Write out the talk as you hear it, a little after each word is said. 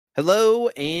Hello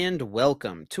and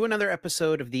welcome to another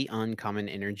episode of the Uncommon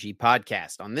Energy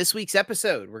Podcast. On this week's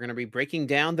episode, we're going to be breaking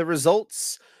down the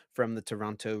results from the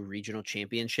Toronto Regional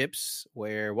Championships,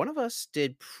 where one of us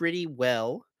did pretty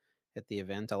well at the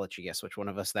event. I'll let you guess which one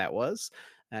of us that was.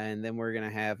 And then we're going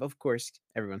to have, of course,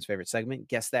 everyone's favorite segment,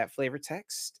 Guess That Flavor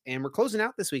Text. And we're closing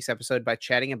out this week's episode by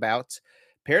chatting about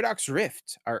Paradox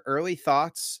Rift, our early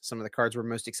thoughts, some of the cards we're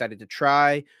most excited to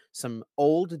try, some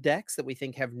old decks that we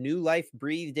think have new life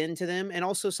breathed into them, and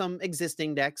also some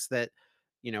existing decks that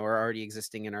are already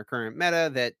existing in our current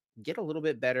meta that get a little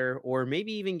bit better or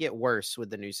maybe even get worse with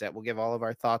the new set. We'll give all of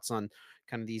our thoughts on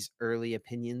kind of these early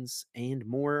opinions and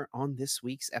more on this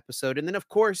week's episode. And then, of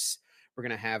course, we're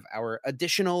going to have our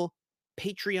additional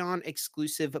Patreon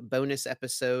exclusive bonus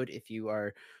episode. If you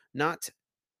are not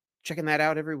checking that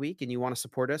out every week and you want to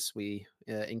support us, we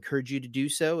encourage you to do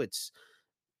so. It's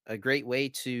a great way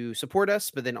to support us,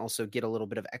 but then also get a little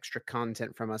bit of extra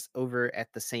content from us over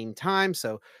at the same time.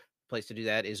 So the place to do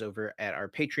that is over at our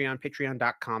Patreon,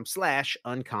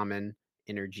 patreon.com/uncommon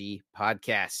energy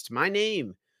podcast. My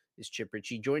name is Chip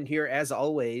Ritchie, joined here as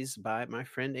always by my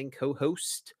friend and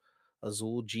co-host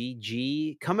Azul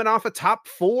GG, coming off a top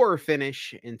 4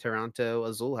 finish in Toronto.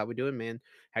 Azul, how we doing, man?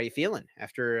 How you feeling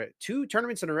after 2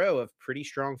 tournaments in a row of pretty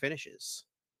strong finishes?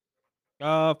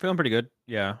 Feeling pretty good.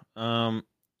 Yeah. One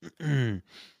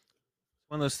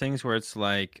of those things where it's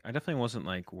like I definitely wasn't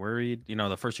like worried.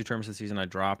 The first two terms of the season I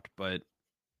dropped, but it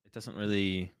doesn't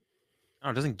really I don't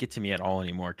know, it doesn't get to me at all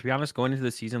anymore. To be honest, going into the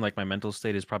season, like my mental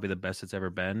state is probably the best it's ever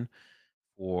been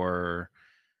for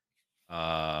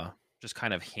uh just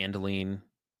kind of handling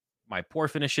my poor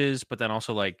finishes, but then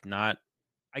also like not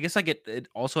I guess I get it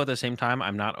also at the same time,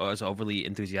 I'm not as overly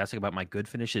enthusiastic about my good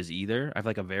finishes either. I have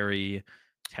like a very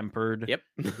tempered Yep.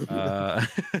 uh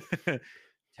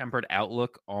tempered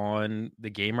outlook on the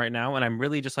game right now, and I'm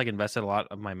really just like invested a lot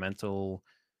of my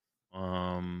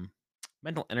um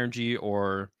mental energy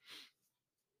or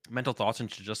mental thoughts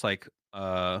into just like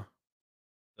a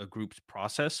group's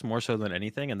process more so than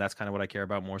anything, and that's kind of what I care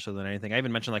about more so than anything. I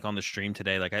even mentioned like on the stream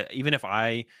today, like even if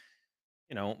I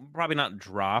probably not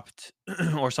dropped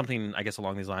or something, I guess,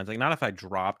 along these lines. Like, not if I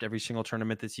dropped every single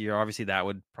tournament this year. Obviously, that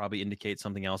would probably indicate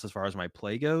something else as far as my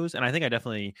play goes. And I think I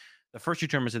definitely, the first two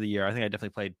tournaments of the year, I think I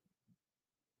definitely played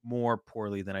more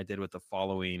poorly than I did with the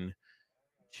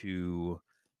two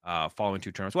following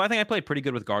two tournaments. Well, I think I played pretty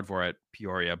good with Gardevoir at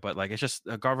Peoria, but like it's just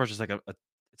Gardevoir's just like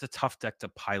it's a tough deck to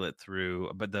pilot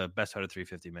through. But the best out of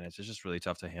 350 minutes, it's just really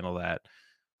tough to handle that.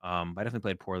 I definitely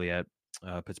played poorly at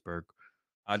Pittsburgh.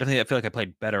 Definitely, I feel like I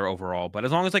played better overall. But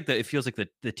as long as like it feels like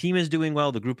the team is doing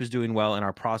well, the group is doing well, and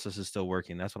our process is still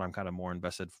working. That's what I'm kind of more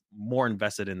invested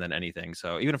in than anything.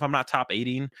 So even if I'm not top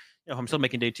 18, if I'm still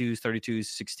making day twos, 32s,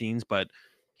 16s, but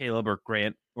Caleb or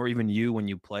Grant or even you when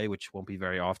you play, which won't be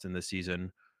very often this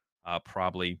season,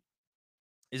 probably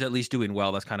is at least doing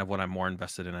well. That's kind of what I'm more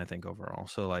invested in, I think, overall.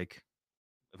 So like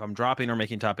if I'm dropping or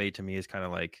making top 8 to me is kind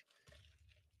of like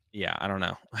yeah, I don't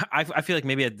know. I feel like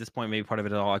maybe at this point, maybe part of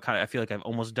it all, I feel like I've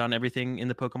almost done everything in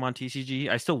the Pokemon TCG.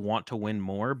 I still want to win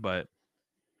more, but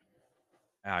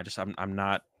I'm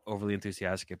not overly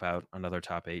enthusiastic about another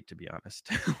top 8 to be honest.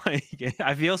 Like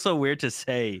I feel so weird to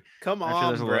say Come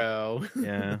after there's on, a lot. bro.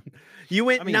 Yeah. You I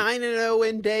went mean, 9-0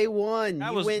 in day 1. that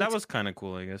You was that went was kind of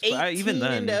cool, I guess. But even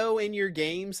then, 18-0 in your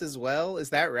games as well. Is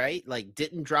that right? Like,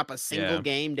 didn't drop a single yeah.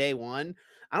 game day 1.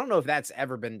 I don't know if that's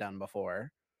ever been done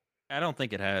before. I don't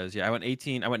think it has. Yeah, I went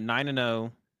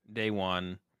 9-0 day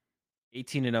 1.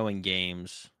 18-0 in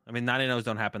games. I mean, 9-0s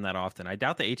don't happen that often. I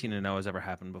doubt the 18-0 has ever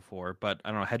happened before, but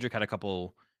I don't know. Hedrick had a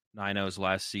couple 9-0s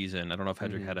last season. I don't know if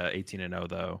Hedrick had Mhm. a 18-0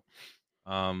 though.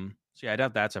 So yeah, I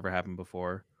doubt that's ever happened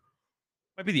before.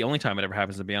 Might be the only time it ever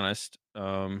happens, to be honest.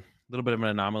 A little bit of an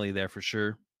anomaly there for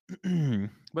sure.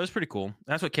 But it's pretty cool.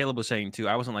 That's what Caleb was saying too.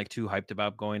 I wasn't like too hyped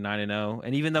about going 9-0,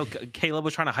 and even though Caleb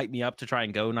was trying to hype me up to try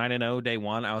and go 9-0 day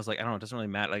 1, I was like, I don't know, it doesn't really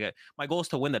matter. Like my goal is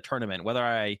to win the tournament, whether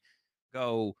I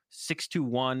go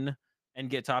 6-1 and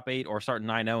get top 8 or start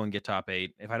 9-0 and get top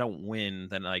 8. If I don't win,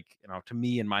 then like, to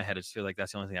me in my head, I just feel like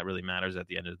that's the only thing that really matters at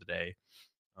the end of the day.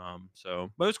 But it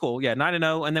was cool. Yeah,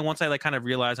 9-0. And then once I like kind of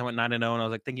realized I went 9-0 and I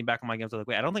was like thinking back on my games, I was like,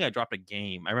 wait, I don't think I dropped a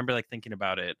game. I remember like thinking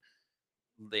about it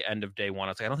the end of day 1.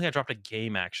 I was like, I don't think I dropped a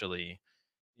game actually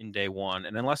in day 1.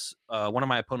 And unless one of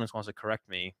my opponents wants to correct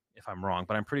me if I'm wrong,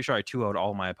 but I'm pretty sure I 2-0'd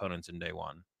all my opponents in day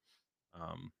 1.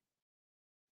 Um,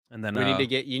 and then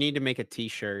You need to make a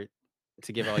t-shirt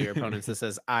to give all your opponents that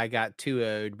says I got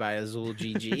 2-0'd by Azul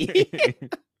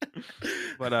GG.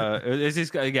 But it's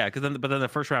just yeah, because then the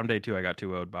first round day 2 I got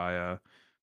 2-0'd by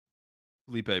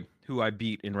Felipe, who I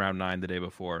beat in round 9 the day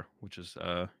before, which is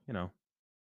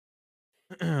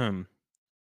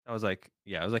I was like,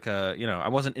 yeah, I was like, I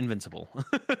wasn't invincible.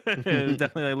 It was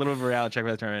definitely a little bit of a reality check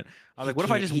for the tournament. I was He like, what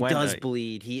if I can't. just He went, does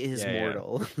bleed. He is yeah.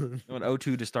 mortal. I went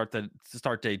 0-2 to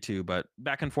start day two, but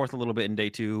back and forth a little bit in day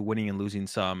two, winning and losing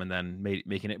some, and then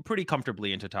making it pretty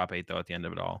comfortably into top 8 though at the end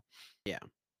of it all. Yeah.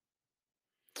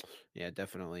 Yeah,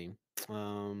 definitely.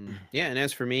 Yeah, and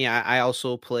as for me, I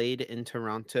also played in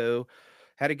Toronto,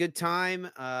 had a good time,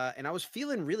 and I was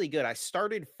feeling really good. I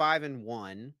started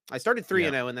 5-1. I started 3 Yeah.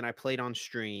 and 0, and then I played on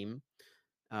stream.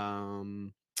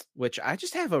 Um, which I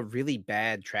just have a really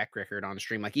bad track record on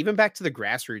stream. Like even back to the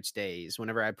grassroots days,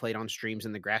 whenever I played on streams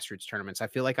in the grassroots tournaments, I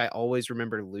feel like I always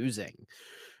remember losing.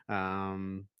 So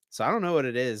I don't know what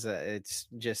it is. It's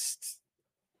just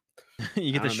You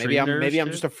I get don't the know. stream Maybe nerves I'm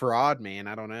just shit. a fraud, man.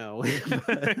 I don't know.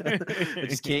 I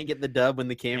just can't get the dub when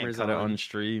the Can't camera's cut it on on.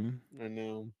 stream. I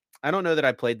know. I don't know that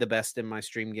I played the best in my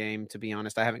stream game, to be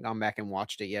honest. I haven't gone back and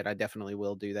watched it yet. I definitely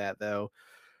will do that though.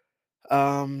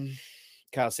 Um,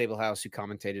 Kyle Sablehouse, who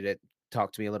commentated it,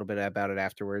 talked to me a little bit about it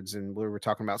afterwards, and we were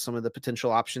talking about some of the potential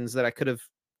options that I could have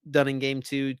done in game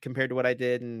two compared to what I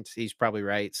did, and he's probably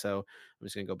right. So I'm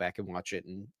just gonna go back and watch it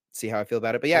and see how I feel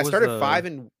about it. But yeah, What I was started the 5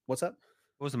 and what's up?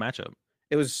 what was the matchup?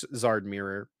 It was Zard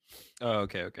Mirror. Oh,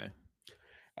 okay.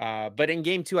 But in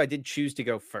game two, I did choose to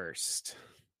go first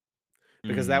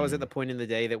because that was at the Mm. point in the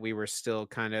day that we were still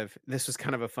kind of. This was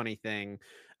kind of a funny thing.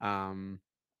 Um,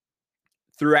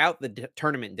 Throughout the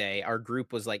tournament day, our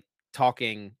group was like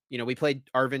talking. We played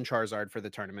Arvin Charizard for the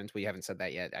tournament. We haven't said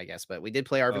that yet, I guess, but we did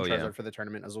play Arvin Oh yeah. Charizard for the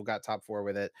tournament. Azul got top 4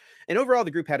 with it, and overall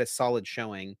the group had a solid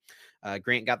showing.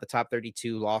 Grant got the top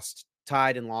 32,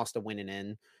 tied and lost a win and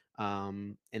in.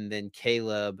 And then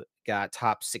Caleb got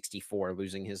top 64,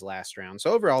 losing his last round.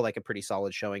 So overall, like a pretty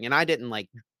solid showing. And I didn't like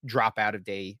drop out of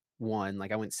day one.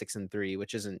 Like I went 6-3,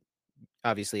 which isn't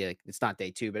obviously like it's not day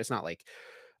two, but it's not like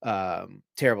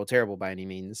terrible by any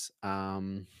means.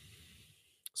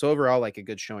 So overall, like a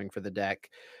good showing for the deck.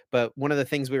 But one of the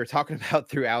things we were talking about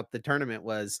throughout the tournament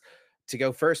was to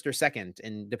go first or second,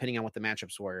 and depending on what the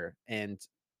matchups were. And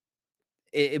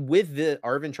with the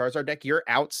Arvin Charizard deck, your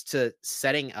outs to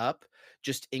setting up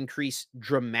just increase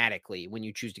dramatically when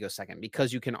you choose to go second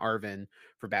because you can Arvin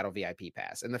for Battle VIP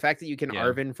Pass. And the fact that you can Yeah.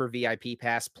 Arvin for VIP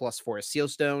Pass plus for a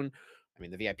Sealstone, I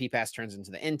mean, the VIP Pass turns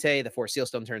into the Entei, the 4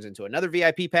 Sealstone turns into another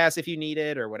VIP Pass if you need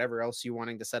it, or whatever else you're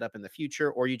wanting to set up in the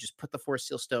future, or you just put the 4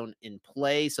 Sealstone in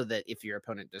play so that if your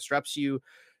opponent disrupts you,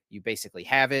 you basically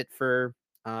have it for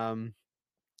the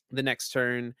next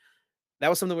turn. That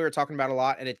was something we were talking about a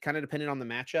lot, and it kind of depended on the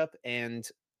matchup. And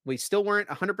we still weren't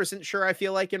 100% sure, I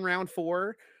feel like, in round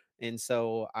 4. And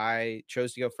so I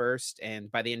chose to go first.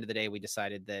 And by the end of the day, we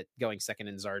decided that going second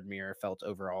in Zardmir felt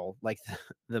overall like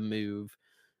the move.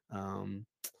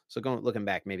 So looking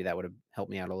back, maybe that would have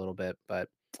helped me out a little bit. But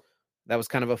that was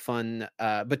kind of a fun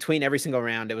between every single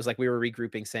round. It was like we were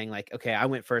regrouping, saying like, okay, I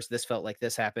went first. This felt like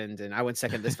this happened. And I went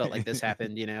second. This felt like this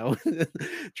happened,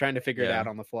 trying to figure it Yeah. out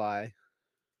on the fly.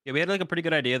 Yeah, we had like a pretty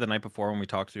good idea the night before when we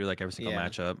talked through like every single Yeah.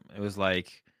 matchup. It was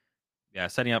like, yeah,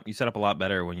 you set up a lot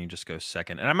better when you just go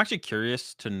second. And I'm actually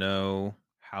curious to know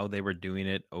how they were doing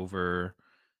it over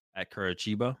at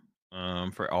Curitiba.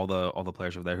 For all the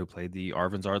players over there who played the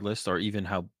Arvinzard list, or even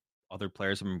how other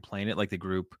players have been playing it, like the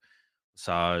group,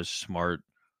 Saj, Smart,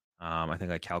 I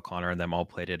think like Cal Connor and them all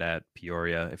played it at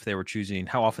Peoria. If they were choosing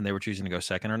how often they were choosing to go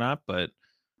second or not, but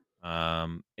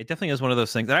it definitely is one of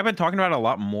those things that I've been talking about a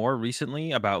lot more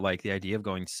recently about like the idea of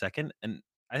going second. And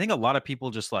I think a lot of people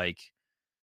just like,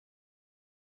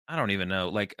 I don't even know,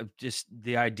 like just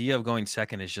the idea of going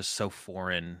second is just so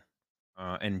foreign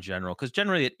in general. Cause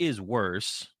generally it is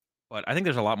worse, but I think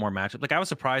there's a lot more matchup. Like I was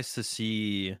surprised to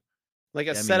see Like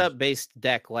a Demi. setup based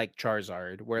deck like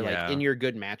Charizard, where like in Yeah, your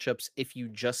good matchups, if you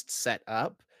just set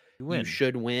up, you you win.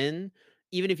 should win.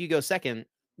 Even if you go second,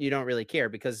 you don't really care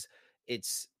because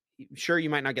it's sure you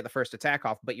might not get the first attack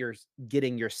off, but you're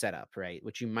getting your setup, right?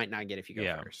 Which you might not get if you go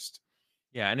Yeah. first.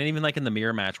 Yeah, and then even like in the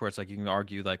mirror match where it's like you can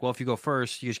argue like, well, if you go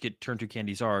first, you just get turn 2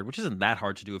 candy Zard, which isn't that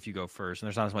hard to do if you go first, and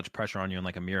there's not as much pressure on you in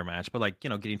like a mirror match. But like,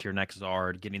 getting to your next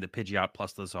Zard, getting the Pidgeot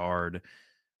plus the Zard,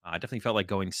 I definitely felt like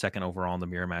going second overall in the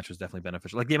mirror match was definitely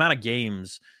beneficial. Like the amount of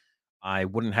games I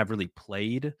wouldn't have really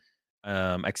played,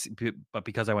 but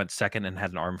because I went second and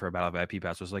had an arm for a battle VIP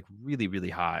pass was like really, really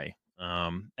high.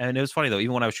 And it was funny though,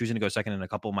 even when I was choosing to go second in a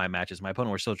couple of my matches, my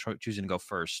opponent were still choosing to go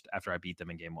first after I beat them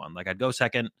in game one. Like I'd go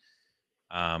second,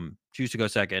 choose to go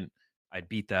second, I'd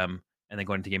beat them, and then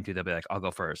going into game two, they'll be like, "I'll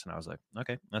go first," and I was like,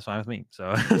 "Okay, that's fine with me."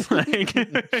 So it's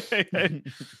like,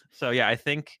 so yeah, I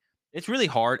think it's really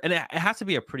hard, and it has to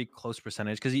be a pretty close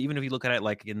percentage because even if you look at it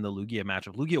like in the Lugia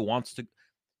matchup, Lugia wants to.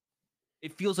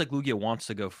 It feels like Lugia wants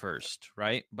to go first,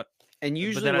 right? But And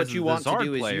But usually then as what you the want to Zard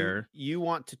do is player, you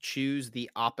want to choose the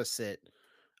opposite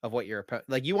of what your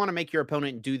like, you wanna make your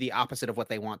opponent do the opposite of what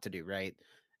they want to do, right?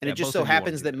 And it yeah, just both so of you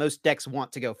want to happens do that that. most decks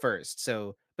want to go first.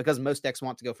 So, because most decks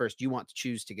want to go first, you want to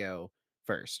choose to go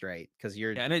first, right? Because 'Cause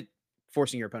you're Yeah, and it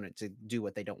forcing your opponent to do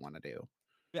what they don't wanna do.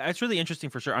 yeah, it's really interesting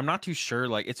for sure. I'm not too sure.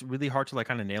 Like, it's really hard to like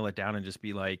kind of nail it down and just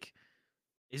be like,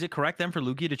 is it correct then for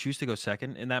Lugia to choose to go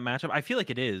second in that matchup? I feel like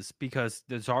it is because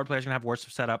the Zard player's gonna have worse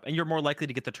setup, and you're more likely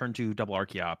to get the turn two double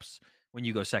Archeops when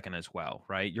you go second as well,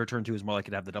 right? Your turn two is more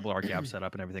likely to have the double Archeops set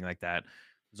up and everything like that.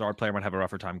 Zard player might have a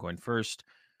rougher time going first.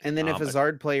 And then if a But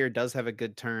Zard player does have a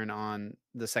good turn on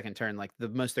the second turn, like, the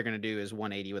most they're gonna do is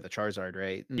 180 with a Charizard,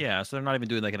 right? yeah, so they're not even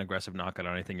doing like an aggressive knockout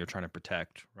on anything you're trying to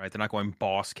protect, right? They're not going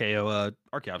boss KO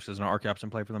Archeops because there's no Archeops in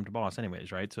play for them to boss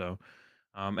anyways, right? So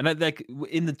and I like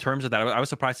in the terms of that, I was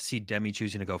surprised to see Demi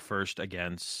choosing to go first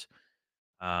against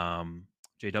um,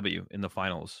 JW in the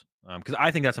finals. Because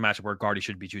I think that's a matchup where Guardy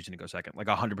should be choosing to go second, like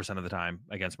 100% of the time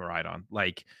against Miraidon.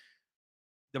 Like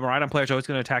the Miraidon player is always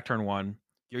going to attack turn one.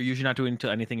 You're usually not doing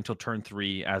anything until turn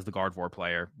three as the Gardevoir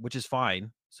player, which is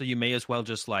fine. So you may as well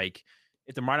just like,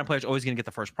 if the Miraidon player is always going to get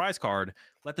the first prize card,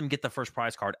 let them get the first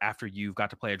prize card after you've got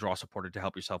to play a draw supporter to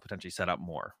help yourself potentially set up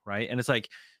more, right? And it's like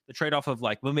the trade off of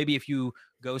like, well, maybe if you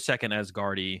go second as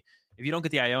Guardy, if you don't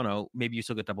get the Iono, maybe you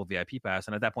still get double VIP pass,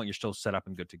 and at that point you're still set up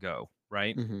and good to go,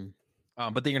 right? Mhm.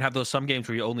 But then you're gonna have those some games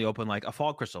where you only open like a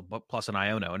Fog Crystal, but plus an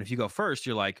Iono, and if you go first,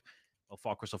 you're like, well,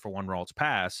 Fog Crystal for one Ralts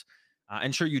pass,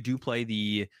 and sure you do play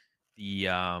the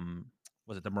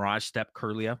was it the Mirage Step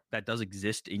Curlia that does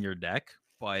exist in your deck,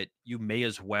 but you may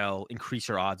as well increase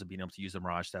your odds of being able to use the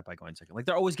Mirage Step by going second. Like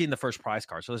they're always getting the first prize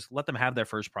card, so just let them have their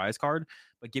first prize card,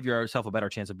 but give yourself a better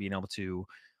chance of being able to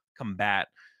combat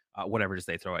whatever it is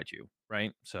they throw at you,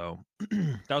 right? So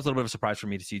that was a little bit of a surprise for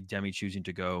me to see Demi choosing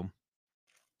to go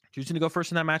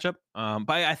first in that matchup.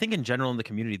 But I think in general in the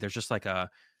community, there's just like a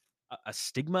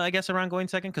stigma, I guess, around going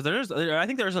second because I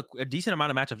think there's a decent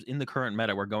amount of matchups in the current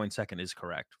meta where going second is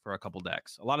correct for a couple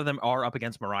decks. A lot of them are up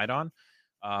against Miraidon,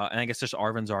 and I guess just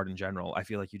Arvanzard in general. I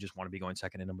feel like you just want to be going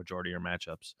second in a majority of your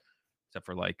matchups, except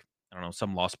for like I don't know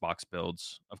some lost box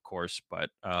builds, of course. But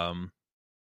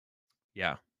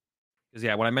yeah, because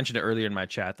yeah, when I mentioned it earlier in my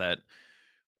chat that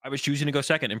I was choosing to go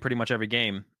second in pretty much every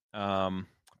game.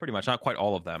 Pretty much, not quite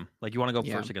all of them. Like you want to go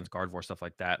Yeah. first against Gardevoir, stuff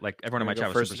like that. Like everyone You're in my gonna go chat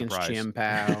was first super against surprised.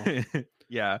 Chien-Pao.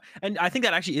 Yeah, and I think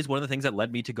that actually is one of the things that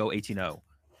led me to go 18-0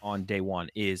 on day one.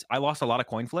 Is I lost a lot of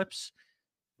coin flips,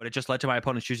 but it just led to my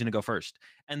opponent choosing to go first.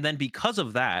 And then because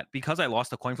of that, because I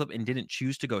lost the coin flip and didn't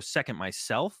choose to go second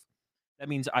myself, that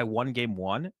means I won game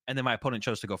one, and then my opponent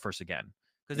chose to go first again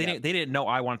because Yeah. they didn't know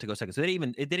I wanted to go second, so it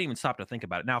didn't even stop to think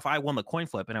about it. Now, if I won the coin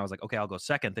flip and I was like, okay, I'll go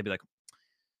second, they'd be like,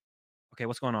 okay,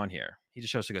 what's going on here? He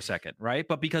just chose to go second, right?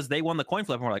 But because they won the coin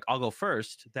flip and we're like, I'll go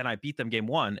first, then I beat them game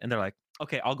one, and they're like,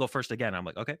 okay, I'll go first again. I'm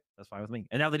like, okay, that's fine with me.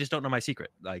 And now they just don't know my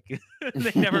secret. Like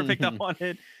they never picked up on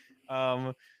it.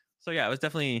 So yeah, it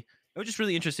was just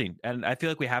really interesting. And I feel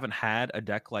like we haven't had a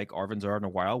deck like Arvanzar in a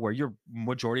while where your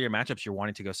majority of your matchups you're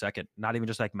wanting to go second. Not even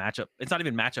just like matchup. It's not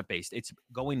even matchup based. It's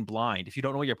going blind. If you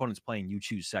don't know what your opponent's playing, you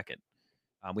choose second.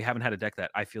 We haven't had a deck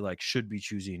that I feel like should be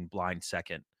choosing blind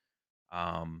second.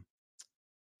 Um,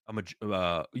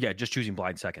 yeah, just choosing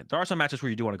blind second. There are some matches where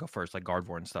you do want to go first, like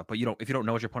Gardevoir and stuff, but you don't. If you don't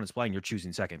know what your opponent's playing, you're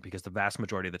choosing second because the vast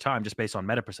majority of the time, just based on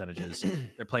meta percentages,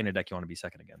 they're playing a deck you want to be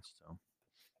second against. So,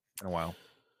 in a while,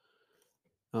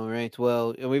 All right.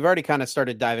 Well, we've already kind of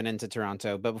started diving into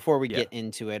Toronto, but before we yeah, get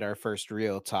into it, our first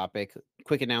real topic,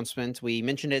 quick announcement. We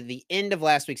mentioned it at the end of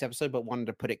last week's episode, but wanted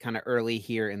to put it kind of early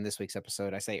here in this week's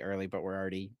episode. I say early, but we're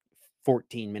already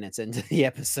 14 minutes into the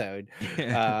episode.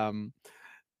 Um,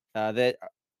 that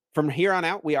from here on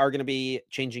out, we are going to be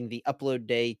changing the upload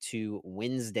day to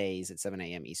Wednesdays at 7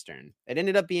 a.m. Eastern. It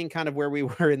ended up being kind of where we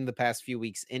were in the past few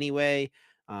weeks anyway,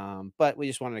 but we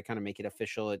just wanted to kind of make it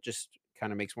official. It just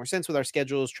kind of makes more sense with our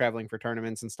schedules, traveling for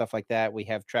tournaments and stuff like that. We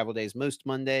have travel days most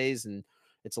Mondays, and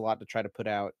it's a lot to try to put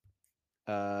out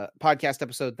podcast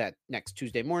episode that next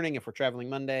Tuesday morning if we're traveling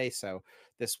Monday. So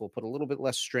this will put a little bit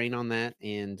less strain on that,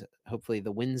 and hopefully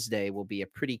the Wednesday will be a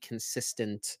pretty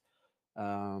consistent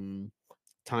um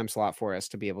time slot for us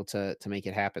to be able to make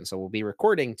it happen. So we'll be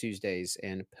recording Tuesdays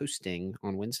and posting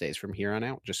on Wednesdays from here on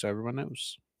out, just so everyone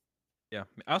knows. yeah.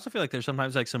 I also feel like there's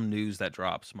sometimes like some news that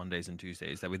drops Mondays and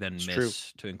Tuesdays that we then It's true.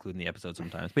 miss to include in the episode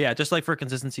sometimes. But yeah, just like for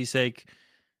consistency's sake,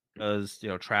 because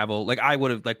travel. Like I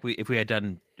would have like we if we had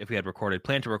recorded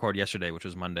planned to record yesterday, which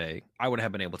was Monday, I would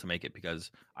have been able to make it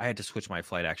because I had to switch my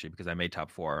flight actually because I made top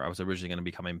four. I was originally going to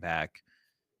be coming back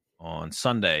on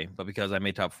Sunday, but because I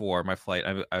made top four, my flight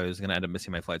I was going to end up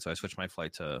missing my flight, so I switched my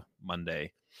flight to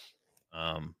Monday.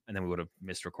 And then we would have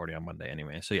missed recording on Monday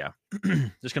anyway. So yeah,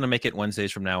 just gonna make it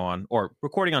Wednesdays from now on, or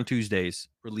recording on Tuesdays,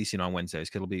 releasing on Wednesdays.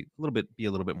 'Cause it'll be a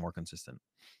little bit more consistent.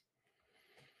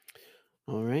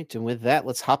 All right. And with that,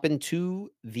 let's hop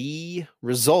into the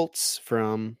results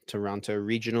from Toronto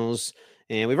Regionals.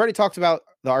 And we've already talked about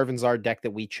the Arvinzar deck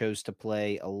that we chose to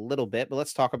play a little bit, but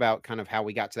let's talk about kind of how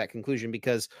we got to that conclusion.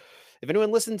 Because if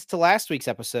anyone listened to last week's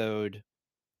episode,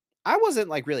 I wasn't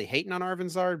like really hating on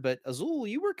Arvinzard, but Azul,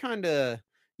 you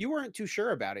weren't too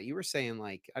sure about it. You were saying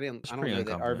like It's I don't pretty know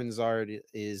that unconfident. Arvinzard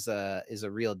is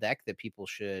a real deck that people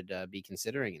should be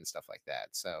considering and stuff like that.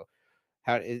 So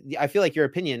I feel like your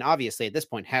opinion, obviously, at this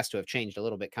point has to have changed a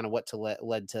little bit. Kind of what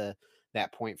led to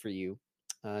that point for you,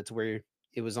 to where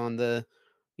it was on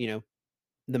you know,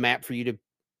 the map for you to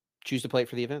choose to play it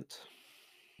for the event.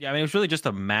 Yeah, I mean, it was really just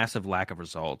a massive lack of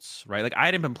results, right? Like I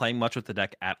hadn't been playing much with the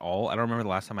deck at all. I don't remember the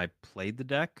last time I played the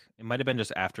deck. It might have been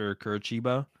just after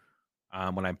Kurichiba,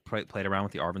 when I played around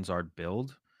with the Arvinzard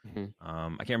build. Mhm.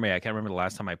 I can't remember the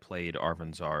last time I played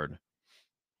Arvinzard.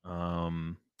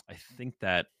 I think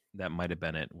that might have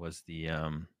been it. Was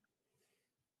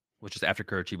just after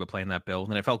Kurichiba playing that build,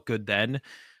 and it felt good then.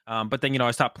 But then I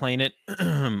stopped playing it.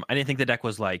 I didn't think the deck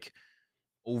was like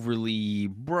overly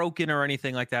broken or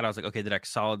anything like that. I was like, okay, the deck's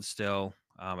solid still.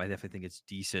 I definitely think it's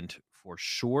decent for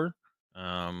sure.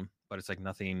 But it's like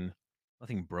nothing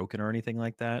broken or anything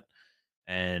like that.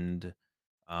 And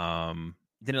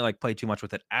didn't like play too much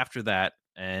with it after that.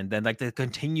 And then like the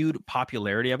continued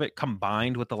popularity of it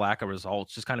combined with the lack of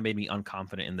results just kind of made me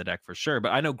unconfident in the deck for sure.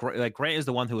 But I know like Grant is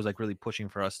the one who was like really pushing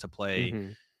for us to play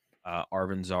Mhm.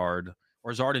 Arvin Zard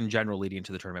or Zard in general leading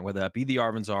into the tournament, whether that be the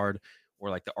Arvin Zard or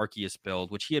like the Arceus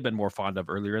build, which he had been more fond of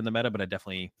earlier in the meta, but I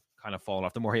definitely kind of fallen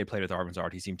off. The more he had played with Arvin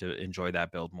Zard, he seemed to enjoy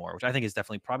that build more, which I think is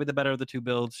definitely probably the better of the two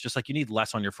builds. Just like you need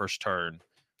less on your first turn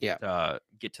Yeah. to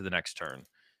get to the next turn.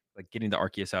 Like getting the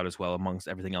Arceus out as well, amongst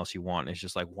everything else you want, is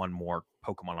just like one more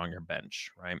Pokemon on your bench,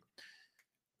 right?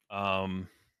 Um,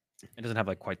 it doesn't have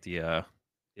like quite the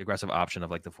aggressive option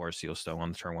of like the Forest Seal Stone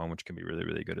on the turn one, which can be really,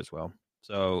 really good as well.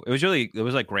 So it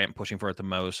was like Grant pushing for it the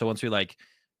most. So once we like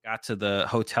got to the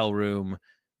hotel room,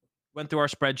 went through our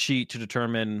spreadsheet to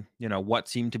determine, what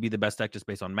seemed to be the best deck just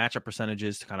based on matchup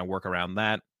percentages to kind of work around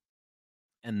that.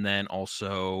 And then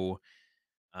also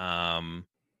um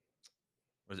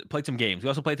played some games. We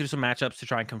also played through some matchups to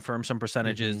try and confirm some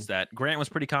percentages Mhm. that Grant was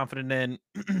pretty confident in,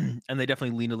 and they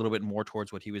definitely leaned a little bit more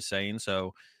towards what he was saying.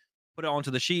 So put it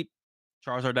onto the sheet.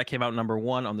 Charizard deck came out number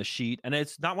one on the sheet, and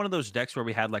it's not one of those decks where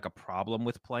we had like a problem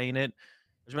with playing it.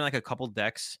 There's been like a couple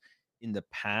decks in the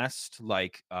past,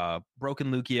 like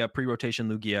Broken Lugia, pre-rotation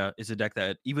Lugia is a deck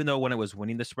that even though when it was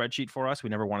winning the spreadsheet for us, we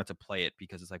never wanted to play it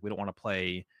because it's like we don't want to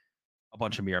play a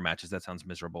bunch of mirror matches. That sounds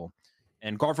miserable.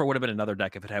 And Gardevoir would have been another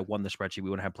deck if it had won the spreadsheet. We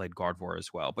wouldn't have played Gardevoir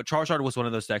as well. But Charizard was one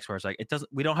of those decks where it's like it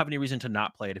doesn't. We don't have any reason to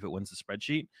not play it if it wins the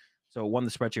spreadsheet. So it won the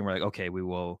spreadsheet, and we're like, okay,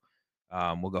 we'll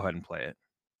go ahead and play it.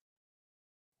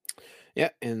 Yeah,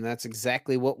 and that's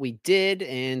exactly what we did.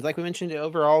 And like we mentioned,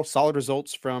 overall, solid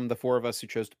results from the four of us who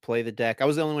chose to play the deck. I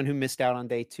was the only one who missed out on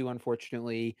day two,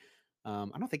 unfortunately. I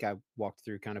don't think I walked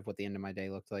through kind of what the end of my day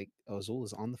looked like. Oh, Azul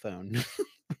is on the phone.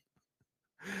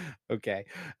 Okay.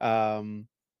 Um,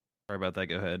 Sorry about that.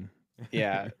 Go ahead.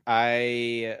 yeah,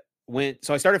 I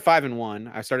started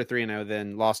 5-1. I started 3-0,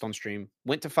 then lost on stream.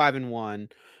 Went to 5-1. And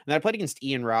then I played against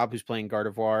Ian Robb, who's playing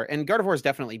Gardevoir. And Gardevoir is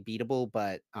definitely beatable,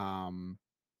 but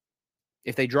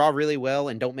if they draw really well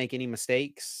and don't make any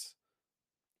mistakes,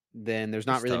 then there's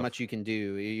not It's really much tough. you can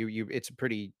do. It's a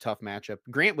pretty tough matchup.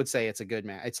 Grant would say it's a good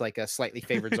match. It's like a slightly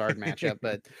favored Zard matchup,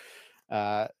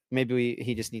 but maybe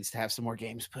he just needs to have some more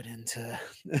games put in to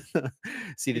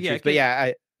see the Yeah, truth. But yeah, it's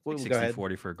like we'll go ahead.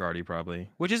 60-40 for Guardy probably,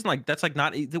 which isn't like that's like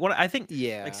not what I think. Like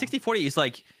Yeah, 60-40 is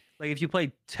like if you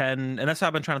play 10, and that's how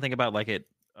I've been trying to think about like it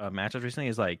matchups recently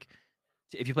is like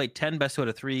if you play 10 best two out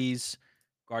of threes,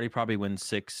 Guardy probably wins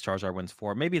six, Charizard wins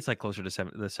four. Maybe it's like closer to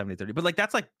the 70-30, but like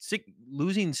that's like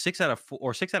losing six out of four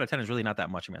or 6 out of 10 is really not that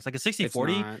much. I mean, it's like a sixty it's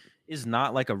forty not. is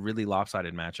not like a really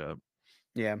lopsided matchup.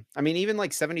 Yeah, I mean even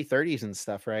like 70-30s and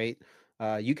stuff, right?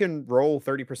 You can roll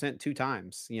 30% two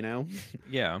times.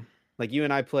 Yeah. Like you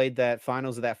and I played that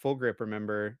finals of that full grip.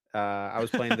 Remember, I was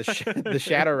playing the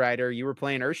Shadow Rider. You were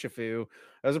playing Urshifu.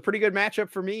 That was a pretty good matchup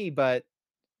for me, but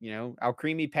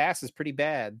Alcremie Pass is pretty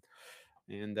bad,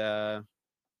 and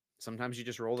sometimes you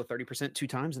just roll the 30% two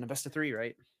times in a best of three,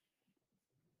 right?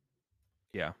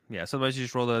 Yeah, yeah. Sometimes you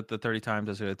just roll the 30 times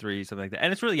as a three, something like that.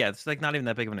 And it's really, it's like not even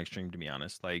that big of an extreme to be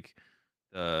honest. Like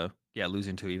yeah,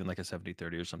 losing to even like a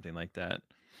 70-30 or something like that.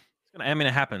 I mean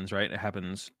it happens, right? It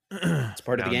happens It's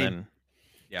part of the now and game. then.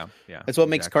 Yeah, yeah, That's what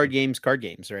makes exactly. card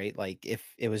games, right? Like if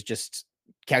it was just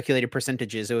calculated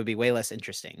percentages, it would be way less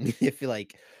interesting. If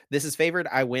like this is favored,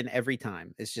 I win every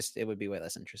time. It would be way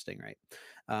less interesting, right?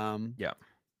 Um, Yeah.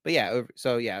 but yeah,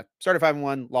 so yeah, started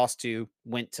 5-1, lost 2,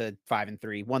 went to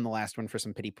 5-3, won the last one for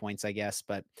some pity points, I guess.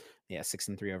 But yeah,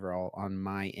 6-3 overall on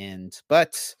my end.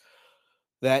 But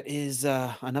that is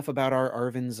enough about our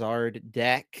Arvin Zard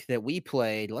deck that we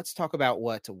played. Let's talk about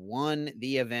what won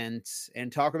the event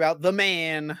and talk about the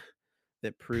man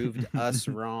that proved us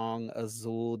wrong.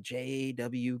 Azul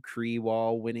JW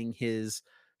Creewall winning his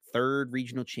third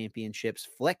regional championships.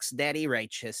 Flex Daddy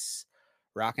Righteous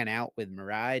rocking out with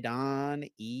Miraidon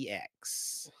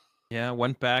EX. Yeah,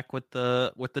 went back with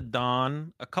the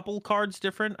Dawn. A couple cards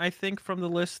different, I think, from the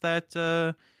list that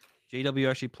JW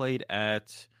actually played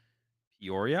at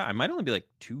Peoria. I might only be like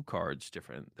 2 cards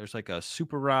different. There's like a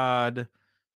Super Rod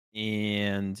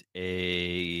and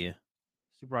a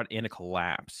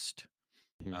Collapsed.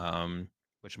 Mhm. Um,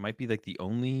 which might be like the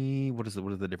only what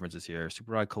are the differences here?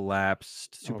 Super Rod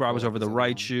collapsed. I'll Super Rod pull was up over his the other right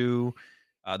one. shoe.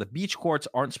 The beach courts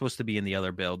aren't supposed to be in the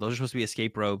other build. Those are supposed to be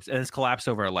escape ropes, and it's collapsed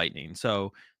over a lightning.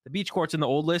 So the beach courts in the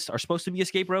old list are supposed to be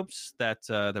escape ropes. That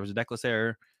there was a necklace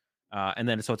error, and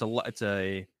then so it's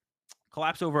a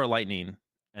collapse over a lightning,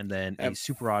 and then a Uh,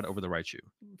 super rod over the right shoe.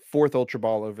 Fourth Ultra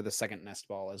Ball over the second Nest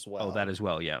Ball as Oh, that well. as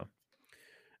well. Yeah,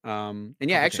 And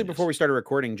yeah, couple actually, before changes. we started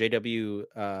recording,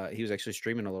 JW, he was actually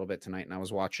streaming a little bit tonight, and I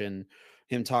was watching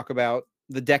him talk about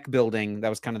the deck building. That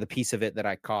was kind of the piece of it that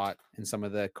I caught in some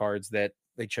of the cards that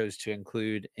they chose to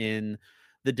include in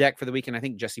the deck for the weekend. I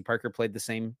think Jesse Parker played the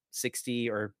same 60,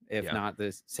 or if Yeah, not,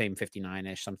 the same 59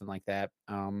 ish, something like that.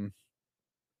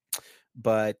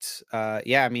 But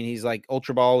yeah, I mean, he's like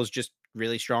Ultra Ball was just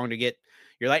really strong to get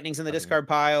your lightnings in the nothing. discard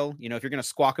pile. You know, if you're going to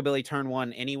squawkabilly turn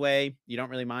one anyway, you don't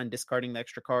really mind discarding the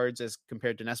extra cards as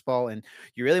compared to Nest Ball, and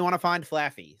you really want to find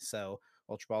Flaffy. So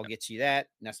Ultra Ball Yep. gets you that.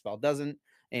 Nest Ball doesn't,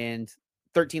 and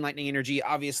 13 lightning energy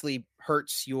obviously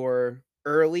hurts your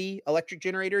early electric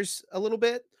generators a little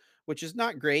bit, which is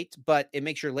not great, but it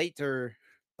makes your later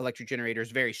electric generators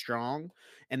very strong.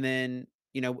 And then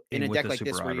in Being a with deck the like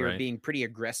super this where rod, you're right? being pretty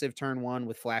aggressive turn one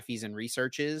with Flaffies and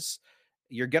researches,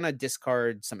 you're gonna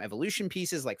discard some evolution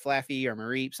pieces like Flaffy or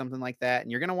Mareep, something like that,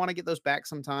 and you're gonna want to get those back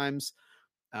sometimes.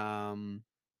 Um,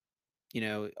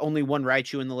 only one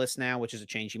Raichu in the list now, which is a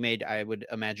change he made, I would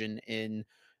imagine, in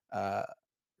uh,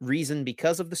 reason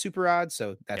because of the super rod.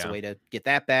 So that's a Yeah. way to get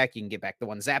that back. You can get back the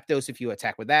one Zapdos if you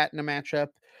attack with that in a matchup.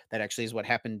 That actually is what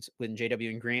happened when JW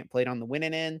and Grant played on the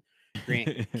winning end. Grant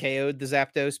KO'd the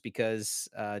Zapdos because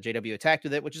JW attacked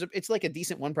with it, it's like a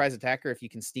decent one prize attacker if you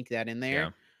can sneak that in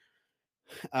there.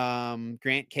 Yeah.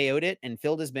 Grant KO'd it and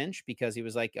filled his bench because he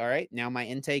was like, all right, now my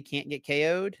Entei can't get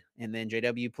KO'd. And then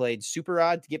JW played Super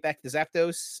Rod to get back to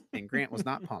Zapdos, and Grant was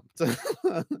not pumped.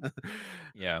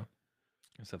 Yeah.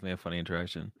 It's definitely a funny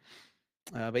interaction.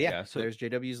 But yeah, Yeah. So there's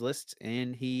JW's list,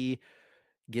 and he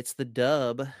gets the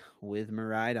dub with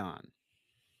Miraidon.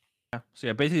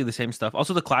 yeah, basically the same stuff.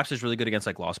 Also, the collapse is really good against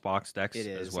like lost box It decks as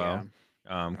is, yeah.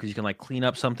 well, because you can like clean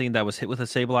up something that was hit with a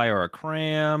Sableye or a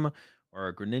Cram or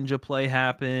a Greninja play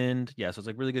happened. Yeah, so it's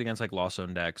like really good against like lost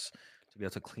zone decks to be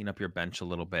able to clean up your bench a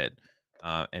little bit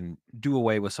and do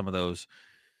away with some of those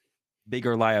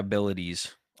bigger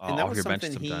liabilities And that off was your bench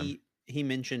something sometime. he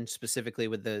mentioned specifically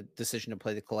with the decision to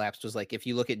play the collapse was like if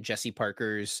you look at Jesse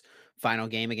Parker's final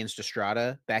game against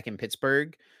Estrada back in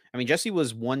Pittsburgh, I mean Jesse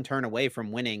was one turn away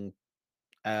from winning.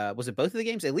 Was it both of the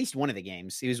games? At least one of the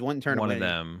games. He was one turn One of away.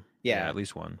 them, yeah, Yeah. at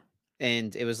least one.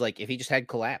 And it was like if he just had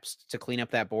collapsed to clean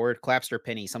up that board, collapsed or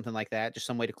penny, something like that, just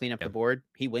some way to clean up Yeah, the board,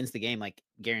 he wins the game like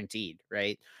guaranteed,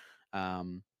 right?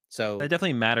 Um, that so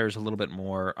definitely matters a little bit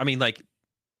more. I mean, like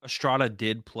Estrada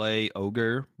did play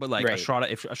Ogre, but like right.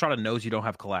 Estrada, if Estrada knows you don't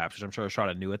have collapse, which I'm sure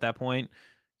Estrada knew at that point,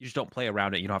 you just don't play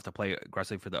around it. You don't have to play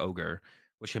aggressively for the Ogre,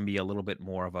 which can be a little bit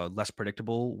more of a less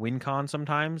predictable win con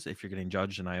sometimes if you're getting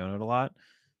judged and I own it a lot.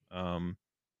 Um,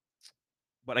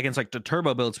 but against like the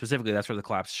turbo build specifically, that's where the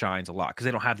collapse shines a lot because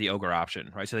they don't have the Ogre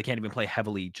option, right? So they can't even play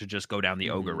heavily to just go down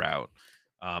the Ogre Mhm. route,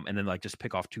 and then like just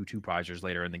pick off two prizers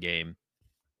later in the game.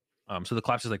 So the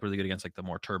collapse is like really good against like the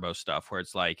more turbo stuff where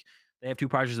it's like they have two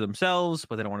prizes themselves,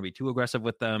 but they don't want to be too aggressive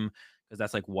with them because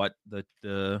that's like what the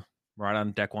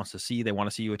Miraidon deck wants to see. They want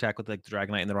to see you attack with like the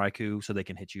Dragonite and the Raikou so they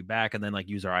can hit you back and then like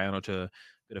use their Iono to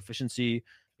good efficiency. You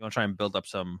want to try and build up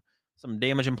some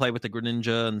damage and play with the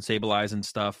Greninja and Sableye and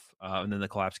stuff, and then the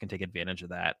collapse can take advantage of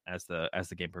that as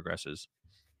the game progresses.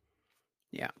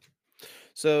 Yeah.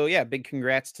 So yeah, big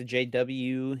congrats to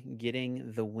JW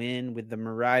getting the win with the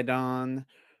Miraidon.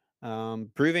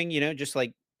 Proving, just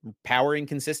like power and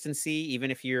consistency, even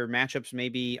if your matchups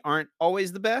maybe aren't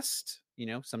always the best,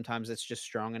 sometimes it's just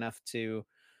strong enough to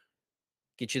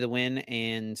get you the win.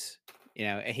 And,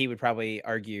 he would probably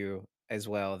argue as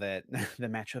well that the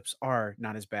matchups are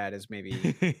not as bad as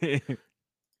maybe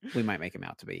we might make him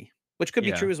out to be, which could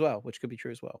be Yeah. true as well. Which could be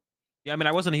true as well. Yeah, I mean,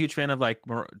 I wasn't a huge fan of like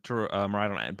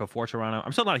Miraidon before Toronto.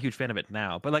 I'm still not a huge fan of it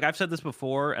now, but like I've said this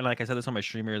before, and like I said this on my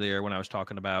stream earlier when I was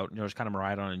talking about just kind of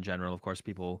Miraidon in general. Of course,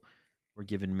 people were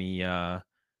giving me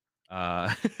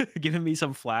giving me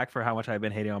some flack for how much I've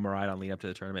been hating on Miraidon leading up to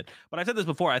the tournament. But I said this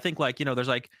before. I think like there's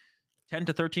like 10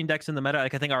 to 13 decks in the meta.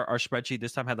 Like I think our spreadsheet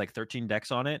this time had like 13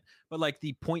 decks on it, but like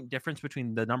the point difference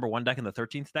between the number 1 deck and the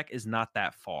 13th deck is not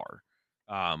that far.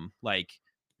 Like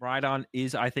Miraidon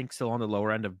is, I think, still on the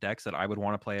lower end of decks that I would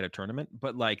want to play at a tournament.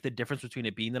 But like the difference between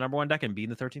it being the number 1 deck and being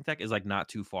the 13th deck is like not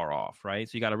too far off, right?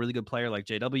 So you got a really good player like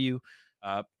JW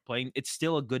playing. It's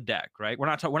still a good deck, right? We're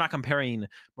not comparing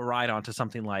Miraidon to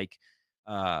something like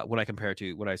what I compare it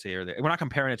to, what I say earlier. We're not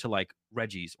comparing it to like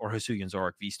Reggie's or Hisuian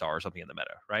Zorak V-Star or something in the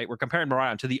meta, right? We're comparing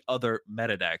Miraidon to the other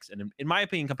meta decks, and in my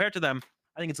opinion, compared to them,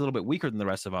 I think it's a little bit weaker than the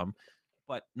rest of them,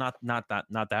 but not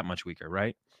that much weaker,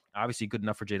 right? Obviously, good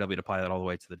enough for JW to apply that all the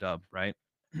way to the dub, right?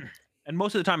 And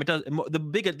most of the time, it does. The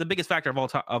biggest factor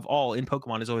of all in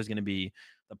Pokemon is always going to be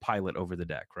the pilot over the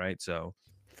deck, right? So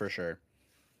For sure.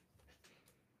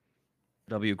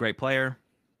 W, great player.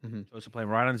 Chose to play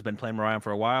Miraidon. Has been playing Miraidon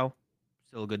for a while.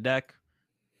 Still a good deck.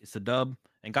 It's the dub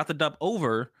and got the dub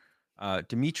over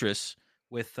Demetrius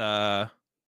with Guardy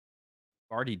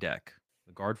deck,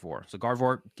 the Gardevoir. So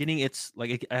Gardevoir getting its like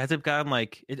it has it gotten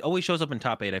like it always shows up in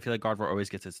top 8. I feel like Gardevoir always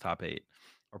gets its top 8,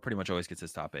 or pretty much always gets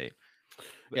its top 8.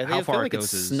 Yeah, How I feel far like it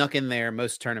it's goes is snuck in there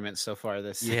most tournaments so far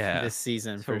this this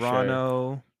season for sure.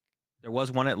 Toronto. There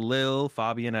was one at Lille,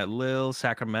 Fabian at Lille.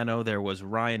 Sacramento, there was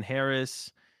Ryan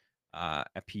Harris.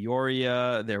 At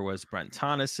Peoria, there was Brent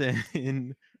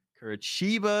Tonneson.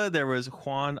 Curitiba, there was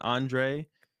Juan Andre.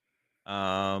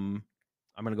 I'm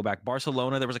gonna go back.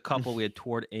 Barcelona, there was a couple. We had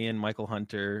Toward and Michael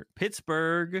Hunter.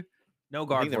 Pittsburgh, no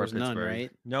guard for Pittsburgh. None,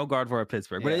 right? No guard for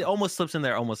Pittsburgh, but it almost slips in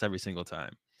there almost every single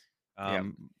time. But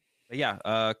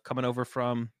yeah, coming over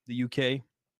from the UK,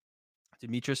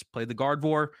 Demetrius played the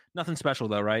Gardevoir. Nothing special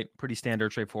though, right? Pretty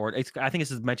standard, straightforward. I think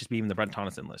this might just be even the Brent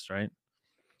Tonneson list, right?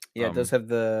 Yeah, it does have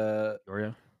the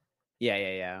Peoria.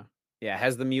 Yeah. It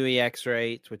has the Mew EX,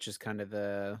 right? Which is kind of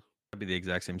the That'd be the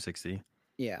exact same 60.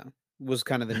 Yeah, was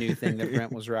kind of the new thing that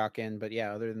Brent was rocking. But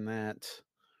yeah, other than that,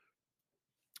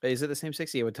 is it the same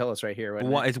 60? It would tell us right here.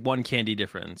 It's 1 candy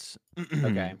difference.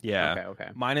 Okay. Yeah. Okay.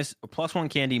 +1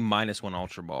 candy, -1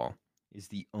 Ultra Ball is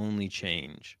the only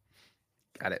change.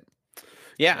 Got it.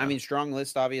 Yeah, I mean, strong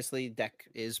list, obviously. Deck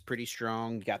is pretty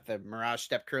strong. You got the Mirage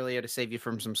Step Curlia to save you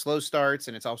from some slow starts,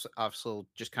 and it's also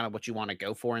just kind of what you want to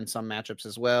go for in some matchups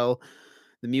as well.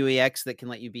 The Mew EX that can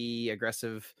let you be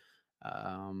aggressive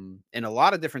in a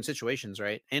lot of different situations,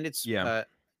 right? And it's a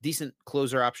decent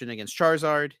closer option against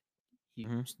Charizard.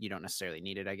 You don't necessarily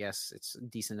need it, I guess. It's a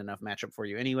decent enough matchup for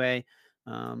you anyway.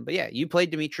 But yeah, you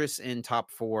played Demetrius in top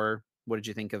 4. What did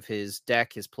you think of his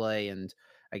deck, his play, and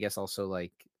I guess also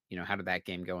like, how did that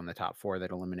game go in the top 4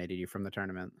 that eliminated you from the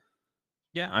tournament?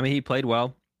 Yeah, I mean, he played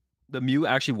well. The Mew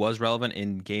actually was relevant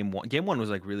in game 1. Game 1 was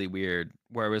like really weird,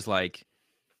 where it was like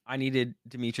I needed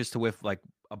Demetrius to whiff like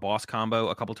a boss combo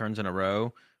a couple turns in a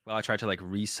row while I tried to like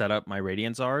reset up my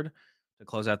Radiant Zard to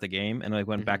close out the game, and like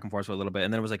went back and forth for a little bit,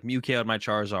 and then it was like Mew KO'd my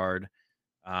Charizard.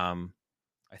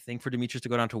 I think for Demetrius to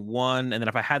go down to 1, and then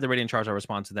if I had the Radiant Charizard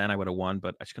response, then I would have won,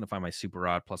 but I just couldn't find my Super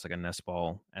Rod plus like a Nest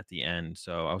Ball at the end,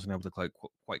 so I wasn't able to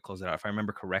quite close it out if I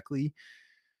remember correctly.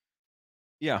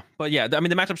 Yeah, but yeah, I mean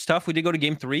the matchup's tough. We did go to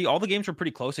game 3. All the games were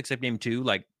pretty close except game 2.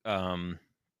 Like in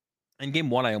game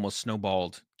 1, I almost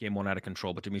snowballed game 1 out of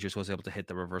control, but Demetrius was able to hit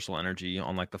the reversal energy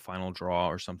on like the final draw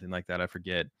or something like that. I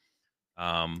forget.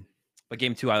 But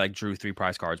game 2, I like drew 3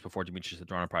 prize cards before Demetrius had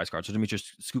drawn a prize card. So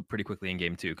Demetrius scooped pretty quickly in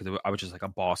game 2 because I was just like a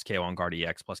boss KO on Guard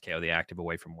EX plus KO the active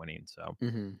away from winning. So,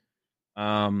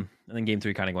 and then game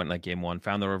 3 kind of went like game 1,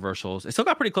 found the reversals. It still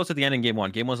got pretty close at the end in game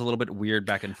 1. Game 1 was a little bit weird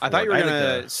back and forth. I thought you were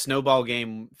gonna snowball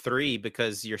game 3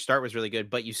 because your start was really good,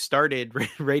 but you started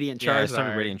Radiant Charizard. Yeah, I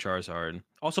started Radiant Charizard.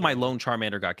 Also, my lone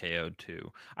Charmander got KO'd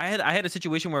too. I had a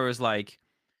situation where it was like,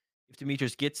 if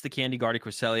Demetrius gets the Candy Guardy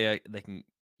Cresselia,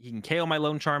 he can KO my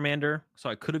lone Charmander. So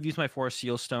I could have used my Forest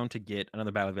Seal Stone to get another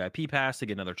Battle VIP pass to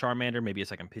get another Charmander, maybe a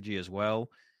second Pidgey as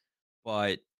well.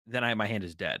 But then my hand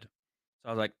is dead. So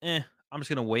I was like, I'm just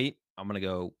gonna wait. I'm gonna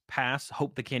go pass.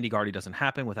 Hope the Candy Guardy doesn't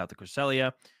happen without the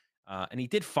Cresselia. And he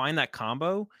did find that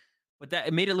combo, but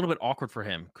it made it a little bit awkward for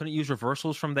him. Couldn't use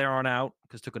reversals from there on out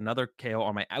because took another KO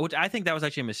on which I think that was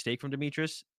actually a mistake from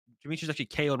Demetrius. Demetrius actually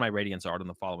KO'd my Radiant Zard on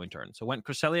the following turn. So went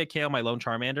Cresselia KO my lone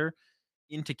Charmander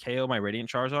into KO my Radiant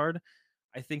Charizard.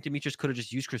 I think Demetrius could have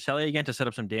just used Cresselia again to set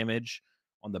up some damage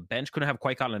on the bench. Couldn't have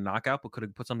quite gotten a knockout, but could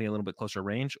have put something a little bit closer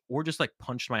range, or just like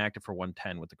punched my active for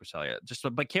 110 with the Cresselia.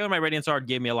 But KO my Radiant Shard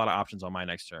gave me a lot of options on my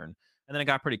next turn, and then it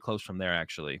got pretty close from there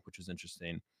actually, which was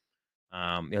interesting.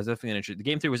 Yeah, it was definitely an interesting. The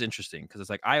game 3 was interesting because it's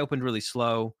like I opened really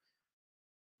slow.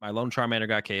 My lone Charmander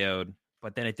got KO'd,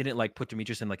 but then it didn't like put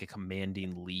Demetrius in like a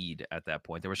commanding lead at that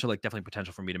point. There was still like definitely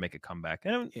potential for me to make a comeback,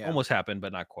 and it Yeah. almost happened,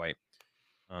 but not quite.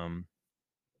 Um,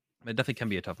 it definitely can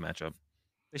be a tough matchup.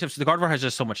 Except the Gardevoir has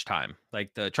just so much time.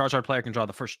 Like the Charizard player can draw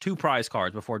the first 2 prize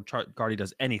cards before Guardy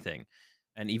does anything,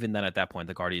 and even then, at that point,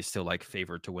 the Guardy is still like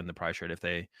favored to win the prize trade if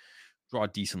they draw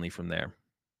decently from there.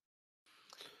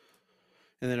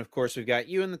 And then, of course, we've got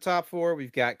you in the top 4.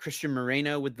 We've got Christian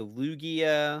Moreno with the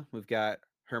Lugia. We've got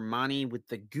Hermione with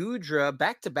the Gudra.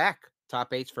 Back to back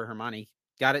top 8s for Hermione.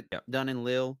 Got it Yep. done in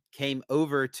Lille. Came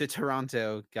over to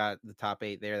Toronto. Got the top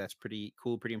 8 there. That's pretty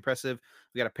cool, pretty impressive.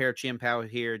 We got a pair of Chiampao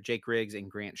here, Jake Riggs and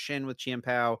Grant Shin with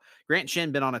Chiampao. Grant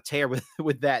Shin been on a tear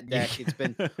with that deck. It's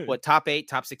been, what, top 8,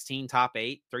 top 16, top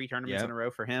 8, 3 tournaments in Yep. a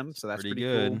row for him. It's So that's pretty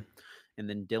pretty cool. good. And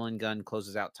then Dylan Gunn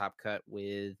closes out Top Cut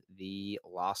with the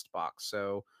Lost Box.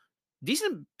 So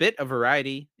decent bit of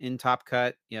variety in Top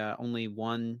Cut. Yeah, only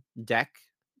one deck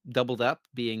doubled up,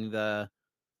 being the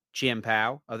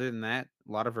Chiampao. Other than that,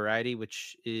 a lot of variety,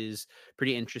 which is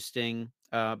pretty interesting.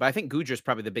 But I think Gudra is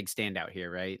probably the big standout here,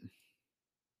 right?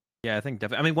 Yeah, I think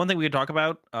definitely. I mean, one thing we could talk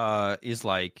about is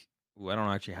like, I don't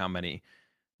know actually how many.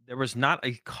 There was not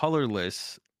a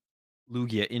colorless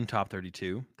Lugia in top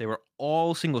 32. They were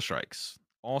all single strikes.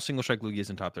 All single strike Lugias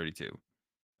in top 32.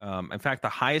 In fact, the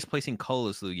highest placing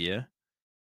colorless Lugia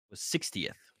was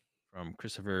 60th from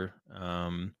Christopher.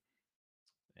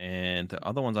 And the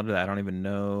other ones under that, I don't even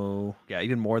know. Yeah,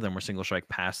 even more of them were single strike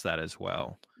past that as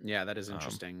well. Yeah, that is Um,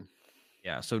 interesting.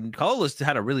 yeah, so colorless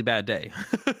had a really bad day.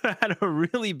 Had a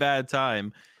really bad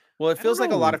time. Well, it I don't feels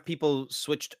like a lot know. of people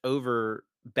switched over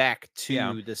back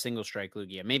Yeah, to the single strike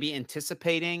Lugia, maybe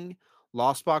anticipating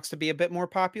Lost Box to be a bit more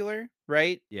popular,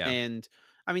 right? yeah. And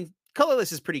I mean,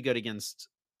 colorless is pretty good against.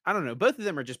 I don't know. Both of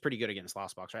them are just pretty good against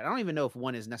Lost Box, right? I don't even know if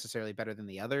one is necessarily better than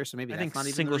the other, so maybe I that's think not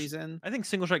even the single reason. I think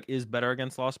single strike is better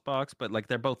against Lost Box, but like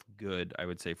they're both good, I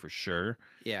would say for sure.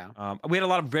 Yeah, We had a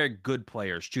lot of very good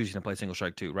players choosing to play single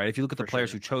strike too, right? If you look at the for players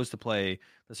sure. who chose to play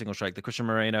the single strike, the Christian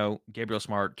Moreno, Gabriel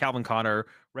Smart, Calvin Connor,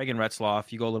 Reagan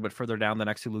Retzloff. You go a little bit further down, the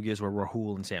next two Lugias were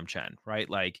Rahul and Sam Chen, right?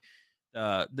 Like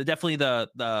the definitely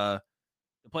the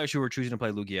players who were choosing to play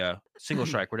Lugia single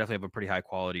strike were definitely of a pretty high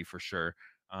quality for sure.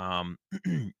 Um,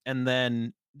 and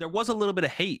then there was a little bit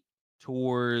of hate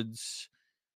towards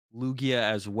Lugia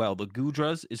as well. The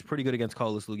Gudras is pretty good against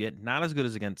colorless Lugia, not as good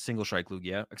as against single strike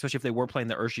Lugia, especially if they were playing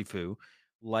the Urshifu,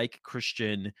 like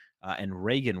Christian and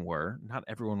Reagan were. Not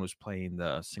everyone was playing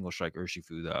the single strike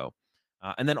Urshifu though.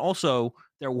 And then also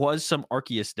there was some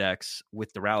Arceus decks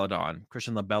with Duraludon.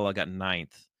 Christian Labella got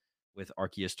ninth with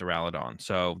Arceus Duraludon.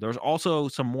 So there's also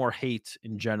some more hate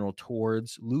in general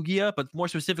towards Lugia, but more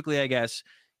specifically, I guess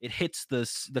it hits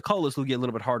the colorless Lugia a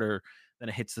little bit harder than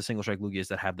it hits the single strike Lugias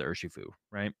that have the Urshifu,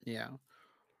 right? Yeah.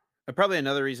 Probably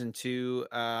another reason too.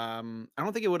 I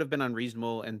don't think it would have been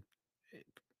unreasonable, and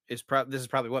this is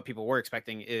probably what people were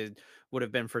expecting. It would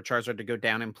have been for Charizard to go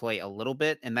down and play a little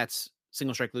bit, and that's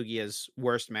single strike Lugia's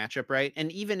worst matchup, right?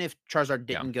 And even if Charizard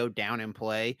Yeah, didn't go down and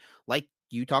play, like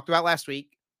you talked about last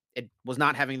week, it was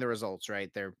not having the results,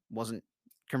 right? There wasn't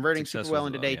converting super successful well for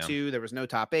into them. day Yeah, 2. There was no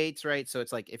top 8s, right? So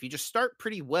it's like if you just start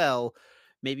pretty well,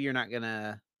 maybe you're not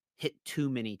gonna hit too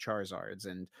many Charizards,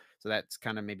 and so that's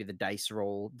kind of maybe the dice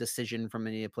roll decision from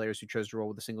many of the players who chose to roll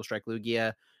with the single strike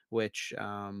Lugia, which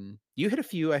you hit a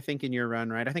few, I think, in your run,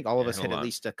 right? I think all of yeah, us hit a hit at lot.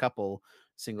 least a couple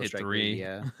single Hit strike three,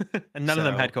 Lugia. and none of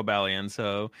them had So Cobalion.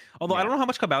 So, although I yeah, don't know how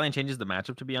much Cobalion changes the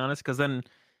matchup, to be honest, because then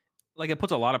like it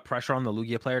puts a lot of pressure on the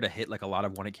Lugia player to hit like a lot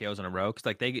of 1-hit KOs in a row. Because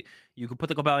like you could put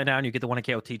the Cobalion down, you get the 1-hit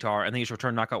KO T-Tar, and then you just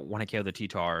return knockout 1-hit KO the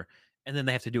T-Tar, and then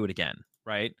they have to do it again,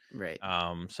 right? right.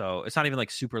 So it's not even like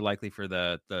super likely for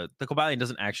the Cobalion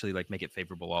doesn't actually like make it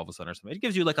favorable all of a sudden or something. It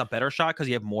gives you like a better shot because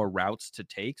you have more routes to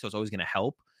take, so it's always going to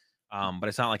help. But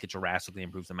it's not like it drastically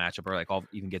improves the matchup or like all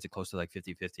even gets it close to like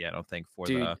 50-50, I don't think, for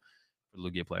Dude, the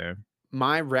Lugia player.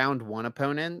 my round 1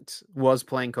 opponent was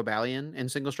playing Cobalion in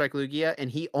single strike Lugia, and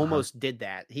he Uh-huh. almost did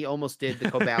that. He almost did the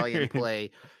Cobalion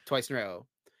play twice in a row.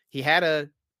 He had a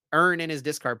urn in his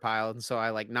discard pile, and so I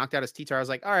like knocked out his T-Tar. I was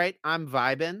like, all right, I'm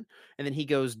vibing. And then he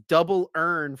goes double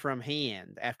urn from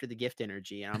hand after the gift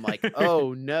energy. And I'm like,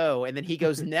 oh no. And then he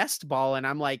goes nest ball, and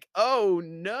I'm like, oh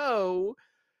no.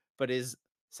 But his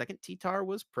second T-Tar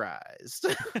was prized.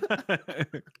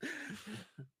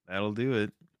 That'll do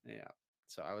it. Yeah.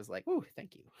 So I was like, oh,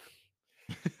 thank you.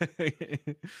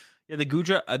 Yeah, the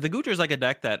Gudra is like a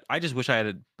deck that I just wish I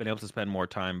had been able to spend more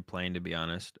time playing, to be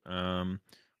honest.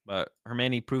 But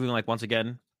Hermione proving like once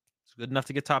again, it's good enough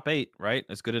to get top 8, right?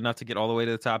 It's good enough to get all the way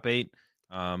to the top 8.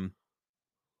 Um,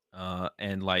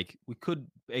 and like it could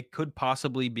have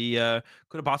possibly been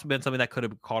something that could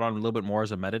have caught on a little bit more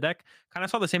as a meta deck. Kind of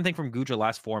saw the same thing from Gudra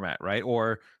last format, right?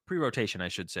 Or pre-rotation, I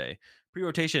should say.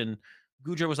 Pre-rotation,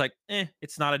 Gudra was like,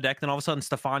 it's not a deck. Then all of a sudden,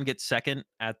 Stefan gets second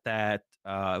at that.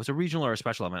 It was a regional or a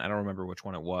special event. I don't remember which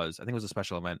one it was. I think it was a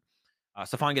special event.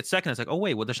 Stefan gets second. It's like, oh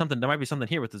wait, well, there might be something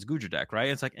here with this Gudra deck, right?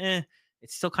 It's like,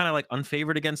 it's still kind of like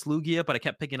unfavored against Lugia, but I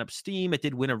kept picking up steam. It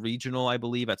did win a regional, I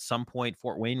believe, at some point,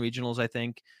 Fort Wayne regionals, I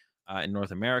think, in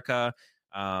North America.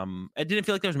 I didn't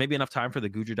feel like there was maybe enough time for the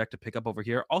Gudra deck to pick up over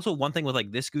here. Also, one thing with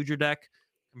like this Gudra deck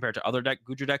compared to other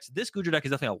Gudra decks, this Gudra deck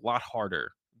is definitely a lot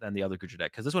harder than the other Gudra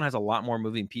deck because this one has a lot more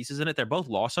moving pieces in it. They're both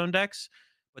Lost Zone decks,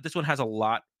 but this one has a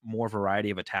lot more variety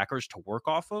of attackers to work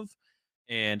off of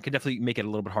and can definitely make it a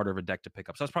little bit harder of a deck to pick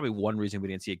up. So that's probably one reason we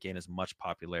didn't see it gain as much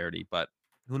popularity. But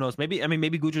who knows? Maybe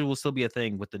Gudra will still be a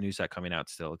thing with the new set coming out.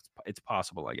 Still, it's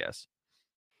possible, I guess.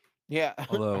 Yeah,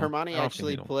 Although Hermione I don't think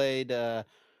actually it'll. played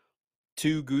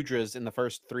 2 Gudras in the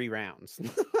first 3 rounds.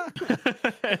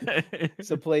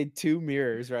 So played 2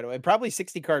 mirrors right away. Probably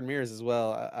 60 card mirrors as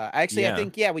well. Actually, I Yeah.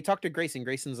 think we talked to Grayson.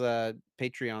 Grayson's a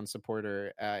Patreon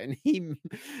supporter, and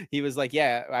he was like,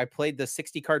 "Yeah, I played the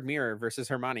 60 card mirror versus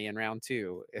Hermione in round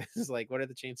 2." It's like, what are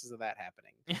the chances of that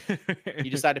happening?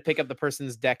 You decide to pick up the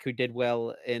person's deck who did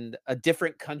well in a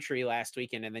different country last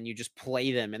weekend, and then you just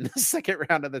play them in the second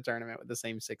round of the tournament with the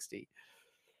same 60.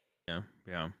 Yeah,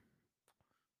 yeah.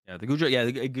 Yeah,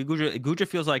 Gudra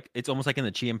feels like it's almost like in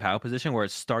the Chi and Pao position where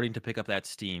it's starting to pick up that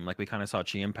steam, like we kind of saw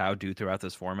Chi and Pao do throughout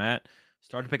this format.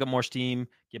 Start to pick up more steam,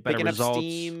 get better Picking up results.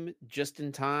 steam just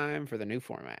in time for the new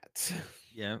format.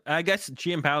 Yeah, I guess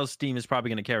Chi and Pao's steam is probably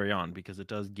going to carry on because it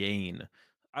does gain.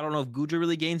 I don't know if Gudra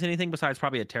really gains anything besides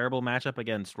probably a terrible matchup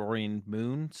against Roaring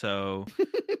Moon. So,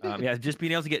 yeah, just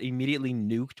being able to get immediately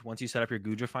nuked once you set up your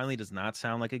Gudra finally does not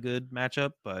sound like a good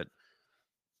matchup, but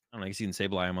I don't know, you see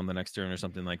Sableye him on the next turn or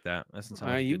something like that. That doesn't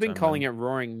sound like a You've good been time calling then. it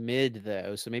roaring mid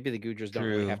though, so maybe the Gudras don't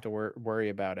really True. have to worry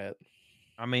about it.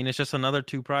 I mean, it's just another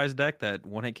 2 prize deck that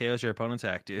one hit KOs your opponent's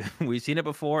active. We've seen it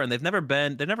before, and they're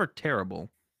never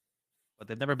terrible, but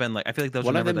they've never been like, I feel like those are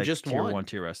One of never them like just tier 1, won.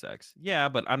 tier S decks. Yeah,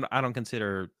 but I don't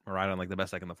consider Miraidon like the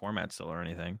best deck in the format still or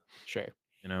anything, Sure.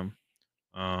 you know?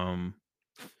 Um,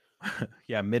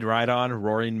 yeah, mid Rhydon,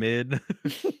 roaring mid.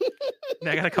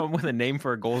 I gotta come up with a name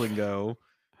for a Golden Go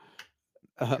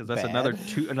because that's Bad.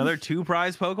 another 2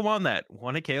 prize Pokemon that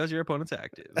one hit KOs your opponent's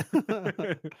active.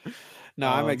 No,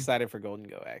 I'm um, excited for Golden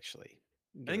Go actually.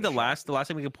 I Give think it a shot. the last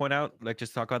thing we could point out, like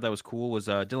just talk about that was cool, was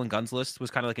Dylan Gunn's list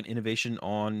was kind of like an innovation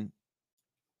on.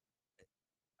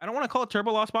 I don't want to call it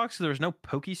Turbo Lost Box because there's no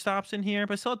Pokestops in here,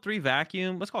 but still had 3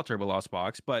 vacuum. Let's call it Turbo Lost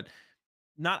Box, but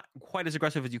not quite as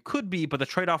aggressive as you could be. But the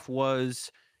trade off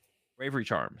was Bravery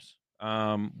Charms,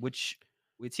 which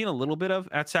we'd seen a little bit of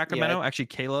at Yeah. Sacramento. Actually,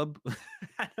 Caleb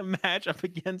had a match up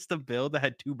against a build that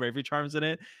had 2 Bravery Charms in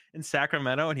it in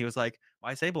Sacramento, and he was like,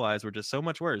 "My Sableyes were just so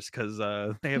much worse because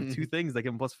they have 2 things that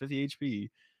give them plus 50 HP."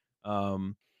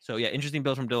 So yeah, interesting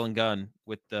build from Dylan Gunn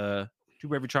with the 2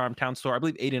 Bravery Charm, Town Store. I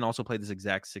believe Aiden also played this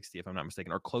exact 60, if I'm not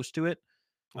mistaken, or close to it.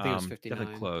 I think it was Definitely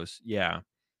 59. close. Yeah.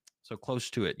 So close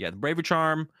to it. Yeah. The Bravery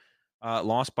Charm,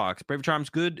 Lost Box. Bravery Charm's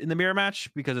good in the mirror match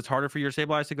because it's harder for your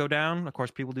Sableyes to go down. Of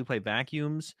course, people do play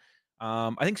vacuums.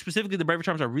 I think specifically the Bravery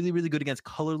Charms are really, really good against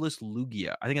colorless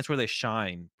Lugia. I think that's where they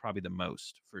shine probably the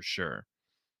most for sure.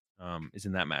 Is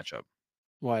in that matchup.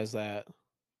 Why is that?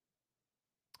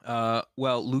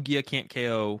 Well, Lugia can't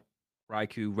KO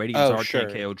Raikou, Radiant Oh, Zard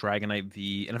can't sure. KO Dragonite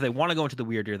V, and if they want to go into the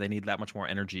Weird Ear, they need that much more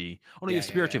energy. Oh no, you Yeah, have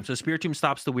yeah, Spirit yeah. Tomb, so Spirit Tomb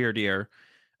stops the Weird Ear,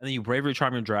 and then you Bravery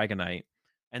Charm your Dragonite,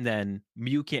 and then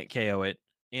Mew can't KO it,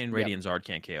 and Yep. Radiant Zard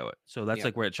can't KO it. So that's Yep.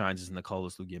 like where it shines is in the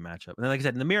colorless Lugia matchup. And then, like I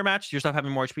said, in the mirror match, your stuff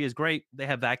having more HP is great. They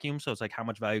have Vacuum, so it's like how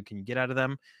much value can you get out of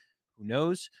them? Who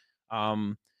knows?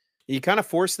 You kind of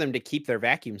force them to keep their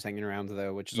vacuums hanging around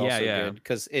though, which is Yeah, also yeah. good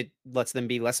because it lets them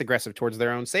be less aggressive towards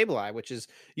their own Sableye, which is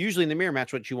usually in the mirror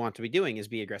match what you want to be doing is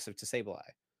be aggressive to Sableye.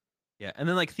 Yeah, and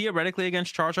then like theoretically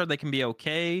against Charizard, they can be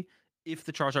okay if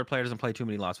the Charizard player doesn't play too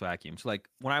many Lost Vacuums. So, like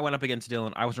when I went up against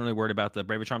Dylan, I wasn't really worried about the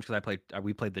Bravery Charms because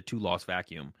we played the 2 Lost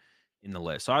Vacuum in the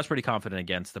list, so I was pretty confident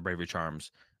against the Bravery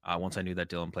Charms. Once I knew that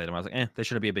Dylan played them, I was like, they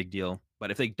shouldn't be a big deal.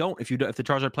 But if they don't, if the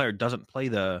Charizard player doesn't play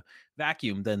the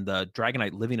Vacuum, then the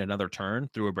Dragonite living another turn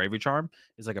through a Bravery Charm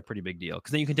is like a pretty big deal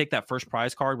because then you can take that first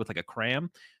prize card with like a cram.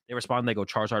 They respond, they go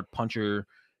Charizard, Puncher,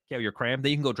 KO your Cram,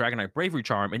 then you can go Dragonite Bravery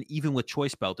Charm, and even with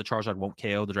Choice Belt, the Charizard won't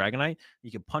KO the Dragonite.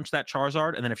 You can punch that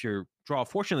Charizard, and then if you're draw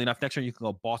fortunately enough, next turn you can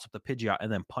go boss up the Pidgeot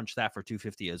and then punch that for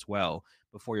 250 as well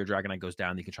before your Dragonite goes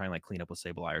down. You can try and like clean up with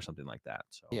Sableye or something like that.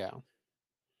 So Yeah.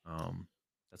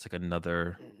 that's like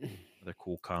another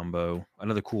cool combo.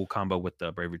 Another cool combo with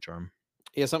the Bravery Charm.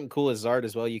 Yeah, something cool is Zard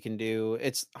as well. You can do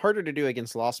it's harder to do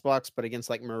against Lost Box, but against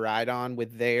like Miraidon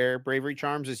with their Bravery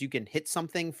Charms is you can hit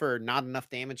something for not enough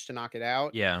damage to knock it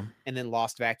out, Yeah. and then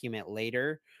Lost Vacuum it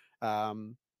later.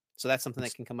 So that's something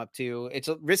that can come up too. It's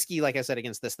risky, like I said,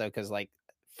 against this though, because like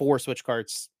 4 switch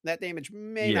carts, that damage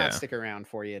may not Yeah. stick around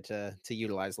for you to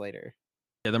utilize later.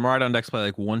 Yeah, the Miraidon decks play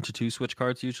like 1 to 2 switch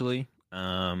cards usually.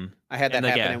 I had that and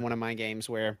like, happen yeah, in one of my games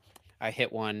where I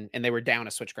hit one and they were down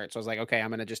a switch cart. So I was like, okay, I'm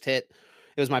gonna just hit.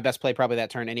 It was my best play probably that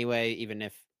turn anyway, even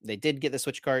if they did get the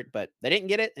switch cart, but they didn't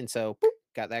get it, and so boop,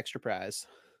 got the extra prize.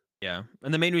 yeah.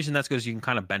 And the main reason that's because you can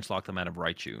kind of bench lock them out of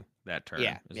Raichu that turn.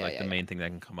 Yeah, Is yeah, like yeah, the yeah. main thing that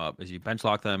can come up is you bench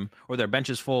lock them or their bench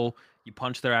is full, you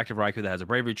punch their active Raichu that has a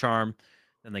Bravery Charm,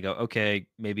 then they go, okay,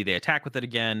 maybe they attack with it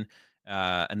again.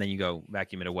 And then you go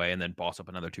vacuum it away and then boss up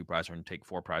another 2 prize and take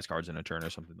 4 prize cards in a turn or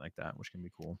something like that, which can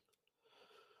be cool.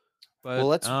 Well, But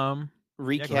let's yeah, go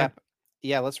ahead. recap.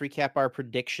 Yeah, let's recap our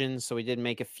predictions. So we did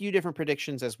make a few different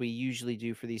predictions as we usually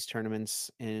do for these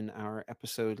tournaments in our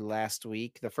episode last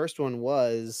week. The first one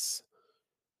was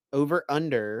over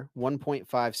under 1.5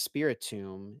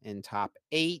 Spiritomb in top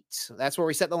 8. That's where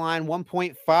we set the line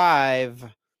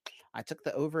 1.5. I took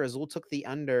the over, Azul took the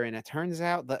under, and it turns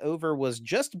out the over was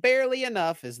just barely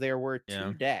enough as there were 2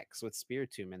 Yeah. decks with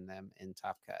Spiritomb in them in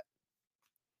Top Cut.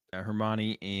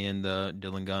 Hermione and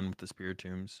Dylan Gunn with the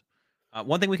Spiritombs.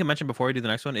 One thing we can mention before we do the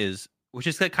next one is, which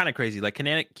is like, kind of crazy. Like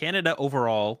Canada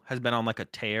overall has been on like a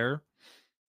tear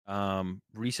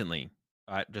recently,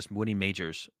 just winning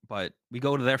majors. But we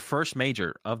go to their first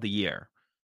major of the year,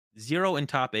 0 in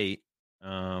top 8,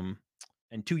 and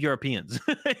 2 Europeans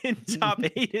in top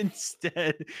 8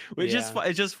 instead, which is Yeah.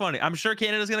 it's just funny. I'm sure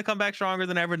Canada's gonna come back stronger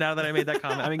than ever now that I made that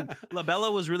comment. I mean,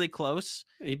 Labella was really close.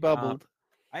 He bubbled.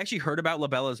 I actually heard about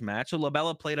Labella's match. So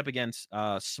Labella played up against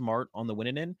Smart on the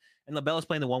winning end, and Labella's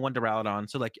playing the 1-1 Duraludon.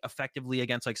 So like effectively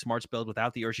against like Smart's build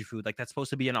without the Urshifu, like that's supposed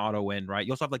to be an auto win, right?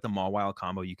 You also have like the Mawile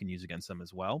combo you can use against them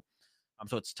as well.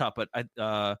 So it's tough. But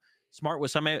Smart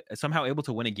was somehow able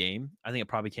to win a game. I think it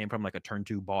probably came from like a turn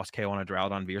 2 boss KO on a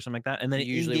Duraludon V or something like that. And then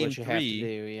Usually in game what you 3, have to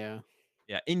do, yeah.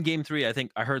 yeah, in game 3, I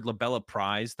think I heard Labella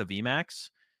prize the VMAX.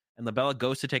 And Labella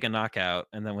goes to take a knockout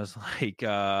and then was like,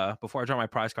 before I draw my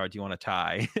prize card, do you want to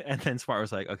tie? And then Smart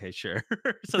was like, okay, sure.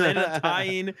 So they ended up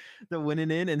tying the winning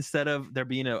in instead of there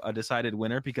being a decided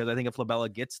winner, because I think if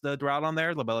Labella gets the drought on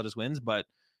there, Labella just wins. But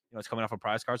it's coming off a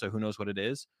prize card, so who knows what it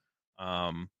is.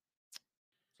 So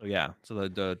yeah, so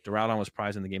the Duraludon was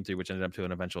prized in the game 3, which ended up to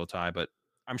an eventual tie. But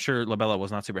I'm sure Labella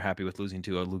was not super happy with losing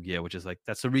to a Lugia, which is like,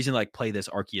 that's the reason like play this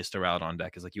Arceus Duraludon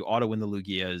deck, is like you auto win the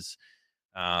Lugias.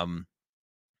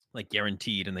 Like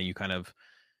guaranteed, and then you kind of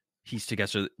piece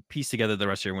together the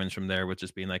rest of your wins from there with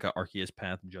just being like an Arceus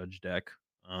Path Judge deck.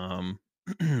 But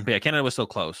yeah, Canada was still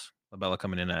close. Labella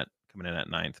coming in at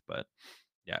 9th, but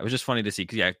yeah, it was just funny to see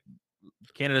because yeah,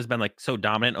 Canada's been like so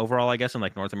dominant overall, I guess, in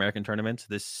like North American tournaments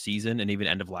this season and even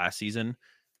end of last season.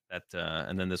 That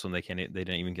and then this one they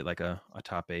didn't even get like a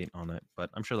top 8 on it, but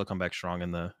I'm sure they'll come back strong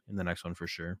in the next one for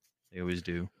sure. They always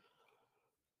do.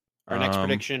 Our next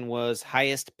prediction was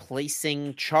highest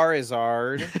placing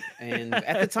Charizard. And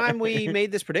at the time we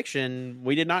made this prediction,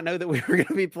 we did not know that we were going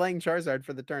to be playing Charizard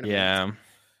for the tournament. Yeah.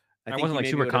 I think wasn't like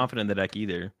super confident in the deck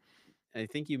either. I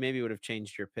think you maybe would have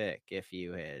changed your pick if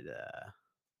you had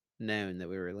known that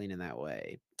we were leaning that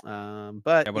way.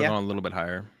 But I would have gone a little bit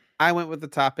higher. I went with the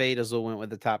top 8. Azul went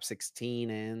with the top 16,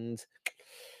 and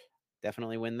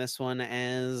definitely win this one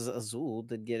as Azul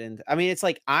did get into. I mean, it's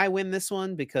like I win this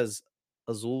one because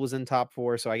Azul was in top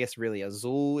 4, so I guess really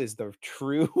Azul is the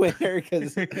true winner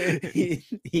because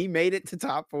he made it to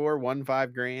top 4, won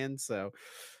 $5,000. So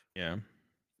yeah, I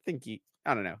think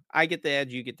I don't know. I get the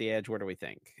edge, you get the edge. What do we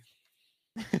think?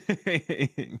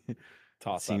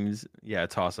 Toss up.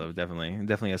 Toss up.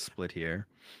 Definitely a split here.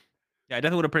 Yeah, I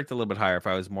definitely would have picked a little bit higher if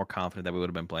I was more confident that we would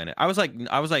have been playing it. I was like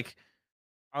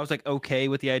okay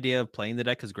with the idea of playing the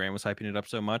deck because Graham was hyping it up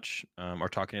so much, or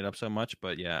talking it up so much.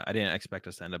 But yeah, I didn't expect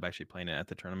us to end up actually playing it at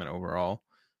the tournament overall.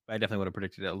 But I definitely would have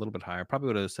predicted it a little bit higher. Probably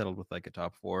would have settled with like a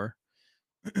top 4.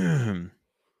 And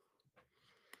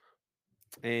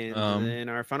then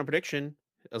our final prediction,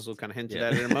 as we kind of hinted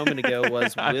at it a moment ago,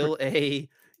 was will a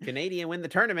Canadian win the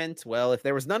tournament? Well, if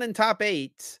there was none in top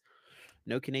 8,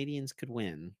 no Canadians could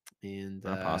win. And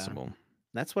not possible.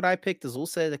 That's what I picked. Azul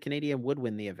said the Canadian would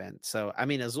win the event. So, I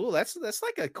mean, Azul, that's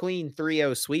like a clean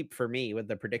 3-0 sweep for me with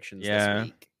the predictions this Yeah.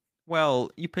 week.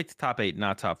 Well, you picked top 8,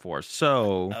 not top 4.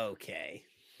 So Okay.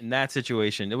 in that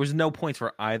situation, there was no points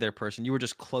for either person. You were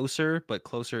just closer, but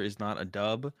closer is not a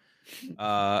dub.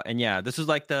 And yeah, this is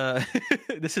like the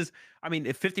this is I mean,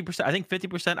 if 50%, I think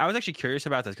 50%, I was actually curious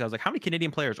about this because I was like, how many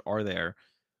Canadian players are there?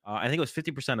 I think it was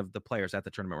 50% of the players at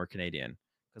the tournament were Canadian.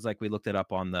 Because like we looked it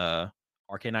up on the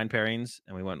RK9 pairings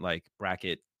and we went like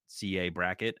bracket CA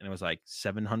bracket and it was like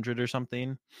 700 or something.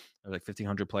 There was like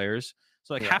 1,500 players.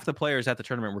 So like Yeah. half the players at the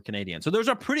tournament were Canadian. So there's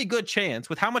a pretty good chance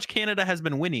with how much Canada has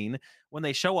been winning when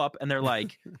they show up and they're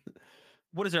like,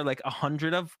 what is there like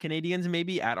 100 of Canadians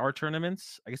maybe at our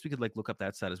tournaments? I guess we could like look up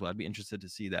that stat as well. I'd be interested to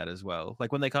see that as well.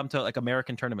 Like when they come to like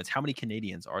American tournaments, how many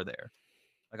Canadians are there?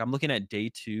 Like I'm looking at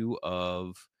day 2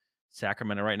 of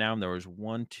Sacramento right now, and there was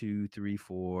 1, 2, 3,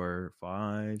 4,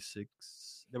 5,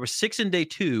 6. There were 6 in day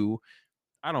 2.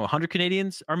 I don't know, 100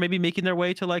 Canadians are maybe making their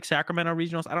way to like Sacramento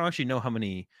regionals. I don't actually know how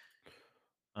many.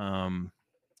 Can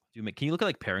you look at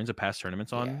like pairings of past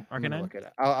tournaments Yeah. on I'm going to Arcanine? look it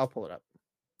up. I'll pull it up.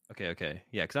 Okay.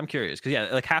 Yeah, because I'm curious. Because yeah,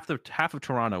 like half of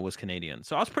Toronto was Canadian,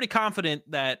 so I was pretty confident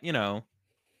that they've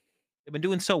been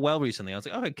doing so well recently. I was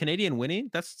like, okay, Canadian winning,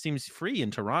 that seems free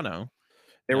in Toronto.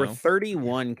 You There were know,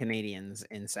 31 Canadians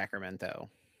in Sacramento.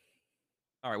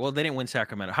 all right. Well, they didn't win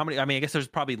Sacramento. How many? I mean, I guess there's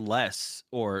probably less,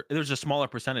 or there's a smaller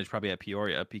percentage probably at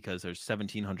Peoria because there's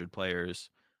 1,700 players.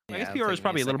 I guess Yeah, it'll Peoria is take me a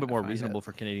probably a little second bit to more find it. reasonable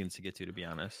for Canadians to get to be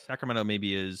honest. Sacramento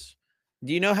maybe is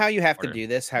Do you know how you have to harder. do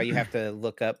this? How you have to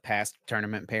look up past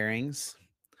tournament pairings?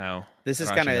 No, This I is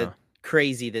don't kind actually of know.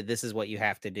 crazy that this is what you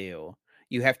have to do.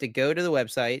 You have to go to the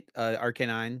website,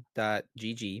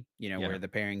 arcanine.gg, Yeah. where the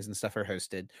pairings and stuff are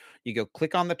hosted. You go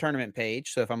click on the tournament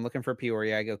page. So if I'm looking for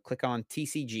Peoria, I go click on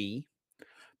TCG.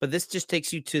 But this just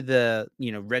takes you to the,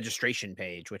 registration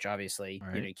page, which obviously, All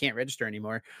right. you can't register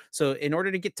anymore. So in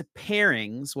order to get to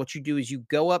pairings, what you do is you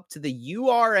go up to the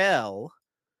URL,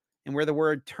 and where the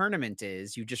word tournament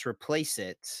is, you just replace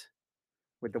it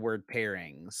with the word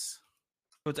pairings.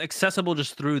 So it's accessible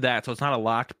just through that. So it's not a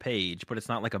locked page, but it's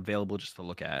not like available just to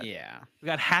look at. Yeah. We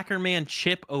got Hacker Man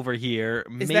Chip over here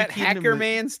Is that making. Hacker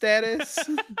Man status?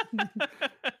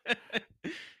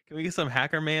 Can we get some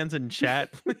Hacker Mans in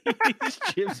chat, please?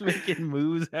 Chip's making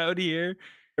moves out here.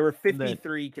 There were And then,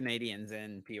 53 Canadians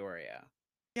in Peoria.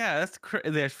 yeah,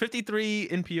 there's 53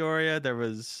 in Peoria. There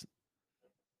was,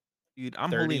 dude,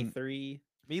 I'm holding 33.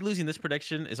 me losing this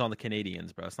prediction is on the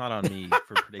Canadians, bro. It's not on me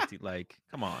for predicting. Like,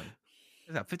 come on.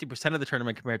 Is that 50% of the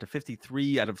tournament compared to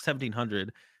 53 out of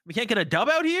 1,700? We can't get a dub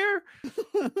out here?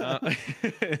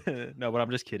 No, but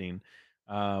I'm just kidding.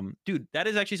 Dude, that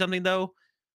is actually something though.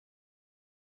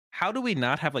 How do we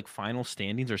not have like final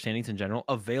standings or standings in general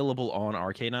available on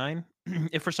RK9?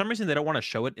 If for some reason they don't want to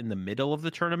show it in the middle of the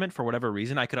tournament for whatever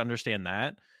reason, I could understand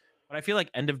that. But I feel like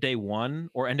end of day 1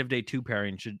 or end of day 2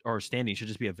 pairing standing should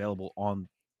just be available on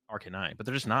RK9, but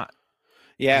they're just not.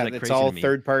 Which is Yeah, like it's crazy to all me.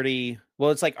 third party. Well,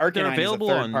 it's like But they're Arcanine is a available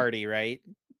third on party, right?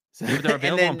 So, yeah, but they're and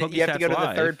available on then you have to go PokeStats to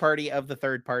the third Live. party of the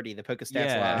third party, the PokeStats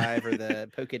Yeah. Live or the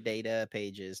Pokedata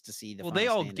pages to see the Well,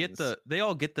 final standings.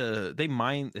 they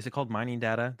mine, is it called mining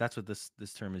data? That's what this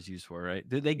term is used for, right?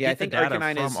 They Yeah, I get the think data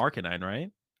from Arcanine,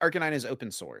 right? Arcanine is open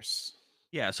source.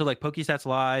 Yeah, so like PokeStats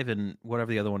Live and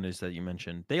whatever the other one is that you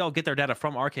mentioned, they all get their data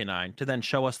from Arcanine to then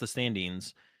show us the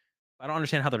standings. I don't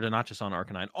understand how they're not just on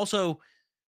Arcanine. Also,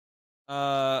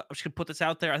 I'm just gonna put this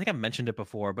out there. I think I mentioned it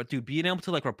before, but dude, being able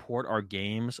to like report our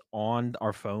games on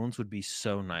our phones would be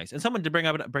so nice. And someone did bring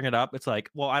it up. It's like,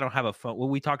 well, I don't have a phone. Well,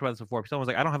 we talked about this before. Someone was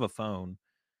like, I don't have a phone,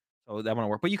 so that wouldn't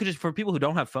work. But you could just, for people who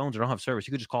don't have phones or don't have service,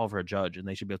 you could just call for a judge, and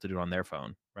they should be able to do it on their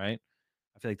phone, right?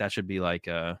 I feel like that should be like,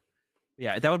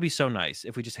 yeah, that would be so nice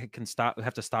if we just can stop,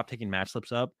 have to stop taking match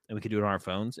slips up, and we could do it on our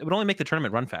phones. It would only make the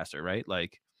tournament run faster, right?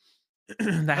 Like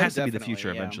that Oh, has to be the definitely. future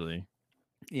Yeah. eventually.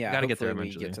 We Yeah. got to get there Hopefully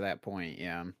we get eventually. to that point.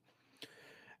 Yeah.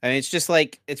 And it's just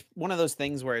like it's one of those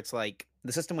things where it's like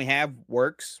the system we have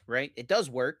works, right? It does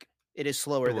work. It is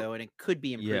slower though, and it could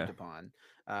be improved Yeah. upon.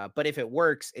 But if it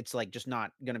works, it's like just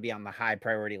not going to be on the high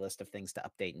priority list of things to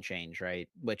update and change, right?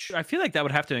 Which I feel like that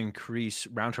would have to increase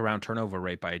round to round turnover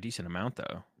rate by a decent amount,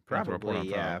 though. Being able to report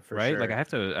probably, on yeah, phone, for right? Like I sure. have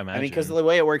to I mean, because imagine. the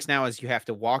way it works now is you have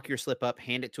to walk your slip up,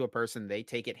 hand it to a person, they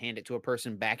take it, hand it to a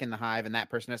person back in the hive, and that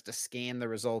person has to scan the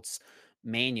results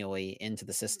manually into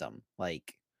the system.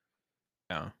 Like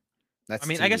Yeah. I that's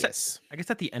mean, tedious. I guess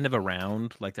at the end of a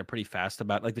round, like they're pretty fast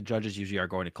about. Like the judges usually are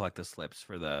going to collect the slips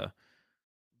for the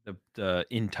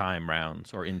in time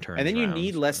rounds or in And turns then you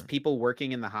need rounds. less But people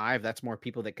working in the hive. That's more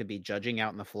people that could be judging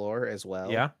out in the floor as well.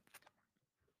 yeah,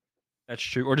 That's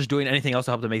true. Or just doing anything else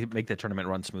to help to make the tournament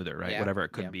run smoother, right? Yeah, Whatever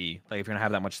it could yeah. be. Like if you're gonna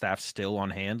have that much staff still on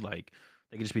hand, like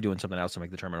they could just be doing something else to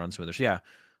make the tournament run smoother. So yeah,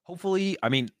 hopefully, I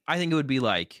mean, I think it would be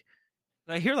like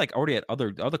I hear like already at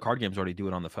other card games already do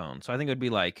it on the phone. So I think it would be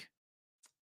like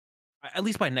at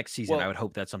least by next season, I Well, would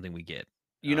hope that's something we get.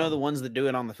 the ones that do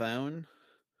it on the phone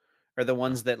are the Uh,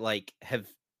 ones that like have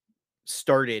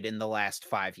started in the last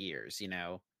 5 years,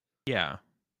 yeah,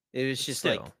 It was but just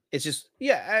like still, it's just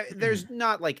yeah, there's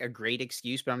not like a great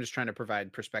excuse, but I'm just trying to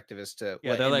provide perspective as to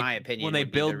yeah, what, they're in like my when opinion, they would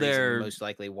be the build reason their most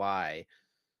likely why.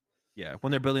 yeah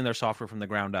when they're building their software from the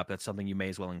ground up. That's something you may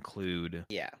as well include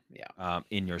Yeah, yeah.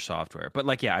 in your software. But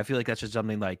like yeah, I feel like that's just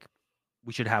something like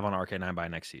we should have on RK9 by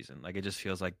next season. Like it just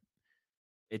feels like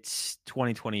it's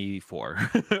 2024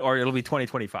 or it'll be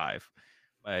 2025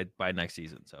 by next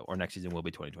season. So or next season will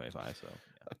be 2025. So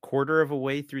A quarter of a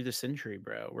way through the century,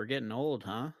 bro. We're getting old,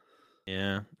 huh?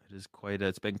 yeah, it is quite.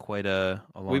 It's been quite a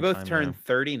We long both time turn now.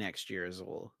 30 next year as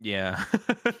well. Yeah,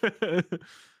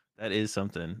 that is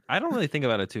something. I don't really think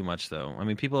about it too much though. I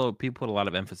mean, people put a lot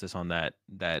of emphasis on that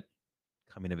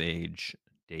coming of age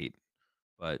date,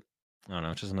 but I don't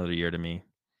know. It's just another year to me.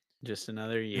 Just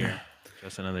another year.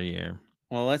 Just another year.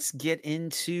 Well, let's get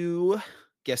into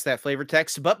guess that flavor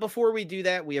text. But before we do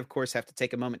that, we of course have to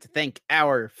take a moment to thank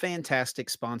our fantastic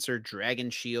sponsor, Dragon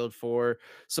Shield, for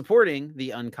supporting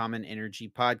the Uncommon Energy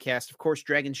podcast. Of course,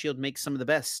 Dragon Shield makes some of the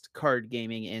best card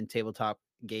gaming and tabletop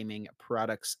gaming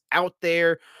products out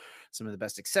there. Some of the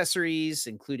best accessories,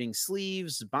 including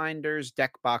sleeves, binders,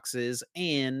 deck boxes,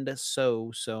 and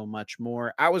so much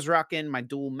more. I was rocking my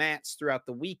dual mats throughout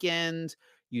the weekend,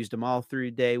 used them all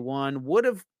through day one, would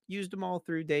have used them all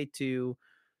through day two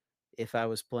if I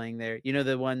was playing there. You know,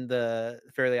 the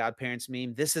Fairly Odd Parents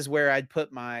meme. This is where I'd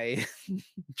put my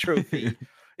trophy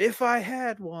if I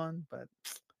had one, but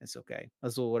it's okay.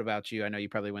 Azul, what about you? I know you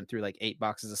probably went through like 8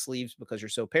 boxes of sleeves because you're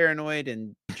so paranoid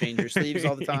and you change your sleeves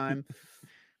all the time.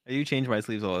 I do change my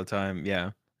sleeves all the time. Yeah,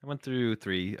 I went through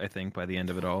 3, I think, by the end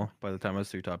of it all. By the time I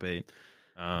was through top 8,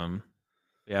 um,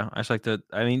 yeah, I just like the.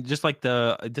 I mean, just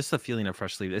the feeling of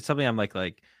fresh sleeves. It's something I'm like.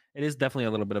 It is definitely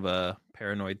a little bit of a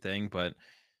paranoid thing, but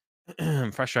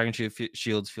fresh dragon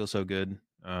shields feel so good.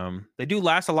 They do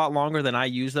last a lot longer than I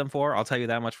use them for. I'll tell you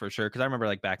that much for sure. Because I remember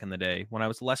like back in the day when I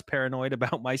was less paranoid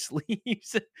about my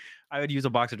sleeves, I would use a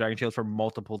box of dragon shields for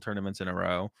multiple tournaments in a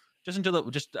row, just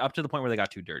up to the point where they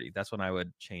got too dirty. That's when I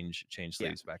would change Yeah.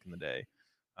 sleeves back in the day.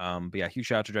 But yeah, huge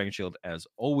shout out to Dragon Shield as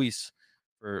always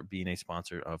for being a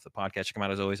sponsor of the podcast. Check them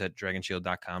out as always at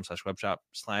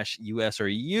dragonshield.com/webshop/US or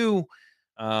EU.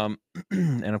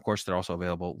 And of course, they're also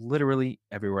available literally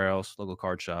everywhere else, local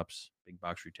card shops, big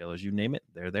box retailers, you name it,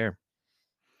 they're there.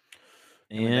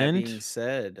 And with that And being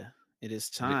said, it is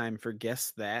we- time for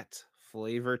Guess That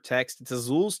Flavor Text. It's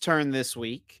Azul's turn this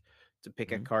week to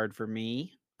pick a Mhm. card for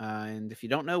me. And if you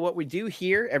don't know what we do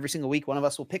here, every single week, one of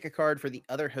us will pick a card for the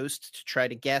other host to try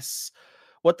to guess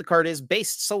what the card is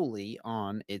based solely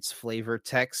on its flavor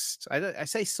text. I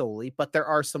say solely, but there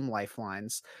are some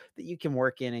lifelines that you can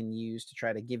work in and use to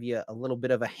try to give you a little bit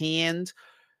of a hand.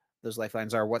 Those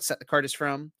lifelines are what set the card is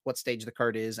from, what stage the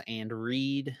card is, and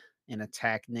read an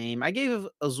attack name. I gave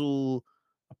Azul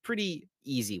a pretty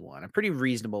easy one, a pretty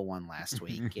reasonable one last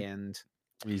week, and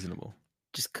Reasonable.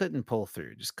 just couldn't pull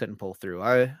through. Just couldn't pull through.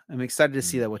 I'm excited to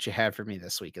see Mm. that what you have for me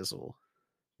this week, Azul.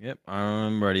 Yep,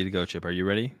 I'm ready to go, Chip. Are you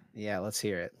ready? Yeah, let's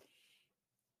hear it.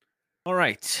 All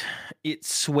right. It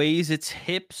sways its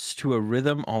hips to a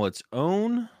rhythm all its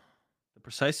own. The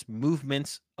precise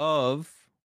movements of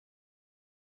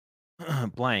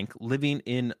blank living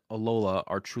in Alola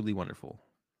are truly wonderful.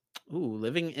 Ooh,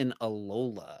 living in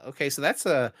Alola. Okay, so that's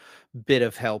a bit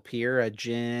of help here. A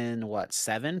Gen what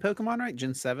 7 Pokemon, right?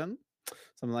 Gen 7,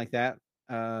 something like that.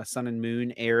 Sun and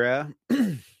Moon era.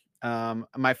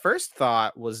 My first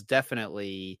thought was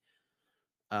definitely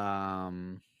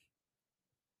um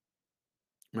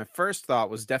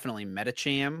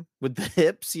Metacham with the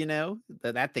hips,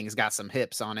 that thing's got some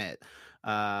hips on it.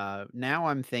 Now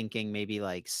I'm thinking maybe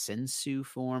like Sensu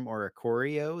form or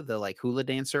Ikorio, the like hula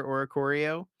dancer or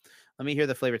Ikorio. Let me hear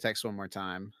the flavor text one more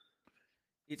time.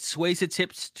 It sways its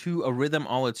hips to a rhythm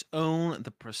all its own.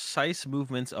 The precise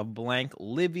movements of blank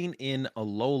living in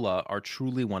Alola are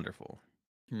truly wonderful.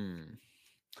 Hmm.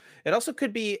 It also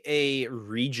could be a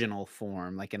regional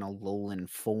form, like an Alolan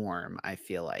form, I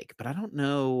feel like, but I don't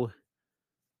know.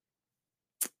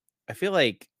 I feel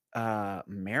like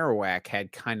Marowak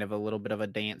had kind of a little bit of a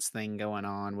dance thing going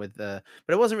on with but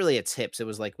it wasn't really its hips, it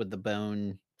was like with the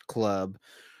bone club.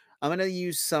 I'm gonna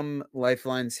use some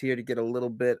lifelines here to get a little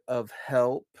bit of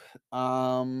help.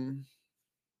 Um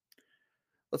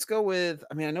let's go with,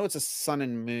 I mean, I know it's a Sun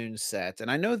and Moon set,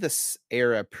 and I know this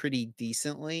era pretty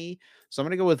decently, so I'm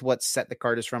gonna go with what set the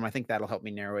card is from. I think that'll help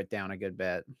me narrow it down a good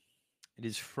bit. It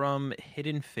is from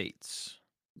Hidden Fates.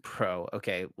 Pro.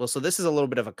 Okay. Well, so this is a little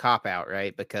bit of a cop out,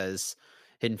 right? Because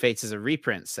Hidden Fates is a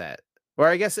reprint set. Or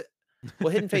I guess well,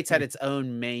 Hidden Fates had its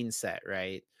own main set,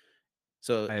 right?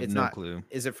 So I have it's no not, clue.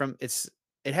 is it from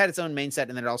it had its own main set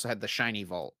and then it also had the Shiny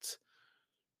Vault.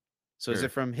 So is it Sure.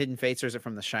 from Hidden Fates or is it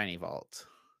from the Shiny Vault?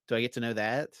 Do I get to know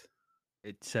that?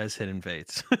 It says Hidden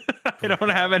Fates. I don't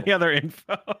have Bro. any other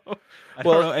info. I don't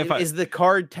Well, know if I. is the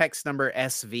card text number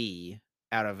SV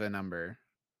out of a number?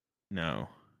 No.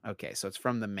 Okay, so it's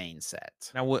from the main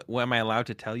set. Now, what am I allowed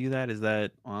to tell you that? Is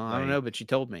that Well, I don't like. know, but you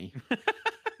told me.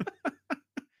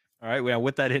 All right. Well,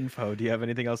 with that info, do you have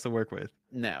anything else to work with?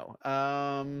 No.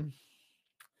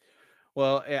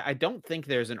 Well, I don't think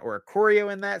there's an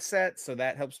Oricorio in that set, so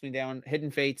that helps me down.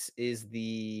 Hidden Fates is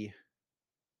the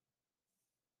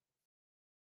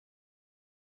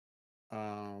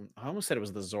I almost said it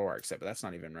was the Zoroark set, but that's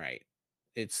not even right.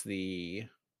 It's the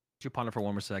Could you ponder for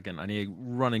one more second? I need to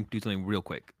run and do something real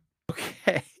quick.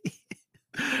 okay.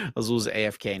 I was losing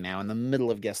AFK now in the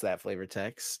middle of guess that flavor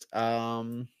text.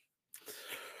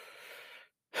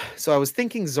 So I was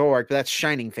thinking Zoroark, but that's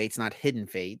Shining Fates, not Hidden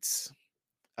Fates.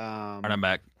 All right, I'm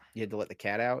back. You had to let the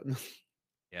cat out.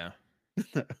 Yeah.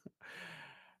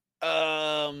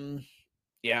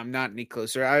 Yeah, I'm not any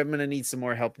closer. I'm gonna need some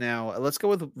more help now. Let's go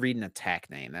with reading attack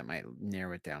name. That might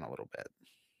narrow it down a little bit.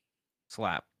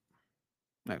 Slap.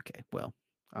 Okay, well,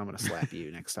 I'm gonna slap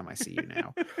you next time I see you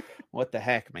now. What the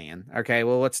heck, man? Okay,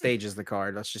 well, what stage is the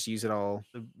card? Let's just use it all.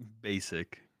 The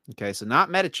basic. Okay, so not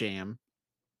Metacham.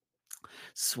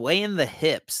 Swaying the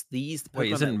hips. These the Wait, Pokemon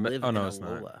that isn't live oh in no, it's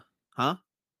not. Alola. Huh?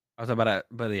 I was about to,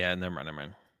 but yeah, never mind, never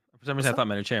mind. For some What's reason, I that?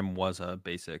 thought Metacham was a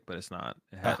basic, but it's not.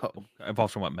 It had Oh,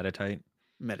 evolved from what Meditite.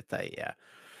 Meditite, yeah.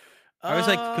 I always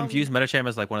like confused Metacham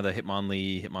as like one of the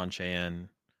Hitmonlee, Hitmonchan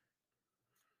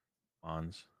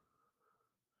mons.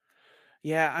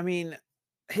 Yeah, I mean,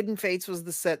 Hidden Fates was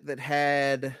the set that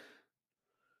had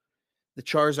the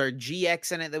Charizard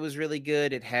GX in it that was really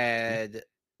good. It had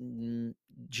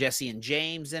Jesse and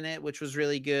James in it, which was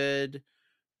really good.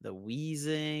 The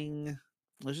Wheezing.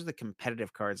 Those are the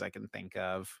competitive cards I can think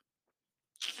of.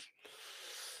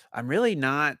 I'm really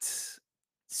not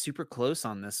super close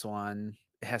on this one.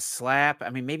 It has Slap. I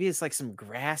mean, maybe it's like some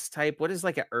grass type. What is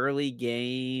like an early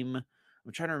game?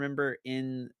 I'm trying to remember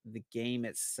in the game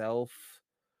itself.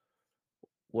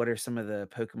 What are some of the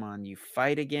Pokemon you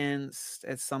fight against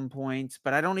at some point?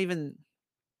 But I don't even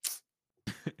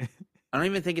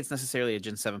think it's necessarily a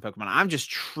Gen 7 Pokemon. I'm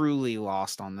just truly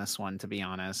lost on this one, to be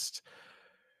honest.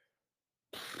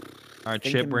 All right,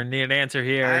 Chip, we need an answer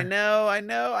here. I know.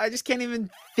 I just can't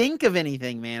even think of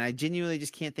anything, man. I genuinely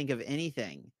just can't think of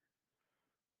anything.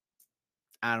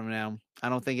 I don't know. I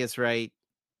don't think it's right.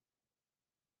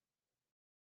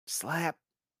 Slap.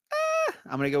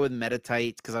 I'm gonna go with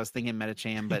Meditite because I was thinking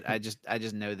Metacham, but I just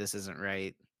know this isn't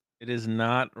right. It is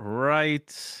not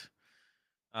right.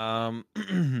 I'll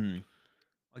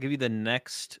give you the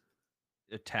next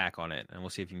attack on it, and we'll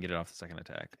see if you can get it off the second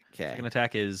attack. Okay. Second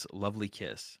attack is Lovely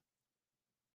Kiss.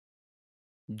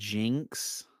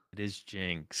 Jinx. It is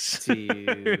Jinx.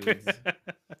 Dude.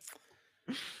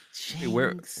 Hey,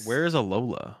 where is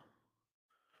Alola?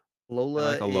 Alola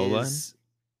like Alolan? is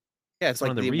yeah, it's one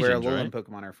like of the where regions, Alolan right?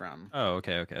 Pokemon are from. Oh,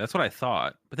 okay. That's what I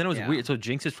thought. But then it was Yeah. weird. So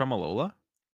Jinx is from Alola?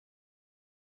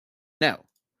 No.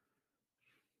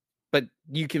 But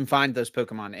you can find those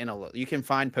Pokemon in Alola. You can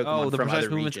find Pokemon the from precise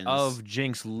other movements regions. of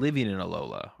Jinx living in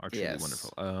Alola are truly Yes.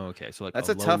 wonderful. Oh, okay. So like that's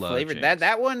Alola a tough flavor. Jinx.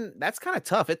 That one, that's kind of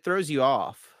tough. It throws you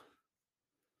off.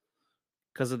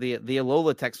 Because of the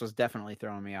Alola text was definitely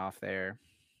throwing me off there.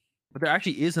 But there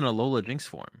actually is an Alola Jinx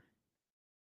form.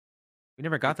 We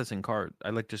never got this in card. I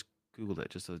like just Googled it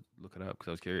just to look it up because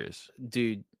I was curious.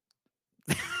 Dude,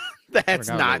 that's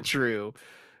not true.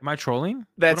 Am I trolling?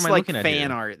 That's what am I like looking at fan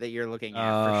here? art that you're looking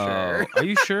at for sure. Are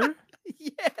you sure?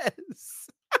 Yes.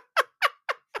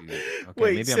 Dude, okay,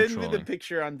 wait, maybe send I'm me the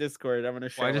picture on Discord. I'm gonna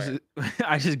show it.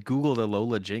 I just Googled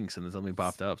Alola Jinx and then something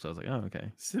popped up, so I was like, oh,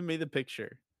 okay. Send me the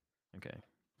picture. Okay.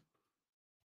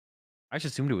 I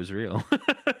just assumed it was real.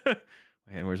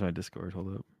 Man, where's my Discord?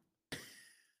 Hold up.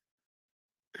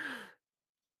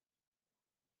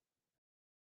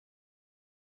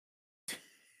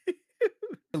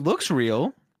 It looks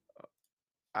real.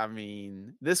 I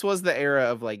mean, this was the era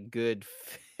of like good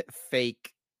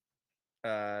fake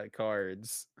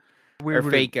cards. Weird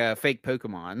or fake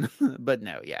Pokemon. But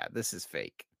no, yeah, this is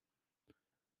fake.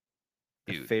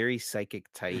 The fairy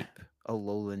psychic type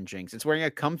Alolan Jinx. It's wearing a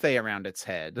Comfey around its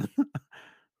head.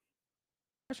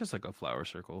 That's just like a flower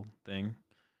circle thing.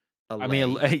 A I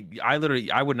mean, lay. I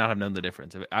would not have known the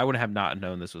difference. I would have not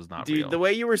known this was not Dude, the real.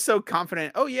 way you were so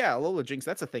confident. Oh yeah, Alola Jinx,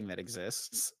 that's a thing that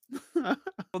exists. Well,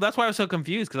 that's why I was so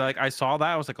confused because like I saw that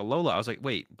I was like Alola. I was like,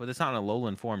 wait, but it's not an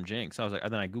Alolan form Jinx. I was like,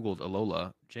 and then I googled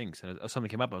Alola Jinx and something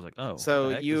came up. I was like, oh, what the So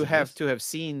heck? you This have exists? to have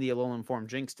seen the Alolan form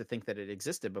Jinx to think that it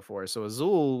existed before. So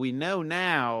Azul, we know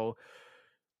now,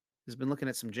 has been looking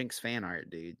at some Jinx fan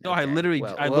art, dude. No, I Okay. literally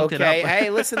Well, I looked it up. okay. Hey,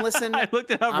 listen, listen. I looked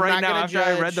it up I'm right not now gonna after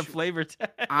I read the judge. flavor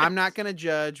I'm not text. gonna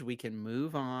judge. We can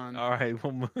move on. All right,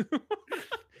 we'll move.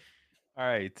 All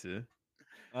right.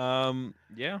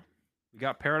 Yeah, we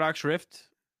got Paradox Rift.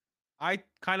 I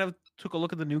kind of took a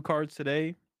look at the new cards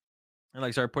today and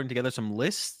like started putting together some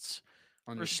lists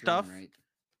On for your stream, stuff. right?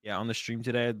 Yeah, on the stream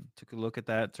today, I took a look at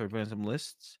that, started putting some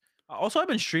lists. Also, I've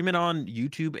been streaming on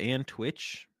YouTube and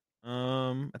Twitch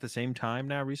at the same time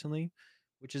now recently,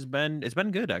 which it's been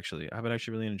good actually. I've been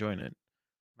actually really enjoying it.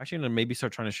 I'm actually gonna maybe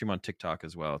start trying to stream on TikTok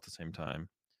as well at the same time.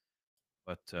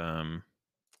 But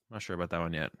not sure about that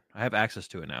one yet. I have access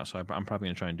to it now, so I'm probably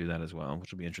gonna try and do that as well, which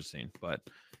will be interesting. But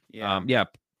Yeah. yeah,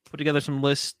 put together some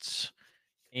lists,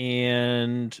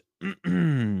 and I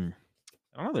don't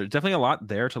know. There's definitely a lot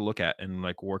there to look at and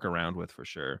like work around with for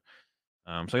sure.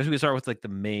 So I guess we can start with like the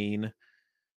main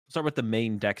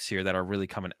decks here that are really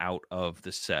coming out of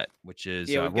the set, which is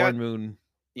Yeah, Roaring Moon,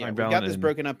 yeah, Iron we've Valen, got this and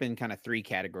broken up in kind of three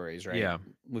categories, right? yeah,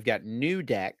 We've got new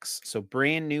decks, so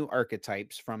brand new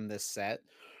archetypes from this set.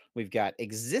 We've got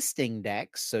existing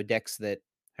decks, so decks that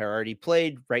are already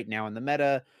played right now in the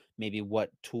meta, maybe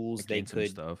what tools like they gain some could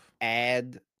stuff.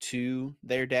 add to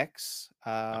their decks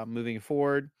Yeah, moving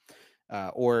forward,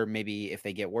 or maybe if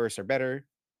they get worse or better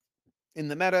in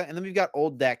the meta. And then we've got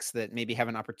old decks that maybe have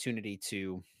an opportunity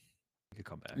to we could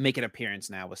come back. make an appearance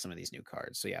now with some of these new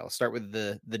cards. So yeah, let's start with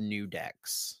the new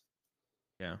decks.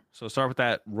 Yeah, so start with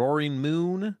that Roaring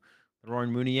Moon, the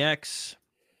Roaring Moon EX.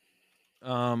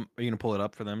 Are you gonna pull it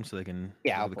up for them so they can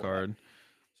Yeah, look I'll at the pull it up. card?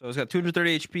 So it's got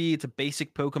 230 HP. It's a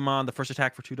basic Pokemon. The first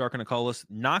attack for 2 Dark and a Colorless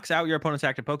knocks out your opponent's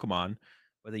active Pokemon,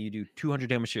 but then you do 200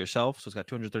 damage to yourself. So it's got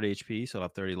 230 HP, so it'll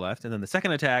have 30 left. And then the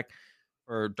second attack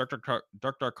for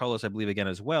Dark Colorless, I believe again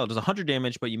as well, does 100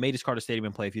 damage, but you may discard a Stadium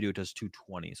in play. If you do, it does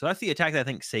 220. So that's the attack that I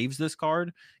think saves this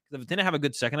card. Because if it didn't have a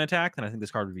good second attack, then I think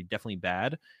this card would be definitely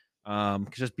bad. Because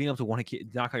just being able to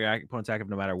knock out your opponent's active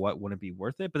no matter what wouldn't be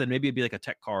worth it. But then maybe it'd be like a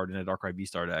tech card in a Darkrai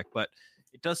V-Star deck. But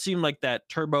it does seem like that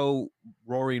Turbo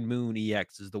Roaring Moon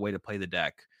EX is the way to play the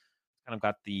deck. It's kind of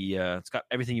got it's got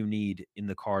everything you need in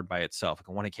the card by itself. It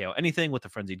can one hit KO anything with the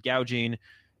Frenzied Gouging, and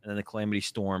then the Calamity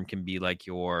Storm can be like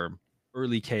your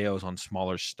early KOs on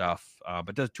smaller stuff.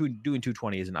 But doing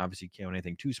 220 isn't obviously KO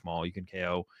anything too small. You can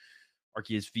KO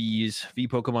Arceus V's, V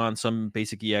Pokemon, some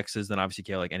basic EXs, then obviously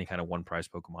KO like any kind of one prize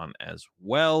Pokemon as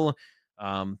well.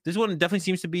 This one definitely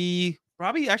seems to be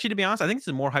probably actually, to be honest, I think this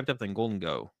is more hyped up than Golden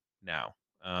Go now.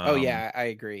 Oh yeah, I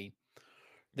agree.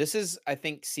 This is, I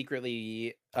think,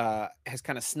 secretly has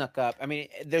kind of snuck up. I mean,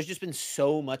 there's just been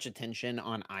so much attention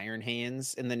on Iron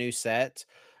Hands in the new set.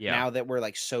 Yeah, Now that we're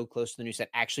like so close to the new set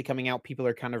actually coming out, people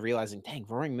are kind of realizing, dang,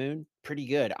 Roaring Moon, pretty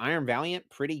good. Iron Valiant,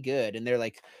 pretty good. And they're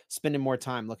like spending more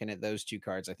time looking at those two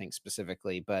cards, I think,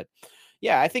 specifically. But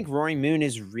yeah, I think Roaring Moon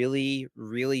is really,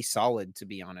 really solid, to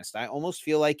be honest. I almost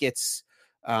feel like it's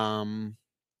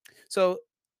so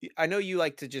I know you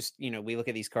like to just, we look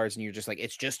at these cards and you're just like,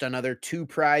 it's just another two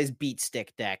prize beat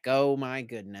stick deck. Oh my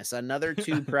goodness. Another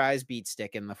two prize beat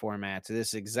stick in the format. So this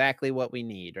is exactly what we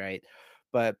need, right?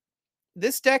 But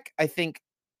this deck, I think,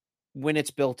 when it's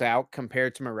built out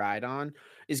compared to Miraidon,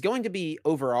 is going to be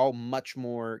overall much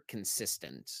more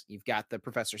consistent. You've got the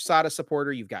Professor Sada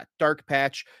supporter, you've got Dark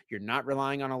Patch, you're not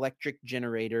relying on Electric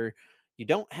Generator. You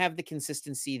don't have the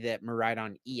consistency that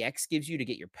Miraidon EX gives you to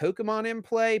get your Pokemon in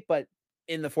play, but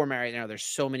in the format right now, there's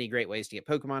so many great ways to get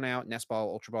Pokemon out. Nest Ball,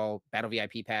 Ultra Ball, Battle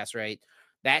VIP Pass, right?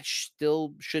 That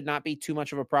still should not be too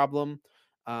much of a problem.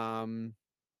 And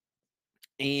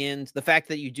the fact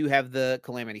that you do have the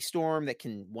Calamity Storm that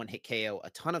can one hit KO a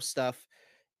ton of stuff.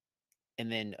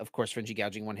 And then, of course, Frenzy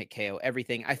Gouging, one hit KO,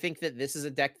 everything. I think that this is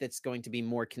a deck that's going to be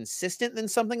more consistent than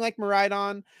something like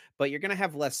Miraidon, but you're going to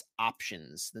have less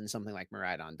options than something like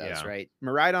Miraidon does, yeah. right?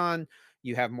 Miraidon,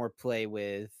 you have more play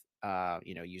with,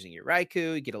 using your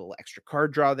Raikou. You get a little extra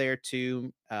card draw there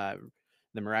too.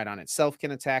 The Miraidon itself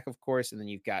can attack, of course, and then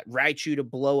you've got Raichu to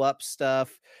blow up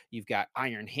stuff. You've got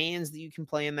Iron Hands that you can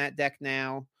play in that deck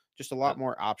now. Just a lot Yep.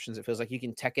 more options. It feels like you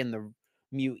can tech in the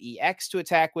Mew EX to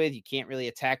attack with. You can't really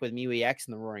attack with Mew EX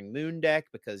in the Roaring Moon deck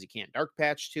because you can't Dark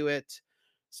Patch to it.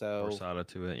 Or So Sada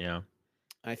to it, yeah.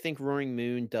 I think Roaring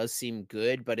Moon does seem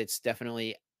good, but it's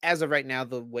definitely, as of right now,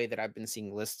 the way that I've been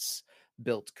seeing lists,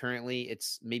 built currently,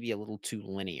 it's maybe a little too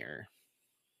linear.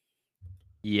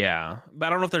 Yeah, but I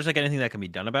don't know if there's like anything that can be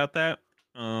done about that.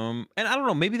 And I don't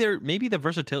know, maybe the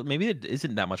versatility, maybe it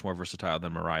isn't that much more versatile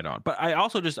than Miraidon. But I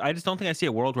just don't think I see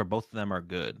a world where both of them are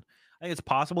good. I think it's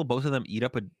possible both of them eat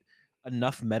up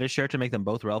enough meta share to make them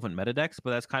both relevant meta decks,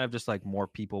 but that's kind of just like more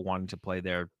people wanting to play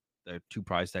their two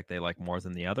prize deck they like more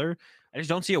than the other. I just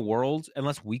don't see a world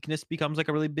unless weakness becomes like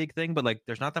a really big thing, but like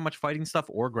there's not that much fighting stuff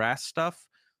or grass stuff,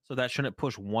 so that shouldn't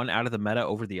push one out of the meta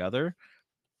over the other.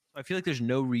 I feel like there's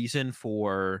no reason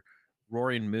for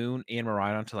Roaring Moon and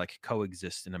Miraidon to like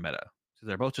coexist in a meta. So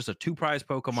they're both just a two prize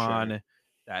Sure. Pokemon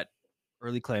that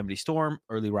early Calamity Storm,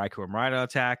 early Raikou or Miraidon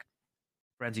attack,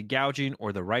 Frenzy Gouging,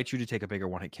 or the Raichu to take a bigger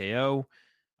one hit KO.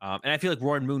 And I feel like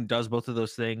Roaring Moon does both of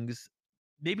those things.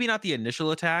 Maybe not the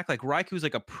initial attack. Like Raikou's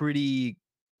like a pretty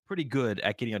good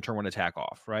at getting a turn one attack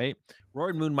off, right?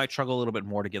 Roaring Moon might struggle a little bit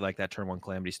more to get like that turn one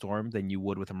Calamity Storm than you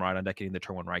would with a Miraidon deck getting the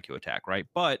turn one Raikou attack, right?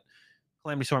 But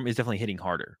Calamity Storm is definitely hitting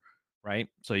harder, right?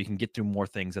 So you can get through more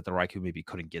things that the Raikou maybe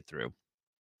couldn't get through.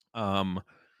 So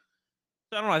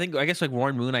I don't know. I guess like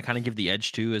Roaring Moon, I kind of give the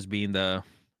edge to as being the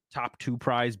top two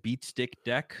prize beat stick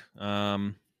deck.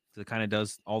 So it kind of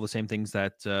does all the same things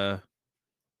that the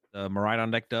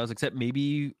Miraidon deck does, except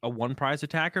maybe a one prize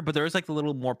attacker. But there is like the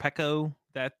little more Pekko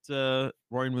that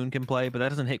Roaring Moon can play, but that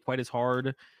doesn't hit quite as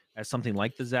hard as something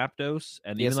like the Zapdos.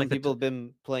 And Yeah, even some like people have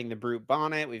been playing the Brute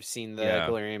Bonnet. We've seen the yeah.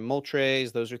 Galarian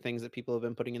Moltres. Those are things that people have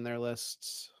been putting in their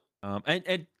lists.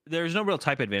 And there's no real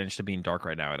type advantage to being dark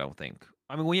right now, I don't think.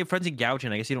 I mean, when you have Frenzy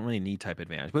Gouging, I guess you don't really need type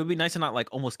advantage. But it'd be nice to not like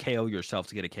almost KO yourself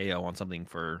to get a KO on something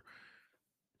for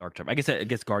dark type. I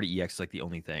guess Guard EX is like the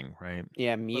only thing, right?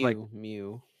 Yeah, But like,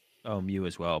 Mew. oh, Mew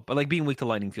as well. But like being weak to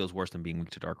lightning feels worse than being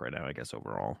weak to dark right now, I guess,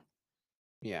 overall.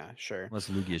 Yeah, sure. Unless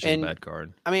Lugia is just a And bad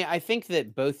card. I mean, I think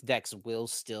that both decks will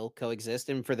still coexist,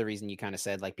 and for the reason you kind of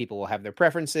said, like people will have their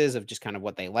preferences of just kind of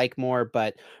what they like more.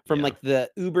 But from Yeah. like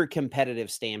the uber competitive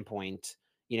standpoint,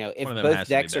 One if of them both has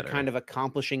to be decks are better. kind of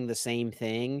accomplishing the same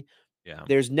thing, Yeah.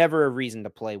 there's never a reason to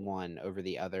play one over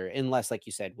the other, unless, like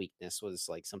you said, weakness was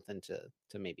like something to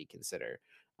maybe consider.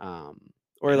 Or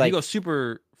And if you go like,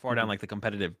 super far down mhm. like the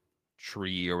competitive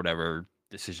tree or whatever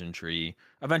decision tree,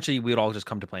 eventually we would all just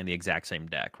come to playing the exact same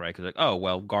deck, right? Because like, oh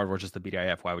well, Gardevoir is just the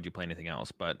BDIF. Why would you play anything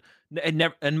else? But it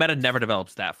never and meta never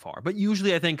develops that far. But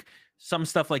usually, I think some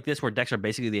stuff like this, where decks are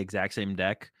basically the exact same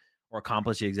deck or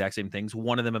accomplish the exact same things,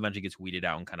 one of them eventually gets weeded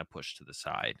out and kind of pushed to the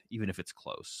side, even if it's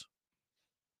close.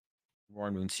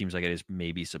 Roaring Moon seems like it is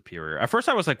maybe superior. At first,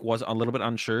 I was a little bit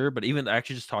unsure, but even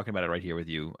actually just talking about it right here with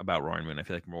you about Roaring Moon, I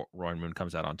feel like Roaring Moon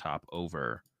comes out on top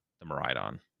over the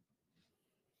Miraidon.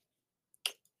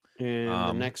 And the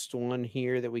Um, next one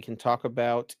here that we can talk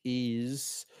about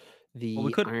is well,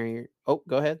 we the could. Iron. Oh,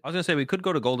 go ahead. I was gonna say we could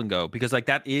go to Golden Go because like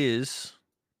that is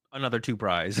another two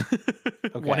prize,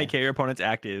 one Okay. AK your opponent's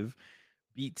active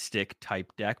beat stick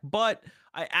type deck. But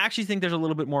I actually think there's a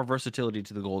little bit more versatility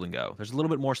to the Golden Go. There's a little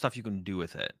bit more stuff you can do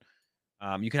with it.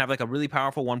 You can have like a really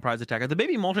powerful one prize attacker. The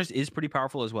baby Moltres is pretty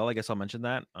powerful as well. I guess I'll mention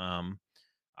that.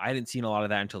 I hadn't seen a lot of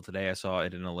that until today. I saw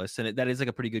it in a list, and that is like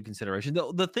a pretty good consideration.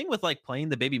 The thing with like playing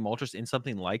the baby Moltres in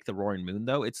something like the Roaring Moon,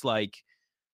 though, it's like,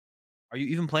 are you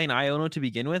even playing Iono to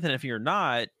begin with? And if you're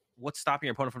not, what's stopping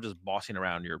your opponent from just bossing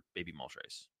around your baby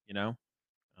Moltres? You know,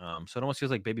 so it almost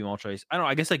feels like baby Moltres. I don't know.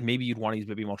 I guess like maybe you'd want to use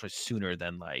baby Moltres sooner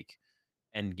than like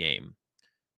end game.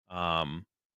 Um,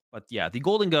 but yeah, the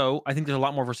Golden Go, I think there's a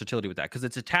lot more versatility with that because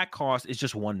its attack cost is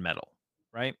just one metal,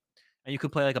 right? And you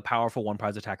could play like a powerful one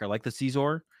prize attacker like the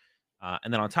Caesar.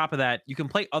 And then on top of that, you can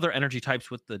play other energy types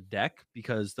with the deck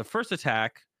because the first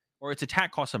attack or its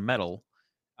attack costs a metal,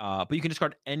 but you can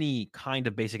discard any kind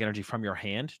of basic energy from your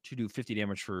hand to do 50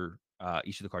 damage for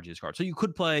each of the cards you discard. So you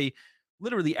could play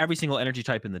literally every single energy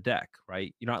type in the deck,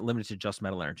 right? You're not limited to just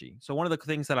metal energy. So one of the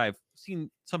things that I've seen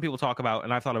some people talk about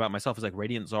and I've thought about myself is like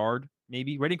Radiant Zard,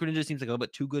 maybe. Radiant Greninja seems like a little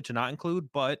bit too good to not include,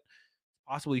 but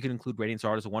possible you could include Radiant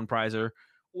Zard as a one prizer,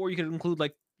 or you could include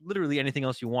like literally anything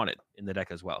else you wanted in the deck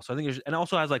as well. So I think there's, and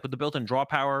also has like with the built-in draw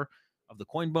power of the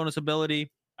coin bonus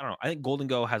ability. I don't know. I think Golden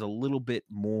Go has a little bit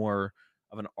more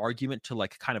of an argument to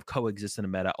like kind of coexist in a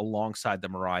meta alongside the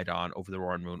Miraidon over the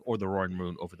Roaring Moon or the Roaring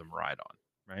Moon over the Miraidon,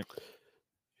 right?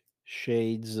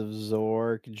 Shades of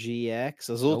Zork GX.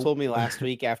 Azul Nope. told me last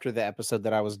week after the episode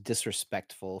that I was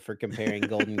disrespectful for comparing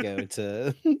Golden Go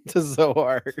to to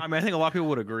Zork. I mean, I think a lot of people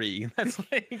would agree. That's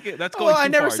like that's Well, going I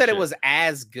too never far, said it Chip. was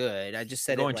as good. I just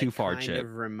You're said it going too like far, kind Chip.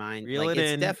 of remind Reel like it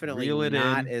it's in, definitely reel it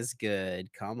not in. as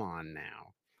good. Come on now.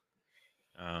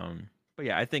 But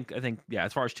yeah, I think yeah,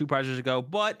 as far as two prizes go,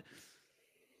 but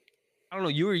I don't know.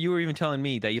 You were even telling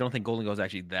me that you don't think Golden Go is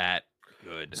actually that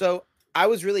good. So I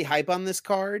was really hype on this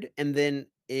card, and then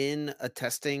in a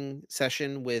testing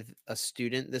session with a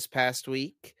student this past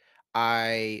week,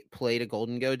 I played a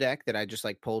Golden Go deck that I just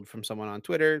like pulled from someone on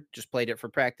Twitter, just played it for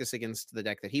practice against the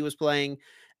deck that he was playing,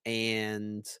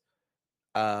 and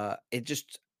it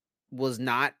just was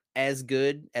not as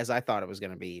good as I thought it was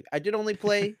going to be. I did only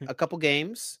play a couple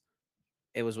games.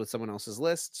 It was with someone else's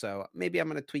list, so maybe I'm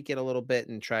going to tweak it a little bit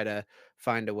and try to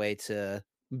find a way to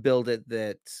build it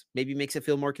that maybe makes it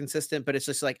feel more consistent. But it's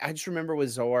just like I just remember with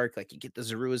Zork, like you get the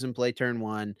Zeruas in play turn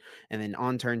 1, and then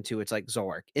on turn 2 it's like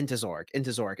Zork into Zork into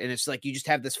Zork, and it's like you just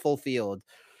have this full field.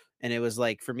 And it was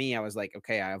like for me, I was like,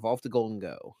 okay, I evolved to Golden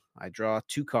Go. I draw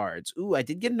 2 cards. Ooh, I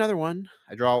did get another one.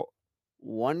 I draw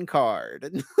 1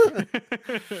 card.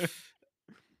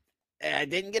 I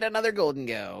didn't get another Golden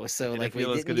Go, It so didn't like we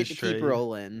feel as didn't good get as to keep Trade.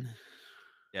 rolling.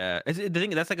 Yeah, the thing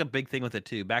that's like a big thing with it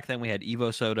too. Back then we had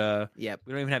Evo Soda. Yep.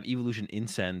 We don't even have Evolution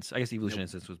Incense. I guess Evolution Nope.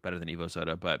 Incense was better than Evo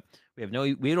Soda, but we have no.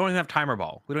 We don't even have Timer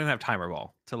Ball. We don't even have Timer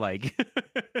Ball to like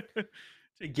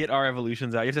to get our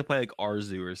evolutions out. You have to play like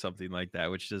Arzu or something like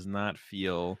that, which does not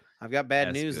feel I've got bad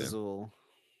as news, good. Azul.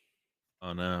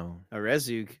 Oh no,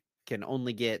 Arezu can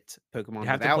only get you Pokemon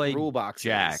have to without play rule Jack.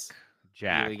 boxes.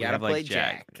 Jack. We We gotta have like play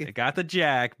Jack. Jack. I got the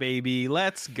Jack, baby.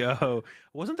 Let's go.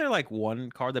 Wasn't there like one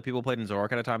card that people played in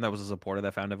Zoroark at a time that was a supporter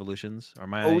that found evolutions? Or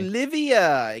am I?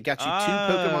 Olivia! It got you 2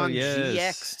 Oh, Pokemon yes.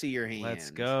 GX to your Let's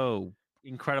hand. go.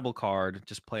 Incredible card.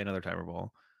 Just play another Timer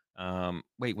Ball.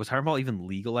 Wait, was Timer Ball even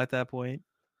legal at that point?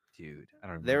 Dude, I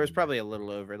don't There was remember. probably a little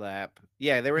overlap.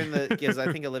 Yeah, they were in the because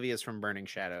I think Olivia's from Burning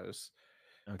Shadows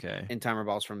Okay. and Timer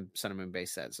Ball's from Sun and Moon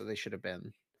base set, so they should have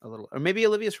been a little, or maybe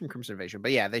Olivia's from Crimson Invasion.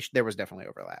 But yeah, there was definitely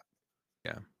overlap.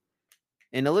 Yeah.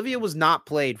 And Olivia was not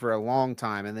played for a long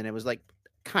time, and then it was like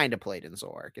kind of played in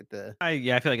Zork at the I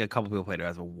feel like a couple people played it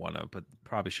as a one up, but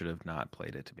probably should have not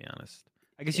played it to be honest.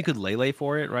 I guess you yeah, could Lele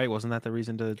for it, right? Wasn't that the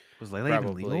reason to was Lele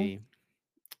even legal? probably.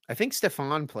 I think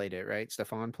Stefan played it, right?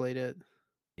 Stefan played it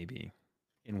Maybe.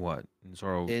 In what? In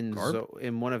Zoro Garb?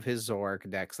 In one of his Zork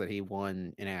decks that he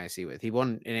won in AIC with. He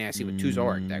won in AIC with 2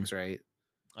 Zork Mm, decks, right?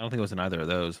 I don't think it was in either of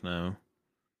those, no.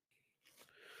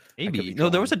 I could Maybe. be No,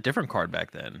 there was a drawn. different card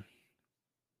back then.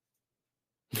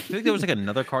 I feel like there was like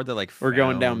another card that like We're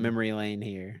going down found. memory lane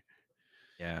here.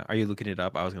 Yeah. Are you looking it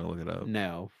up? I was gonna look it up.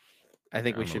 No, I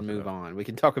think Here, we I'm gonna should look it move up. on. We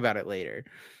can talk about it later.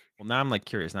 Well, now I'm like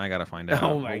curious. Now I gotta find Oh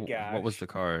out. my What was gosh. the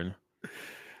card?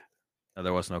 No,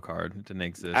 there was no card. It didn't I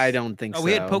exist. don't think Oh,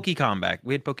 we had so. Pokecom back.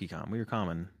 We had Pokecom. We were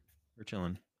common. We were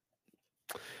chilling.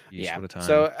 Yeesh, Yeah. what a time.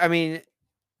 So, I mean,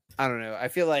 I don't know. I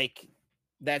feel like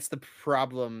that's the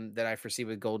problem that I foresee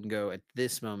with Golden Go at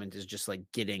this moment is just like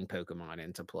getting Pokemon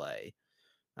into play,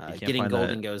 You can't getting find that.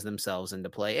 Golden Goes themselves into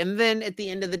play. And then at the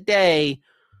end of the day,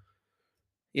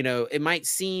 it might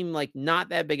seem like not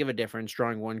that big of a difference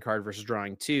drawing 1 card versus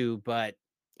drawing 2, but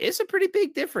it's a pretty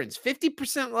big difference,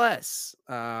 50% less.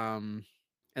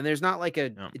 And there's not like Yeah.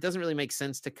 it doesn't really make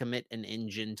sense to commit an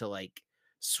engine to like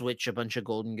switch a bunch of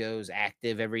Golden Goes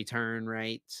active every turn,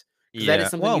 right? Because that is Yeah.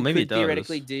 something Well, you maybe it could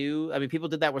theoretically does. do. I mean, people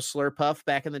did that with Slurpuff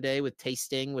back in the day with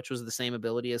Tasting, which was the same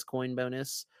ability as Coin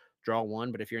Bonus, draw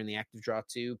 1. But if you're in the active draw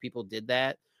 2, people did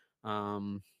that.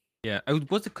 Um, Yeah.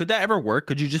 Could that ever work?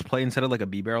 Could you just play instead of like a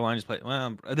B barrel line? Just play.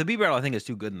 Well, the B barrel I think is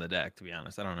too good in the deck. To be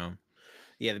honest, I don't know.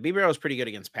 yeah, the B Barrel is pretty good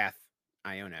against Path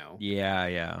Iono. Yeah,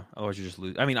 yeah. Otherwise, you just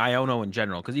lose. I mean, Iono in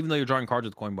general, because even though you're drawing cards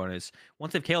with coin bonus,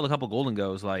 once they've killed a couple golden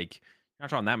goes, like you're not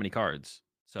drawing that many cards.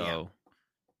 Yeah. So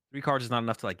 3 cards is not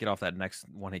enough to like get off that next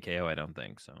one hit KO. I don't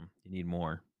think so. You need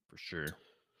more for sure.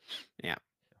 Yeah.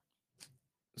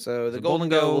 So the So Golden golden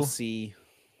Go, we'll go, see.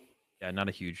 yeah, not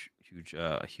a huge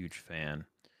fan.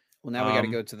 Well, now we got to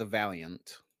Um, go to the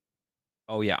Valiant.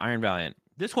 oh yeah, Iron Valiant.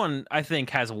 This one I think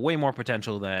has way more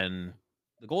potential than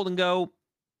the golden go.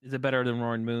 Is it better than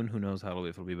Roaring Moon? Who knows how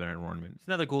if it'll be better than Roaring Moon? It's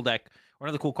another cool deck or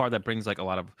another cool card that brings like a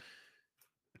lot of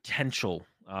potential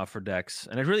for decks,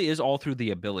 and it really is all through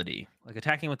the ability. Like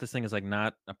attacking with this thing is like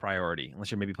not a priority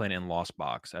unless you're maybe playing it in Lost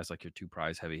Box as like your 2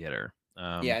 prize heavy hitter.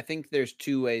 Yeah, I think there's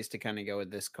 2 ways to kind of go with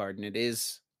this card, and it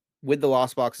is with the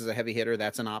Lost Box as a heavy hitter.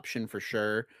 That's an option for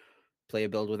sure. Play a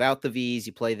build without the V's.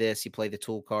 You play this. You play the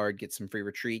tool card. Get some free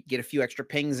retreat. Get a few extra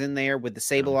pings in there with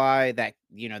the Yeah.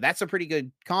 Sableye. That's a pretty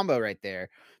good combo right there.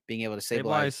 Being able to Sableye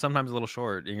Sableye. is sometimes a little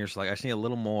short, and you're just like, I just need a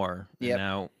little more. And Yep.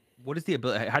 now, what is the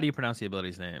ability? How do you pronounce the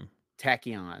ability's name?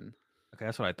 Tachyon. Okay,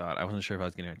 that's what I thought. I wasn't sure if I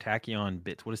was getting it. Tachyon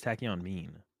bits. What does tachyon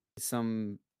mean?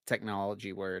 Some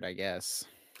technology word, I guess.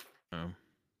 Oh,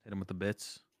 hit him with the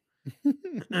bits.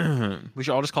 We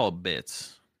should all just call it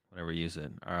bits whenever we use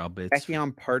it. All right, bits.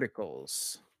 Tachyon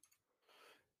particles.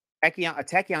 A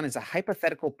tachyon is a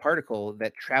hypothetical particle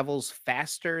that travels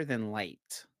faster than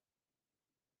light.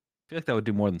 feel like that would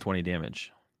do more than 20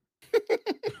 damage.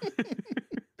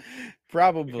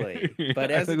 Probably,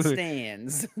 but I as it think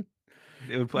stands,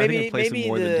 it would. I think it'd maybe place maybe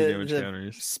more than 2 the damage the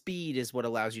counters. speed is what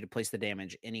allows you to place the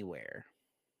damage anywhere.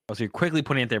 Oh, so you're quickly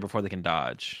putting it there before they can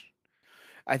dodge.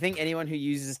 I think anyone who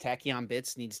uses tachyon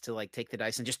bits needs to like take the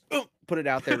dice and just boom, put it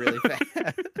out there really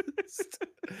fast.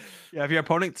 Yeah, if your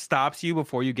opponent stops you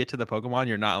before you get to the Pokemon,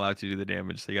 you're not allowed to do the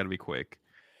damage. So you got to be quick.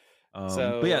 But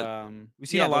So yeah, we've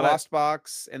seen a yeah, the lot of Lost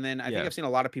Box, and then I think yeah, I've seen a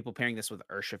lot of people pairing this with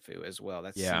Urshifu as well.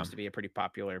 That yeah, seems to be a pretty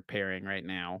popular pairing right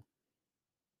now.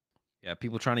 yeah.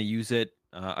 People trying to use it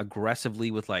aggressively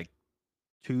with like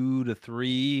 2 to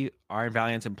 3 Iron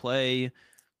Valiants in play,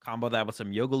 combo that with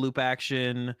some Yoga Loop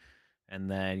action,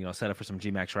 and then set up for some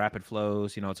Gmax Rapid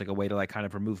Flows. It's like a way to like kind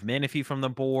of remove Manaphy from the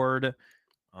board,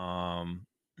 um,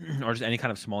 or just any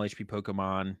kind of small HP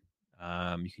Pokemon.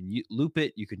 You can loop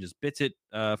it, you can just bits it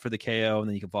for the KO, and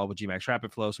then you can follow with Gmax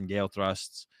Rapid Flow, some Gale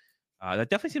Thrusts. That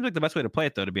definitely seems like the best way to play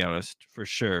it, though. To be honest, for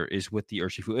sure, is with the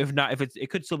Urshifu. If not, if it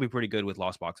could still be pretty good with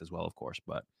Lost Box as well, of course.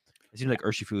 But it seems like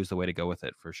Urshifu is the way to go with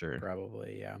it for sure.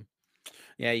 Probably, yeah.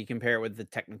 Yeah, you can pair it with the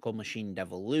Technical Machine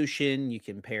Devolution. You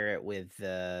can pair it with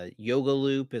the Yoga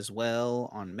Loop as well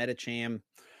on Metacham.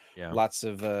 Yeah. Lots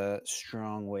of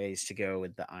strong ways to go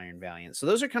with the Iron Valiant. So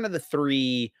those are kind of the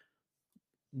three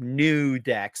new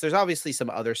decks. There's obviously some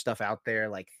other stuff out there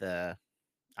like the,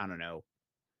 I don't know,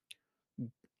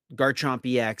 Garchomp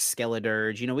EX,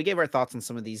 Skeledirge. We gave our thoughts on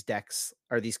some of these decks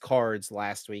or these cards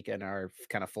last week in our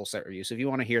kind of full set review. So if you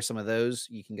want to hear some of those,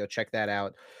 you can go check that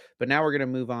out. But now we're going to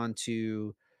move on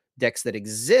to decks that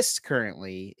exist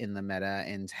currently in the meta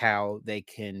and how they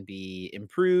can be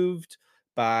improved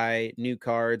by new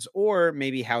cards, or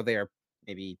maybe how they are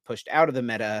maybe pushed out of the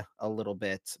meta a little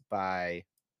bit by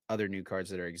other new cards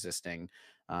that are existing.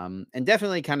 And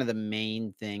definitely kind of the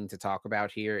main thing to talk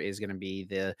about here is going to be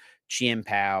the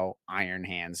Chien-Pao Iron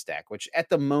Hands deck, which at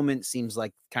the moment seems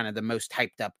like kind of the most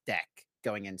hyped up deck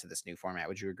going into this new format.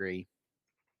 Would you agree?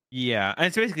 Yeah, and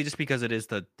it's basically just because it is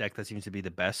the deck that seems to be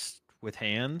the best with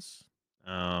hands.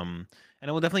 And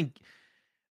it will definitely.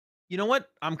 You know what?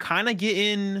 I'm kind of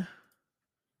getting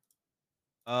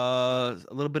a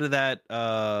little bit of that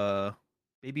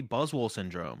baby Buzzwole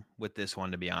syndrome with this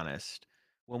one, to be honest.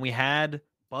 When we had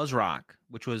Buzzrock,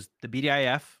 which was the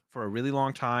BDIF for a really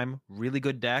long time, really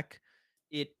good deck,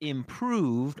 it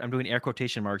improved. I'm doing air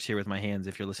quotation marks here with my hands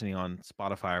if you're listening on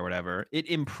Spotify or whatever. It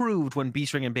improved when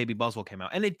Beast Ring and Baby Buzzwole came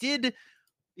out. And it did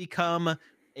become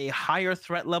a higher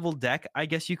threat level deck, I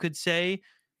guess you could say.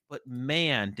 But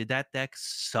man, did that deck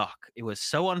suck. It was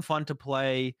so unfun to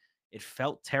play. It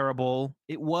felt terrible.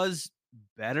 It was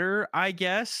better, I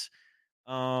guess.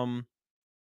 Um,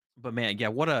 but man, yeah,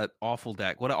 what a awful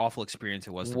deck. What an awful experience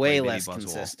it was to play Way Baby less Buzzwole.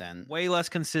 consistent. Way less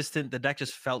consistent. The deck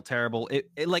just felt terrible. It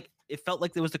felt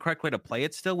like it was the correct way to play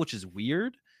it still, which is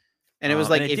weird. And it was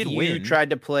And like it if did you win. tried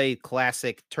to play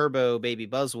classic Turbo Baby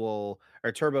Buzzwole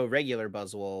or Turbo regular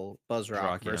Buzzwole, Buzzrock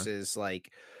Rock, yeah. versus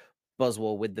like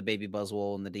Buzzwole with the Baby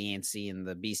Buzzwole and the DNC and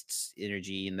the Beast's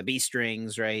energy and the Beast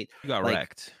strings, right? You got Like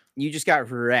wrecked. you just got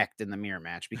wrecked in the mirror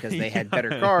match because they had better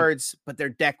Yeah. cards, but their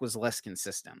deck was less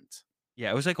consistent. Yeah,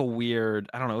 it was like a weird.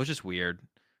 I don't know. It was just weird.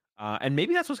 And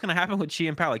maybe that's what's going to happen with Chi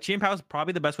and Pao. Like Chi and Pao is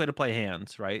probably the best way to play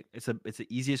hands, right? It's the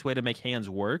easiest way to make hands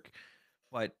work.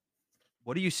 But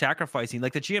what are you sacrificing?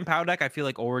 Like the Chi and Pao deck, I feel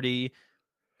like already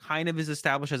kind of is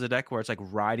established as a deck where it's like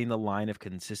riding the line of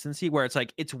consistency, where it's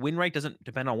like its win rate doesn't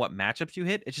depend on what matchups you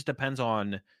hit. It just depends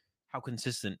on how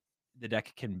consistent the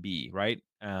deck can be, right?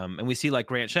 And we see like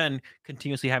Grant Shen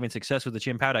continuously having success with the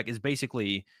Chi and Pao deck is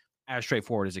basically as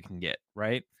straightforward as it can get,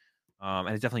 right? And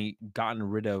it's definitely gotten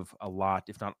rid of a lot,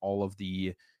 if not all, of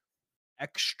the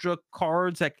extra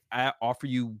cards that offer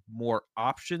you more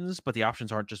options, but the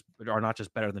options are not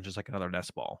just better than just like another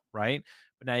nest ball, right?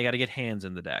 But now you got to get hands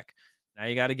in the deck. Now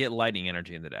you got to get lightning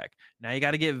energy in the deck. Now you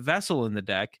got to get vessel in the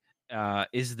deck.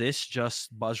 Is this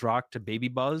just Buzz Rock to Baby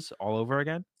Buzz all over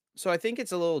again? So I think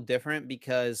it's a little different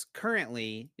because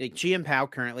currently, like Chien Pao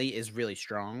currently is really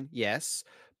strong, yes,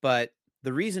 but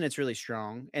the reason it's really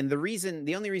strong, and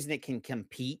the only reason it can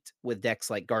compete with decks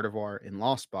like Gardevoir and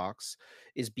Lost Box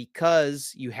is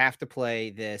because you have to play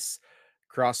this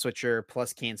cross switcher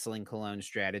plus canceling cologne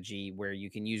strategy where you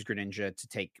can use Greninja to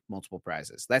take multiple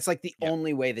prizes. That's like the Yeah.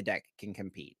 only way the deck can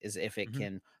compete is if it Hmm.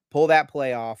 can pull that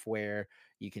play off where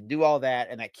you can do all that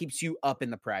and that keeps you up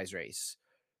in the prize race.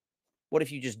 What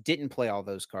if you just didn't play all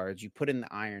those cards? You put in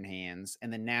the Iron Hands,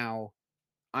 and then now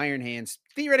Iron Hands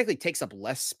theoretically takes up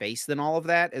less space than all of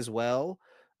that as well.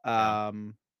 Yeah.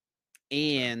 Um, That's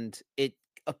fair. and it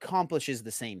accomplishes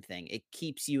the same thing. It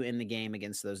keeps you in the game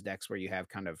against those decks where you have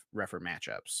kind of rougher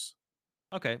matchups.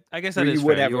 Okay, I guess where that you is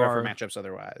would fair. have You rougher are, matchups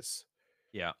otherwise.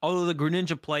 yeah. Although the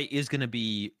Greninja play is going to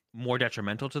be more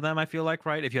detrimental to them, I feel like,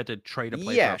 right? If you had to trade a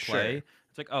play for Yeah, a play, sure.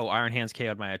 it's like, oh, Iron Hands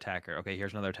KO'd my attacker. Okay,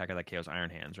 here's another attacker that KOs Iron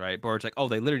Hands, right? Or it's like, oh,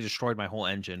 they literally destroyed my whole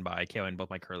engine by KOing both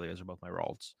my Curlias or both my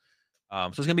Ralts. So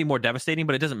it's gonna be more devastating,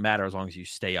 but it doesn't matter as long as you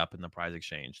stay up in the prize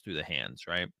exchange through the hands,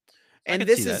 right? So I And could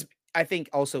see this that. is, I think,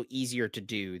 also easier to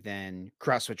do than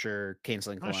cross switcher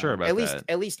canceling I'm not sure cologne. about that.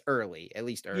 At least early. At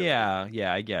least early. Yeah,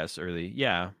 yeah, I guess early.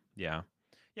 Yeah, yeah,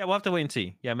 yeah. We'll have to wait and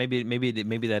see. Yeah, maybe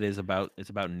that is about it's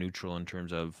about neutral in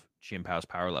terms of Chiampao's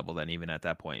power level. Then even at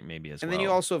that point, maybe as And then you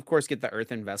well. also, of course, get the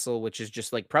Earthen Vessel, which is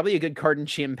just like probably a good card in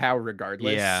Chim Pao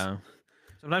regardless. Yeah.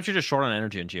 Sometimes you're just short on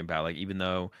energy in Chiampao. Like even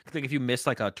though, like if you miss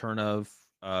like a turn of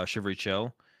Shivery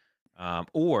Chill,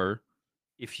 or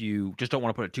if you just don't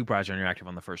want to put a two prize on your active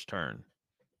on the first turn,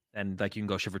 then like you can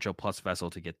go Shiver Chill plus Vessel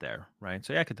to get there, right?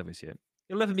 So yeah, I could definitely see it.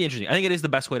 It'll definitely be interesting. I think it is the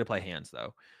best way to play hands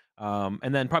though.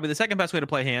 And then probably the second best way to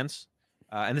play hands,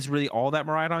 and this is really all that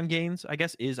Miraidon gains, I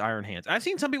guess, is Iron Hands. I've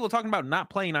seen some people talking about not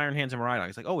playing Iron Hands in Miraidon.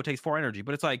 It's like, oh, it takes 4 energy,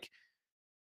 but it's like,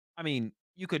 I mean,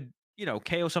 you could,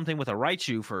 KO something with a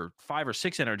Raichu for 5 or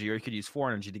 6 energy, or you could use 4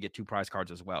 energy to get 2 prize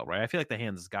cards as well, right? I feel like the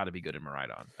hands has got to be good in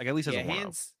Miraidon, like at least as a Yeah,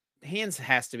 1-0. hands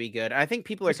has to be good. I think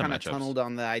people are Least some kind of matchups. tunneled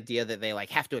on the idea that they like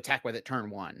have to attack with it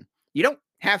turn one. You don't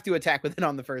have to attack with it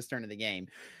on the first turn of the game.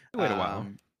 Wait a while.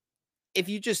 If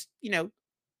you just,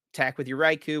 attack with your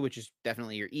Raikou, which is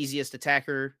definitely your easiest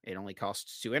attacker. It only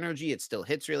costs 2 energy. It still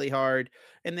hits really hard.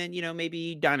 And then,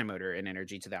 maybe Dynamotor and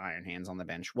energy to the Iron Hands on the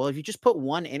bench. Well, if you just put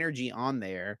 1 energy on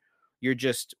there, you're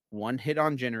just 1 hit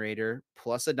on generator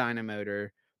plus a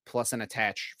Dynamotor plus an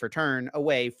attach for turn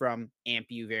away from amp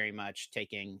you very much,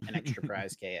 taking an extra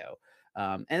prize KO.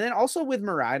 And then also with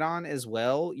Miraidon as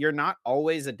well, you're not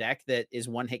always a deck that is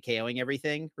 1 hit KOing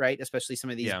everything, right? Especially some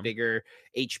of these Yeah. bigger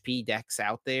HP decks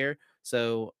out there.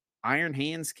 So Iron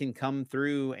Hands can come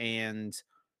through and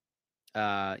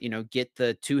get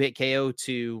the 2-hit KO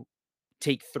to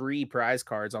take 3 prize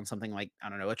cards on something like, I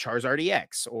don't know, a Charizard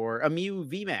EX or a Mew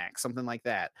VMAX, something like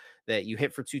that you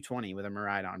hit for 220 with a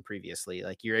Miraidon previously.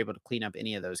 Like you're able to clean up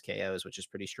any of those KOs, which is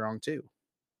pretty strong too.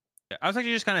 I was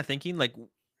actually just kind of thinking, like,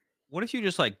 what if you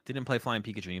just like didn't play Flying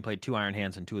Pikachu and you played 2 Iron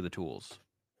Hands and 2 of the tools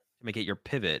to make it your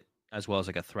pivot as well as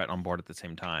like a threat on board at the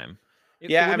same time? It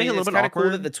Yeah, I would make it mean, a little it's bit kind of cool that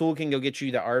the awkward. tool can go get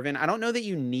you the Arvin. I don't know that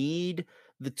you need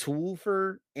the tool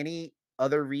for any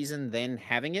other reason than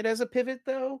having it as a pivot,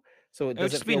 though. So it It would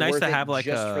doesn't just be feel nice worth to it have like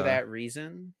just for a that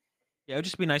reason. yeah, it would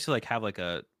just be nice to like have like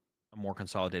a more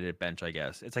consolidated bench, I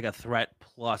guess. It's like a threat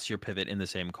plus your pivot in the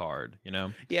same card,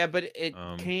 Yeah, but it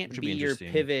which can't would be be your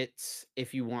interesting. pivot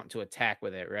if you want to attack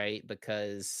with it, right?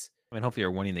 Because I mean, hopefully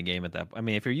you're winning the game at that. I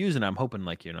mean, if you're using it, I'm hoping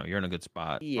like you're in a good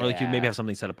spot, or like you maybe yeah, have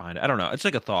something set up behind it. I don't know. It's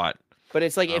like a thought. but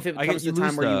it's like if it I get comes to you a time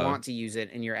lose where you the want to use it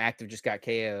and your active just got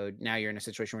KO'd, now you're in a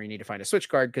situation where you need to find a switch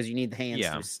card because you need the hands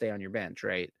yeah. to stay on your bench,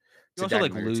 right? You To also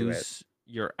like Dynamotor to it, lose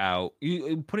your out.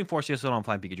 You putting Force CSL on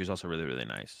Flying Pikachu is also really really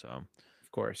nice. So,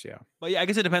 of course, yeah. but yeah, I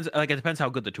guess it depends. Like it depends how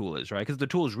good the tool is, right? Because the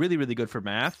tool is really really good for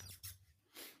math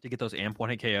to get those amp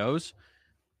 1-hit KOs.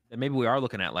 Then maybe we are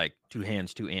looking at like 2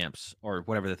 hands, 2 amps, or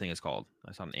whatever the thing is called.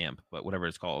 That's not an amp, but whatever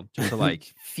it's called, just to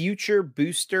like Future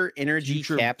Booster Energy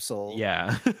future, Capsule.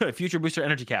 yeah, future booster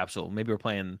energy capsule. Maybe we're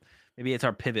playing. Maybe it's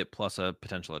our pivot plus a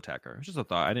potential attacker. It's just a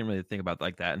thought. I didn't really think about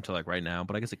like that until like right now,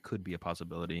 but I guess it could be a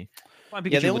possibility. Flying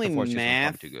Yeah, Pikachu with the Force CSL is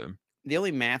probably too good. the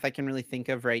only math I can really think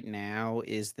of right now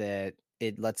is that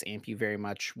it lets amp you very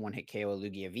much 1-hit KO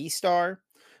Lugia V Star,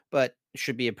 but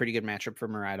should be a pretty good matchup for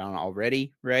Miraidon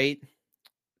already, right?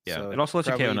 Yeah, So it also lets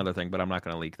you KO probably, another thing, but I'm not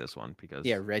going to leak this one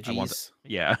yeah, because I want. Reggie's.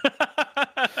 Yeah,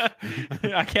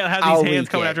 I can't have these I'll hands leak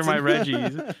coming after it. my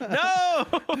Reggies.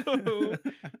 No,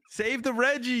 save the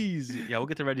Reggies. Yeah, we'll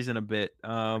get to Reggies in a bit.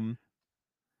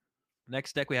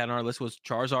 Next deck we had on our list was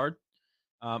Charizard.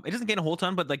 It doesn't gain a whole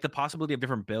ton, but like the possibility of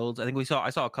different builds. I think I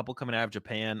saw a couple coming out of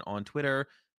Japan on Twitter,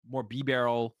 more B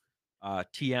barrel,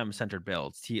 TM centered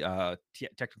builds,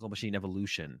 technical machine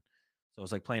evolution. So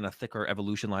it's like playing a thicker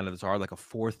evolution line of the Zard, like a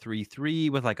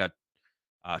 4-3-3 with like a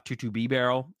 2-2 B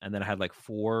barrel, and then I had like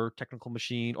 4 technical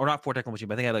machine, or not 4 technical machine,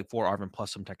 but I think I had like 4 Arvin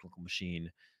plus some technical machine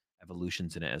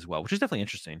evolutions in it as well, which is definitely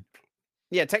interesting.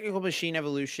 Yeah, Technical Machine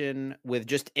Evolution with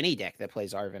just any deck that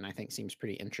plays Arvin, I think seems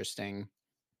pretty interesting.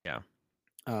 Yeah.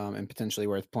 And potentially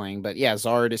worth playing. But yeah,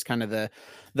 Zard is kind of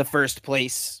the first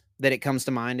place that it comes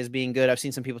to mind as being good. I've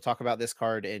seen some people talk about this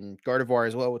card in Gardevoir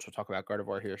as well, which we'll talk about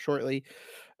Gardevoir here shortly.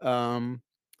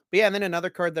 But yeah, and then another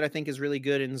card that I think is really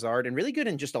good in Zard and really good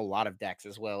in just a lot of decks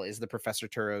as well is the Professor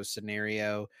Turo's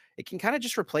Scenario. It can kind of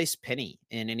just replace Penny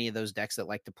in any of those decks that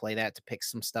like to play that to pick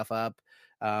some stuff up.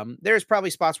 There's probably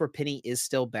spots where Penny is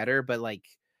still better, but like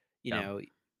You Yeah. know,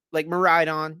 like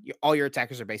Miraidon, all your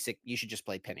attackers are basic. You should just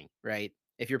play Penny, right?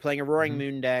 If you're playing a Roaring Mhm.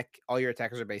 Moon deck, all your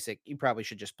attackers are basic. You probably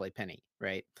should just play Penny,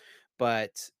 right?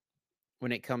 But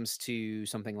when it comes to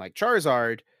something like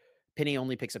Charizard, Penny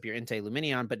only picks up your Entei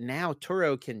Luminion, but now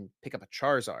Turo can pick up a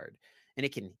Charizard and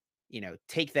it can,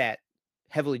 take that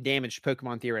heavily damaged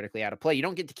Pokemon theoretically out of play. You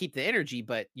don't get to keep the energy,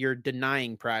 but you're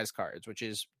denying prize cards, which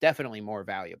is definitely more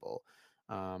valuable.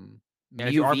 And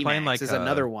if you Mew are playing VMAX like is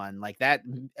another one like that.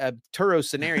 Turo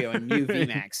scenario and Mew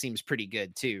VMAX seems pretty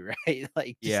good too, right?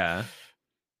 Like just yeah,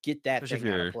 get that especially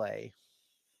if thing out of play.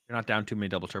 you're not down too many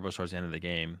double turbos towards the end of the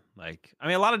game. Like, I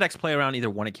mean, a lot of decks play around either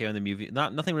 1-hit KO in the MUV.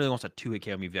 Nothing really wants a 2-hit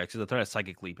KO MUV because the threat of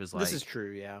Psychic Leap is This is like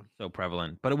true, yeah. so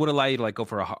prevalent. But it would allow you to like go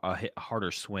for a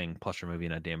harder swing plus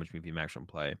removing a damage MUV max from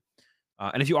play.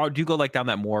 And if you do go like down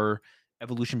that more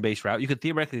evolution based route, you could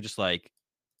theoretically just like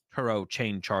Turo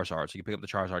chain Charizard. So you pick up the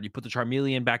Charizard, you put the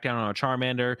Charmeleon back down on a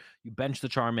Charmander, you bench the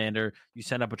Charmander, you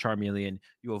send up a Charmeleon,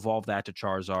 you evolve that to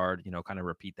Charizard, kind of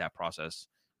repeat that process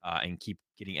and keep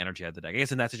getting energy out of the deck. I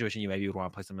guess in that situation, you maybe would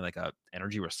want to play something like a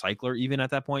energy recycler even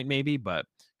at that point, maybe, but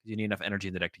you need enough energy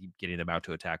in the deck to keep getting them out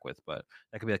to attack with. But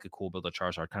that could be like a cool build of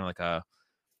Charizard, kind of like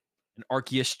an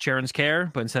Arceus Charon's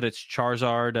Care, but instead it's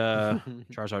Charizard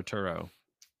Charizard Turo.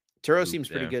 Turo Loop seems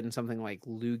pretty there. good in something like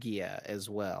Lugia as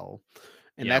well.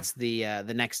 And Yeah. that's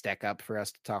the next deck up for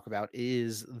us to talk about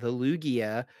is the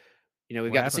Lugia. We've What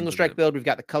got the happens single with strike it? build, we've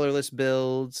got the colorless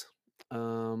builds.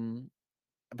 Um,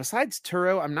 Besides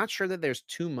Turo, I'm not sure that there's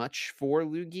too much for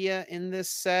Lugia in this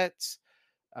set.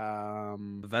 The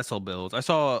vessel builds. I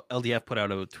saw LDF put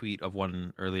out a tweet of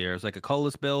one earlier. It's like a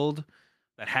colorless build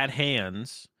that had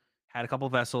hands, had a couple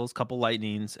vessels, couple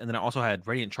lightnings, and then it also had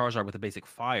Radiant Charizard with a basic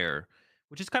fire,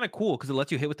 which is kind of cool because it lets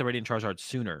you hit with the Radiant Charizard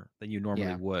sooner than you normally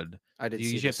Yeah, would. I You did see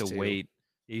usually have this to too. wait.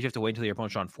 You usually have to wait until your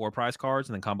opponent's drawn 4 prize cards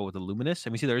and then combo with the Luminous.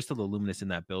 And we see there is still the Luminous in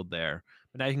that build there.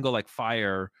 But now you can go like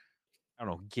fire, I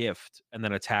don't know, gift, and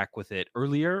then attack with it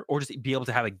earlier, or just be able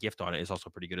to have a gift on it is also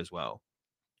pretty good as well.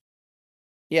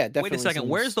 Yeah, it Wait a definitely second.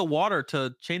 Where's seems. the water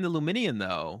to chain the Luminion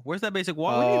though? Where's that basic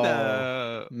water? We need Oh,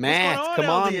 the what's going Matt, on, come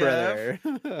on, LDF?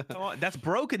 brother. Come on, that's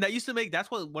broken. That used to make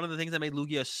that's what one of the things that made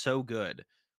Lugia so good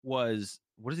was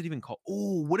what is it even called?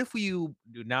 Oh, what if dude,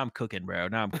 now I'm cooking, bro.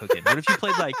 Now I'm cooking. What if you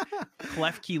played like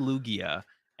Klefki Lugia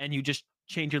and you just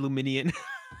change your Luminion?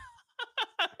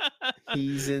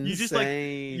 He's you just like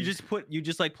insane. you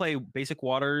just like play basic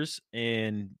waters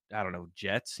and I don't know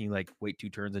jets. And you like wait 2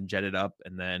 turns and jet it up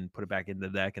and then put it back in the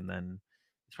deck and then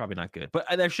it's probably not good. But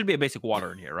there should be a basic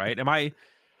water in here, right? Am I?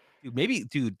 Dude, maybe,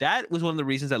 dude, that was one of the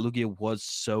reasons that Lugia was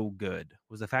so good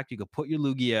was the fact you could put your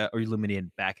Lugia or your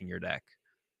Luminion back in your deck.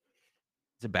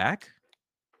 Is it back?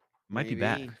 It might be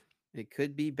Maybe back. it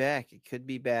could be back. It could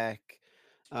be back.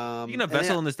 Speaking of And then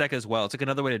Vessel in this deck as well, it's like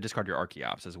another way to discard your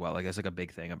Archeops as well. Like that's like a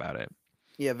big thing about it.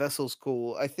 Yeah, Vessel's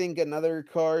cool. I think another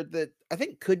card that I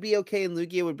think could be okay in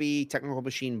Lugia would be Technical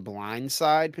Machine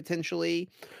Blindside, potentially.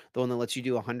 The one that lets you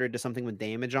do 100 to something with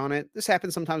damage on it. This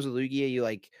happens sometimes with Lugia. You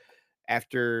like,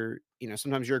 after,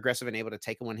 sometimes you're aggressive and able to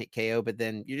take a one hit KO, but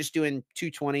then you're just doing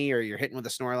 220 or you're hitting with a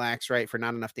Snorlax, right, for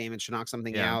not enough damage to knock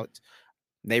something Yeah. out.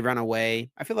 They run away.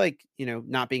 I feel like,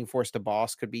 not being forced to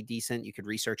boss could be decent. You could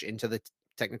research into the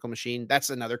Technical Machine. That's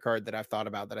another card that I've thought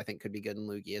about that I think could be good in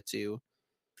Lugia too.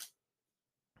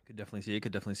 Could definitely see it.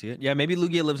 Could definitely see it. Yeah, maybe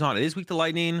Lugia lives on. It is weak to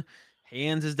lightning.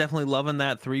 Hands is definitely loving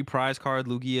that 3 prize card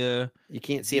Lugia You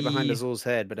can't see it behind V. Azul's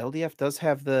head, but LDF does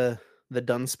have the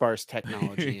Dunsparce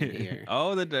technology in here.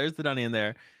 Oh, there's the Dunny in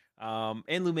there. And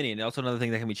Luminion. Also, another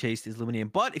thing that can be chased is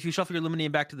Luminion. But if you shuffle your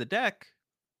Luminion back to the deck,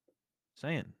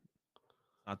 saying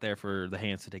not there for the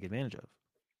hands to take advantage of.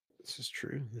 This is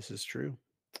true. This is true.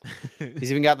 Jeez,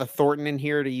 He's even got the Thornton in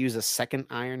here to use a second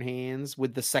Iron Hands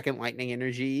with the second Lightning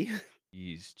Energy.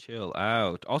 chill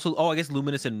out. Also, oh, I guess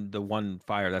Luminous and the one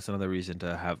fire. That's another reason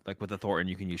to have like with the Thornton,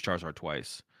 you can use Charizard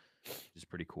twice, which is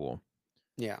pretty cool.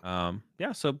 Yeah.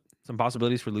 Yeah. So some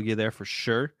possibilities for Lugia there for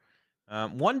sure.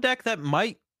 One deck that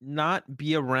might not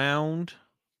be around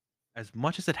as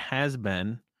much as it has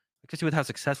been, especially with how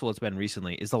successful it's been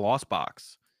recently, is the Lost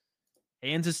Box.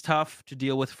 Hands is tough to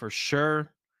deal with for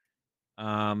sure.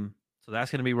 So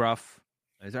that's gonna be rough.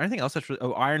 Is there anything else that's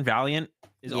Iron Valiant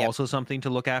is Yep. also something to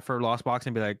look at for Lost Box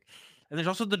and be like, and there's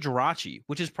also the Jirachi,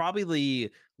 which is probably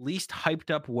the least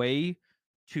hyped up way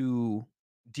to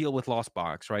deal with Lost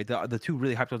Box, right? The two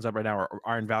really hyped ones up right now are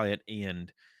Iron Valiant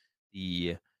and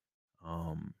the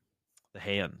um the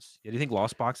hands. Yeah, do you think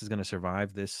Lost Box is gonna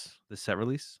survive this set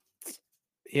release?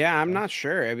 Yeah, I'm not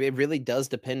sure. I mean, it really does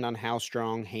depend on how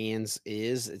strong Hands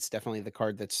is. It's definitely the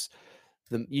card that's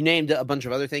you named a bunch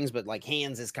of other things, but like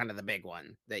Hands is kind of the big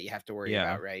one that you have to worry Yeah.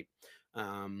 about, right?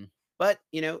 But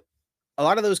a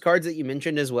lot of those cards that you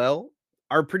mentioned as well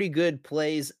are pretty good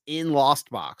plays in Lost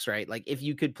Box, right? Like if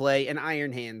you could play an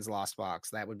Iron Hands Lost Box,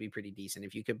 that would be pretty decent.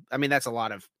 If you could, I mean, that's a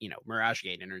lot of, Mirage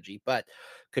Gate energy, but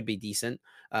could be decent.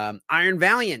 Iron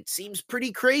Valiant seems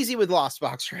pretty crazy with Lost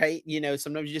Box, right?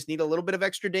 Sometimes you just need a little bit of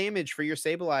extra damage for your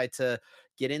Sableye to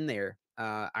get in there.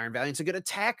 Iron Valiant's a good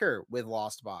attacker with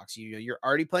Lost Box. You're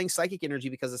already playing Psychic Energy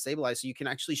because of Sableye, so you can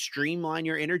actually streamline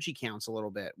your energy counts a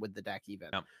little bit with the deck, even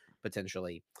Yeah.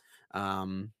 potentially.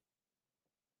 Um,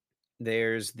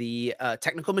 there's the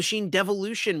Technical Machine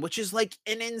Devolution, which is like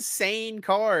an insane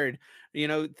card.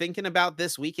 Thinking about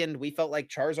this weekend, we felt like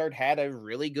Charizard had a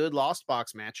really good Lost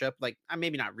Box matchup. Like,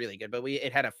 maybe not really good, but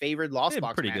it had a favored They Lost had a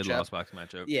Box pretty good matchup. Lost Box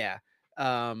matchup. Yeah.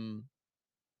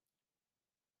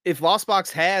 If Lost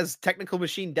Box has Technical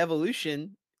Machine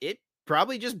Devolution, it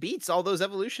probably just beats all those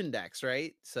evolution decks,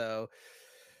 right? So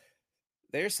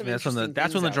there's I some mean, interesting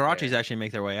that's when things the out Jirachis there. actually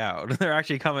make their way out. They're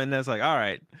actually coming. It's like, all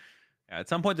right. Yeah, at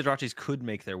some point, the Jirachis could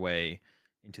make their way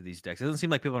into these decks. It doesn't seem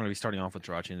like people are going to be starting off with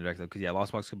Jirachi in the deck though, because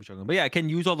Lost Box could be struggling. But yeah, it can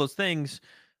use all those things,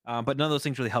 but none of those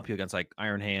things really help you against like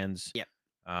Iron Hands, Yep.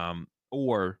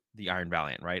 or the Iron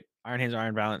Valiant, right? Iron Hands or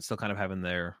Iron Valiant still kind of having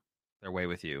their way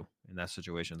with you in that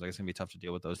situation. Like it's gonna be tough to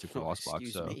deal with those two for Oh, Lost Box.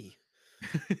 excuse So me.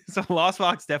 so Lost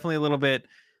Box definitely a little bit.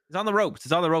 It's on the ropes.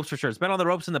 It's on the ropes for sure. It's been on the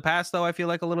ropes in the past, though. I feel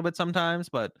like a little bit sometimes,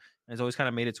 but it's always kind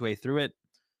of made its way through it.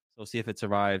 So we'll see if it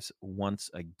survives once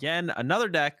again. Another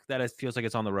deck that feels like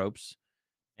it's on the ropes,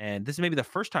 and this is maybe the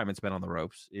first time it's been on the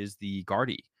ropes, is the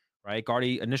Guardy, right?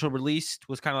 Guardy initial release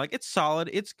was kind of like it's solid,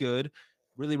 it's good,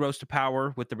 really rose to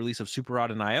power with the release of Super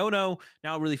Rod and Iono.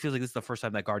 Now it really feels like this is the first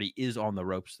time that Guardy is on the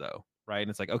ropes, though, right? And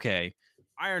it's like, okay,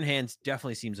 Iron Hands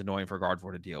definitely seems annoying for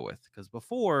Gardevoir to deal with because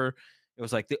before it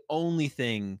was like the only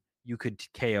thing you could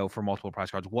KO for multiple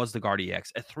prize cards was the Guardy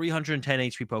X, a 310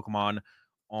 HP Pokemon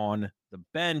on the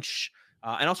bench.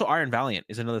 And also Iron Valiant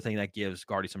is another thing that gives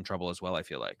Guardy some trouble as well, I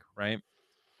feel like, right?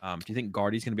 Do you think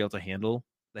Guardy's going to be able to handle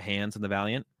the hands and the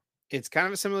Valiant? It's kind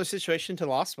of a similar situation to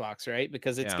Lost Box, right?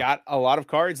 Because it's Yeah. got a lot of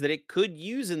cards that it could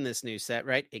use in this new set,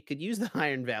 right? It could use the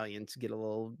Iron Valiant to get a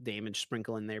little damage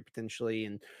sprinkle in there potentially,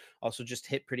 and also just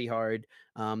hit pretty hard.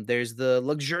 There's the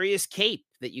Luxurious Cape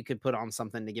that you could put on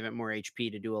something to give it more HP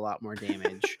to do a lot more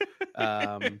damage.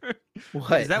 Um, Wait, does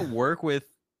what? that work with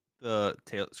the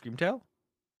tail Scream Tail?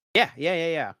 Yeah, yeah, yeah,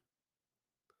 yeah. For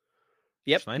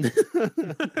Yep.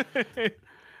 Snipe?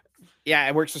 Yeah,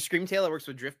 it works with Screamtail, it works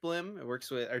with Driftblim, it works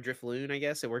with or Driftloon, I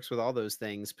guess. It works with all those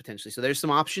things potentially. So there's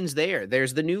some options there.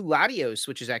 There's the new Latios,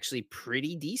 which is actually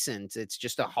pretty decent. It's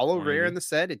just a hollow rare in 180. the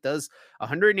set. It does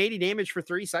 180 damage for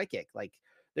 3 psychic. Like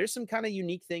there's some kind of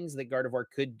unique things that Gardevoir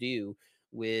could do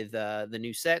with the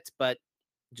new set, but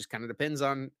it just kind of depends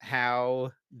on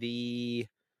how the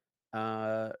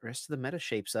rest of the meta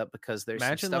shapes up because there's some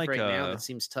Imagine stuff like right now that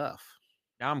seems tough.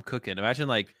 now I'm cooking. Imagine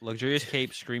like Luxurious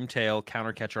Cape, Scream Tail,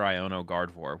 Counter Catcher, Iono,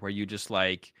 Gardevoir, where you just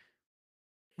like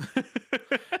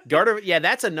Gardevoir, yeah,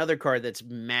 that's another card that's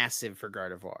massive for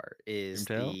Gardevoir Scream is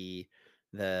Tail.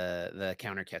 the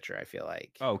counter catcher, I feel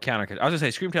like. Oh, Counter Catcher. I was gonna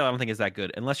say Scream Tail. I don't think is that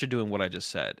good unless you're doing what I just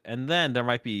said, and then there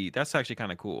might be that's actually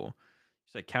kind of cool.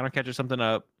 Just like Counter Catcher something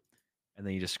up, and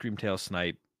then you just Scream Tail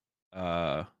snipe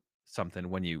uh something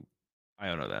when you I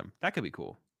don't know them. That could be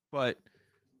cool. But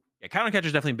yeah, counter catcher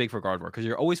is definitely big for Gardevoir because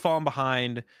you're always falling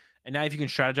behind. And now if you can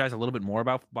strategize a little bit more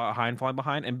about behind falling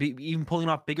behind and even pulling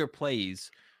off bigger plays.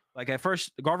 Like at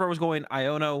first, Gardevoir was going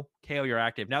Iono, KO your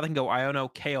active. Now they can go Iono,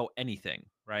 KO anything,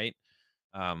 right?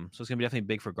 So it's gonna be definitely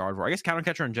big for Gardevoir. I guess counter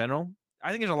catcher in general.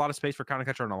 I think there's a lot of space for counter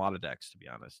catcher in a lot of decks, to be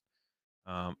honest.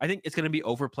 I think it's going to be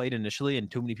overplayed initially, and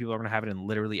too many people are going to have it in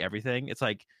literally everything. It's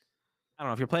like I don't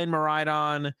know if you're playing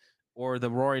Miraidon or the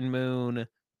Roaring Moon.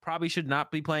 Probably should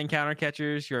not be playing counter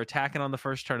catchers. You're attacking on the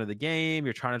first turn of the game.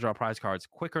 You're trying to draw prize cards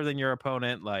quicker than your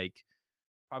opponent. Like,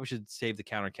 probably should save the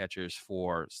counter catchers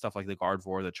for stuff like the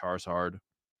Gardevoir, the Charizard,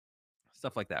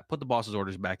 stuff like that. Put the boss's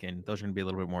orders back in. Those are going to be a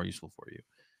little bit more useful for you.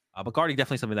 But Guardy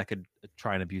definitely something that could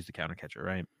try and abuse the counter catcher,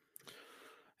 right?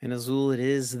 And Azul, it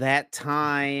is that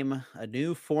time. A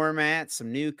new format,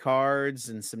 some new cards,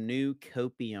 and some new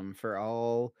copium for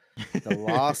all the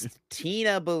lost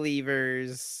Tina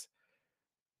believers.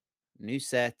 New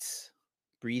set,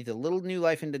 breathe a little new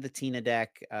life into the Tina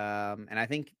deck. And I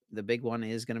think the big one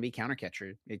is going to be counter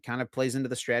catcher. It kind of plays into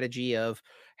the strategy of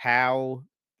how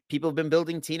people have been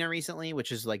building Tina recently,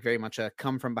 which is like very much a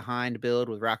come from behind build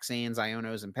with Roxanne's,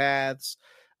 Ionos, and Paths.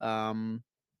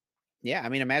 Yeah, I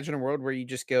mean, imagine a world where you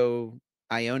just go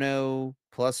Iono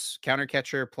plus counter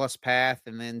catcher plus Path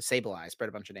and then Sableye, spread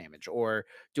a bunch of damage, or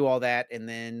do all that and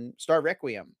then start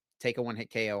Requiem, take a one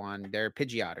hit KO on their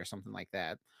Pidgeot or something like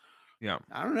that. Yeah.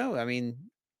 I don't know. I mean,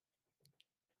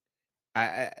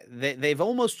 They've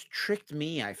almost tricked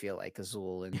me, I feel like,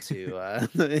 Azul into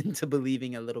into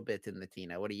believing a little bit in the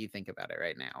Tina. What do you think about it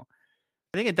right now?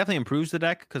 I think it definitely improves the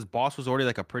deck because Boss was already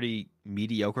like a pretty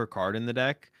mediocre card in the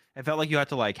deck. It felt like you had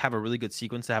to like have a really good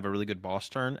sequence to have a really good boss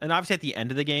turn. And obviously at the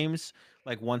end of the games,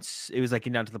 like once it was like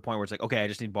getting down to the point where it's like, okay, I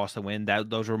just need Boss to win.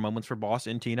 Those were moments for Boss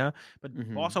in Tina. But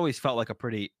Boss Mhm. always felt like a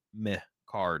pretty meh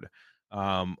card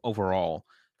overall.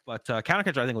 But Counter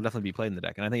Catcher I think will definitely be played in the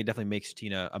deck. And I think it definitely makes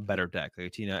Tina a better deck.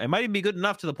 Like Tina, it might even be good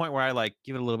enough to the point where I like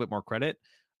give it a little bit more credit.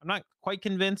 I'm not quite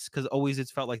convinced because always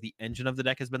it's felt like the engine of the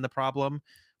deck has been the problem.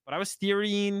 But I was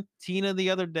theorying Tina the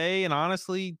other day, and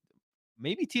honestly,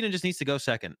 maybe Tina just needs to go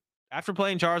second. After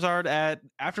playing Charizard at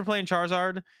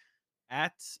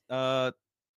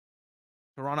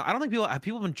Toronto, I don't think people have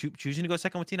been choosing to go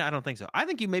second with Tina. I don't think so. I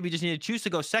think you maybe just need to choose to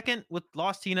go second with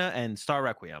Lost Tina and Star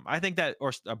Requiem. I think that,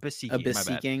 or Abyss Seeking. Abyss My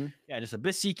bad. Seeking. Yeah, just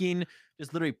Abyss Seeking.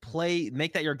 Just literally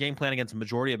make that your game plan against a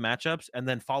majority of matchups, and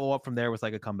then follow up from there with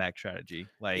like a comeback strategy.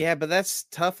 Yeah, Like but that's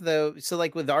tough though. So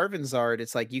like with Arvinzard,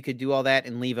 it's like you could do all that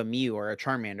and leave a Mew or a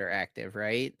Charmander active,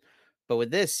 right? But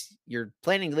with this, you're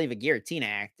planning to leave a Giratina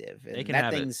active, they and can that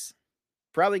have it. thing's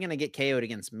probably going to get KO'd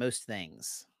against most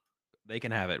things. They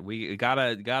can have it. We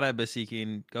gotta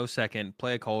Beseeking, go second,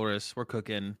 play a Colress. We're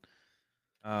cooking.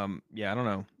 Yeah, I don't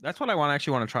know. That's what I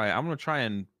actually want to try. I'm gonna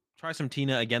try some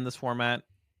Tina again this format.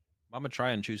 I'm gonna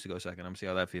try and choose to go second. I'm gonna see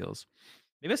how that feels.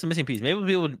 Maybe that's a missing piece. Maybe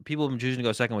people have been choosing to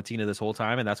go second with Tina this whole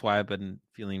time, and that's why I've been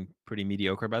feeling pretty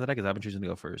mediocre about that because I've been choosing to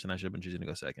go first, and I should have been choosing to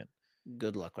go second.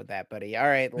 Good luck with that, buddy. All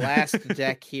right, last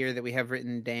deck here that we have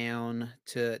written down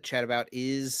to chat about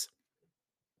is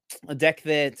a deck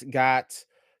that got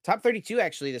top 32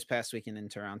 actually this past weekend in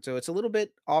Toronto. It's a little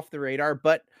bit off the radar,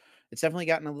 but it's definitely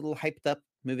gotten a little hyped up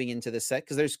moving into this set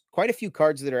because there's quite a few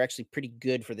cards that are actually pretty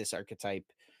good for this archetype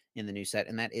in the new set,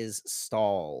 and that is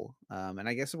Stall. And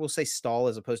I guess we'll say Stall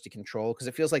as opposed to Control because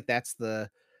it feels like that's the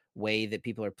way that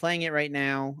people are playing it right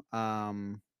now.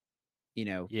 The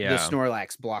Yeah,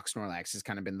 Snorlax block Snorlax has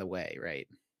kind of been the way, right?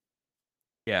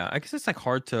 yeah. I guess it's like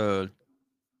hard to.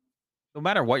 No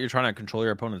matter what, you're trying to control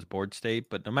your opponent's board state,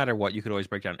 but no matter what, you could always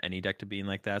break down any deck to being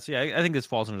like that. So yeah, I think this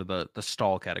falls into the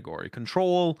stall category.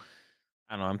 Control,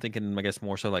 I don't know. I'm thinking, I guess,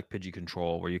 more so like Pidgey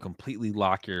control, where you completely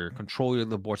control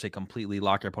the board state, completely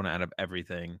lock your opponent out of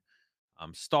everything.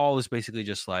 Stall is basically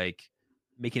just like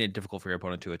making it difficult for your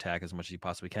opponent to attack as much as you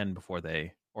possibly can before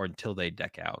they or until they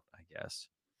deck out, I guess.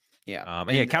 Yeah.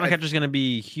 And yeah, And counter catcher is going to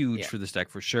be huge yeah. for this deck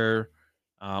for sure.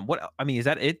 What I mean is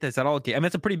that it? Is that all? I mean,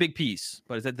 it's a pretty big piece,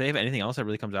 but is that do they have anything else that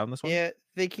really comes out in this one? Yeah,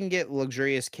 they can get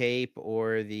luxurious cape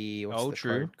or the what's Oh, the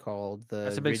true. card called?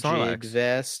 That's The a big rigid Snorlax.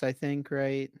 vest, I think,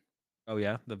 right? Oh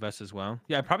yeah, the vest as well.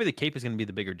 Yeah, probably the cape is going to be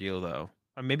the bigger deal though.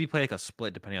 Or maybe play like a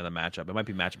split depending on the matchup. It might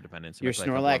be matchup dependent. So it Your might play a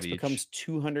couple of Snorlax each. becomes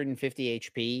 250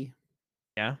 HP.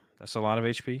 Yeah, that's a lot of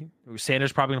HP.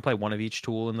 Sanders probably gonna play one of each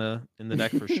tool in the deck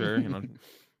for sure.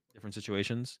 Different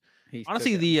situations. He's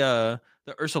Honestly, cooking.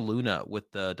 the Ursa Luna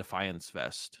with the Defiance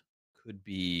vest could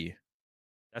be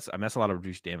that's a lot of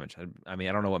reduced damage. I mean,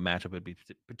 I don't know what matchup would be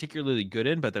particularly good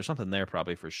in, but there's something there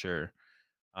probably for sure.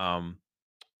 Um,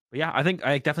 but yeah, I think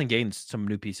I definitely gained some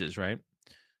new pieces, right?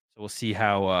 So we'll see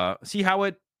how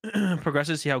it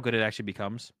progresses, see how good it actually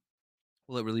becomes.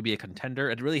 Will it really be a contender?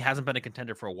 It really hasn't been a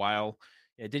contender for a while.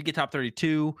 It did get top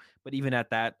 32, but even at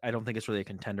that, I don't think it's really a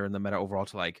contender in the meta overall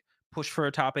to like push for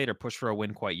a top 8 or push for a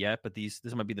win quite yet. But this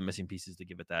might be the missing pieces to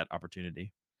give it that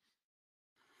opportunity.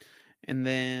 And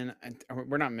then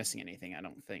we're not missing anything, I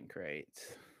don't think, right?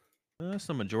 That's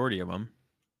the majority of them.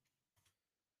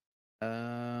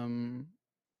 Um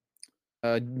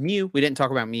Mew. We didn't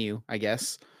talk about Mew, I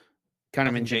guess. Kind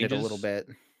of Nothing mentioned it a little changes.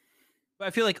 bit. But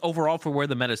I feel like overall for where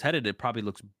the meta's headed, it probably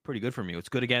looks pretty good for me. It's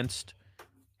good against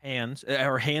hands,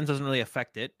 or hands doesn't really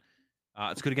affect it.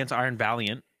 It's good against Iron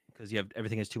Valiant because you have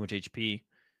everything has too much HP.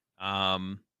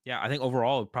 Yeah, I think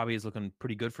overall it probably is looking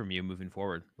pretty good for Mew moving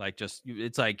forward. Like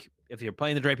it's like if you're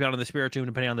playing the Drapion and the Spiritomb,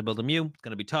 depending on the build of Mew, it's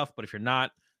going to be tough. But if you're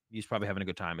not, Mew's probably having a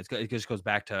good time. It just goes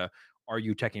back to are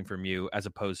you teching for Mew as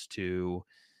opposed to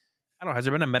I don't know. Has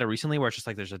there been a meta recently where it's just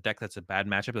like there's a deck that's a bad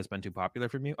matchup that's been too popular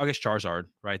for Mew? I guess Charizard,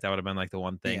 right? That would have been like the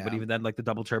one thing. But Yeah. even then, like the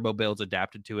double turbo builds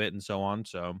adapted to it and so on.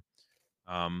 So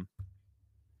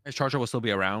his Charizard will still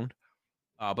be around.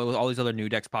 But with all these other new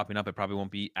decks popping up, it probably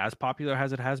won't be as popular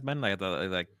as it has been, like at the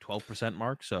like 12%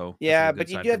 mark. So that's like Yeah, a good but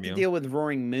you sign do have from to you. deal with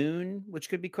Roaring Moon, which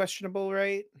could be questionable,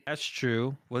 right? That's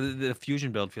true. Well, the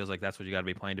fusion build feels like that's what you got to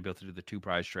be playing to be able to do the two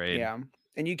prize trade. Yeah.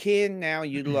 And you can now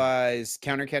utilize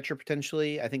Counter Catcher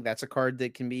potentially. I think that's a card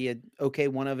that can be a okay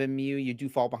one of MU. You do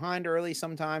fall behind early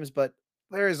sometimes, but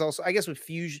there is also, I guess, with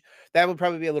Fusion, that would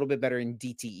probably be a little bit better in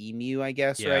DTE Mew, I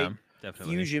guess, Yeah, right?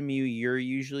 definitely. Fusion Mew, you're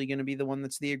usually going to be the one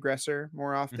that's the aggressor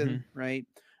more often, Hmm. right?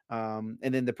 And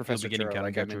then the You'll be Professor getting Turo, counter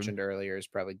like I captured. mentioned earlier, is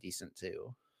probably decent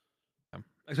too.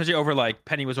 Especially over like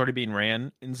Penny was already being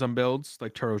ran in some builds.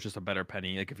 Like Turo's just a better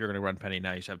Penny. Like if you're gonna run Penny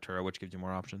now, you should have Turo, which gives you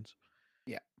more options.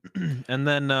 Yeah. And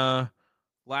then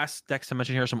last decks to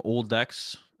mention here are some old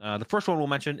decks. The first one we'll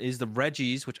mention is the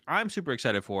Regis, which I'm super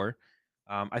excited for.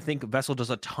 I think Vessel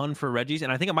does a ton for Regis,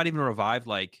 and I think it might even revive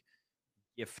like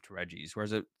gift Regis,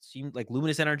 whereas it seemed like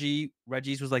Luminous Energy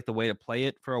Regis was like the way to play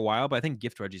it for a while, but I think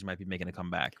gift Regis might be making a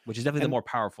comeback, which is definitely the And more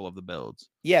powerful of the builds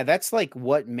yeah, that's like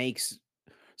what makes.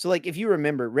 So, like, if you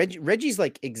remember, Reggie's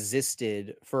like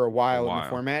existed for a for a while in the while.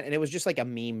 format, and it was just like a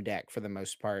meme deck for the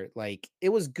most part. Like, it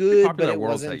was Pretty good, but popular at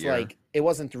Worlds that year. it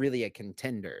wasn't really a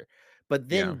contender. But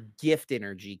Yeah, then Gift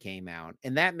Energy came out,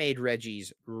 and that made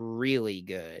Reggie's really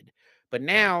good. But yeah.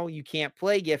 now you can't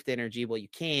play Gift Energy. Well, you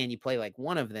can. You play like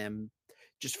one of them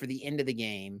just for the end of the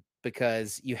game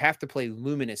because you have to play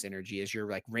Luminous Energy as your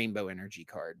like Rainbow Energy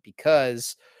card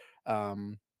because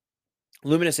um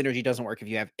Luminous Energy doesn't work if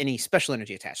you have any special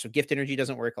energy attached. So Gift Energy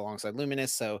doesn't work alongside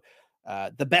Luminous. So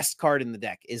the best card in the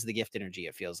deck is the Gift Energy,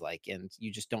 it feels like, and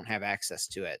you just don't have access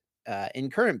to it in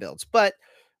current builds. But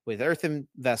with Earthen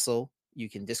Vessel, you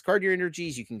can discard your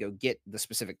energies. You can go get the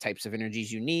specific types of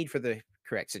energies you need for the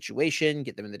correct situation,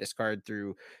 get them in the discard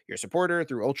through your supporter,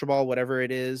 through Ultra Ball, whatever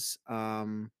it is.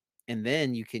 And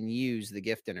then you can use the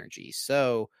Gift Energy.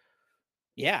 So,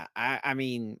 yeah, I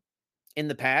mean, in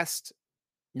the past,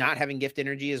 not having gift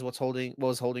energy is was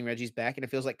holding Reggie's back, and it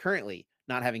feels like currently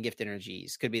not having gift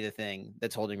energies could be the thing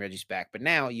that's holding Reggie's back. But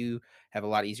now you have a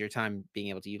lot easier time being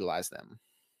able to utilize them.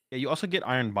 Yeah, you also get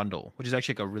Iron Bundle, which is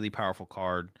actually like a really powerful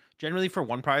card. Generally for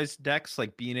one prize decks,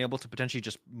 like being able to potentially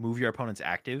just move your opponent's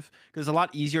active, because it's a lot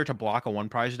easier to block a one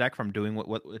prize deck from doing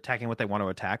what attacking what they want to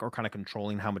attack, or kind of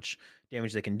controlling how much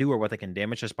damage they can do or what they can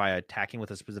damage just by attacking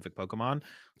with a specific Pokemon.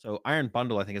 So Iron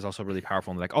Bundle, I think, is also really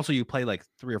powerful in the deck. Also, you play like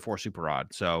 3 or 4 Super Rod,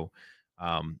 so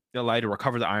it allow you to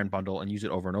recover the Iron Bundle and use it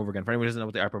over and over again. For anyone who doesn't know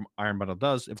what the Iron Bundle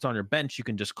does, if it's on your bench, you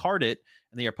can discard it,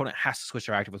 and then your opponent has to switch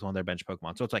their active with one of their bench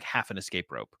Pokemon. So it's like half an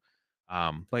escape rope.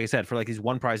 Like I said, for like these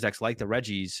one prize decks like the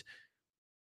Regis,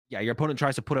 yeah, your opponent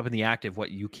tries to put up in the active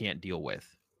what you can't deal with,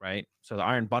 right? So the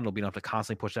Iron Bundle, being able to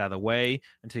constantly push it out of the way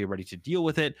until you're ready to deal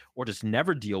with it, or just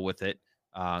never deal with it,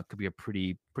 could be a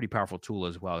pretty powerful tool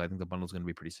as well. I think the bundle's going to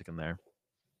be pretty sick in there.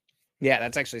 Yeah,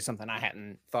 that's actually something I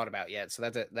hadn't thought about yet. So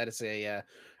that is a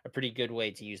pretty good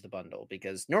way to use the bundle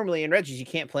because normally in Reggies you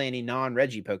can't play any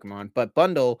non-Reggie Pokemon, but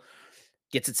bundle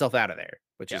gets itself out of there,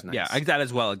 which Yeah, is yeah, nice. that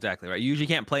as well. Exactly right. You usually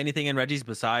can't play anything in Regis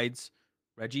besides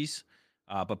Regis,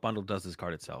 but bundle does this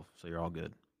card itself, so you're all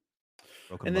good.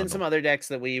 Broken And then some bundle. other decks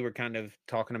that we were kind of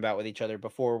talking about with each other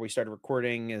before we started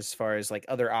recording, as far as like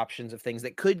other options of things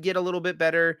that could get a little bit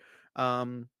better.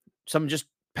 Some just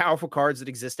powerful cards that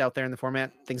exist out there in the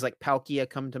format. Things like Palkia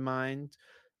come to mind.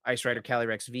 Ice Rider Yeah.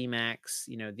 Calyrex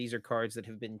VMAX. These are cards that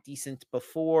have been decent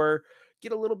before.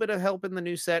 Get a little bit of help in the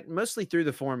new set, mostly through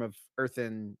the form of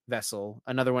Earthen Vessel.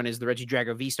 Another one is the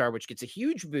Regidrago V Star, which gets a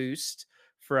huge boost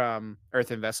from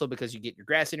Earthen Vessel because you get your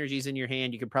grass energies in your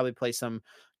hand. You could probably play some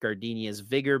Gardenia's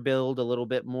Vigor build a little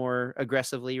bit more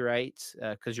aggressively, right?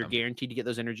 Because you're guaranteed to get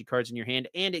those energy cards in your hand,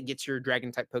 and it gets your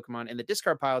Dragon type Pokemon in the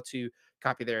discard pile to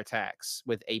copy their attacks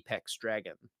with Apex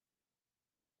Dragon.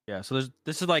 Yeah, so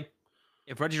this is like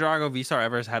if Regidrago V Star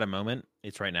ever has had a moment,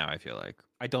 it's right now. I feel like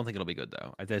I don't think it'll be good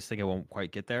though. I just think it won't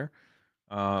quite get there.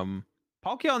 Um,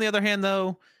 Palkia on the other hand,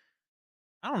 though,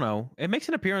 I don't know. It makes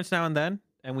an appearance now and then,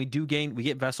 and we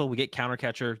get Vessel, we get Counter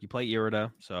Catcher. You play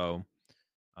Irida, so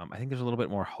I think there's a little bit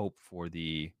more hope for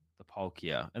the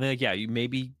Palkia. And then yeah, you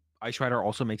maybe Ice Rider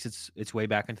also makes its way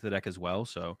back into the deck as well.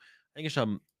 So I think there's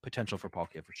some potential for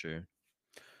Palkia for sure.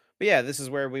 But yeah, this is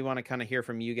where we want to kind of hear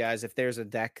from you guys. If there's a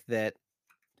deck that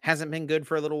hasn't been good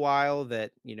for a little while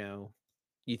that,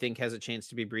 you think has a chance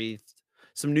to be breathed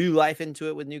some new life into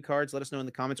it with new cards, let us know in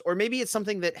the comments. Or maybe it's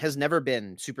something that has never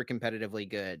been super competitively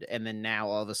good and then now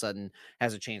all of a sudden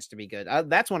has a chance to be good.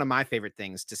 That's one of my favorite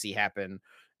things to see happen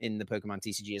in the Pokemon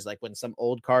TCG is like when some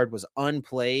old card was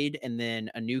unplayed and then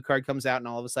a new card comes out and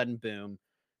all of a sudden, boom,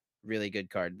 really good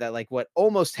card. That like what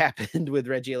almost happened with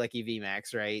Regieleki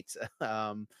VMAX, right?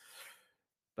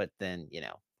 But then,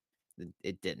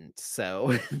 it didn't.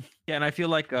 So Yeah, and I feel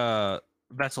like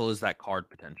Vessel is that card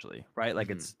potentially, right? Like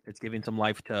mhm. it's giving some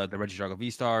life to the Regidrago V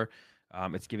Star.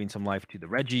 It's giving some life to the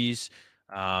Regis.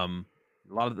 A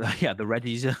lot of the, yeah, the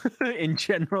Regis in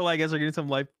general, I guess, are getting some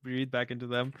life breathed back into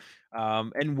them.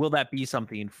 And will that be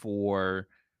something for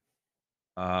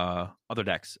other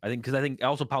decks? I think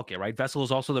also Palkia, right? Vessel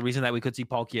is also the reason that we could see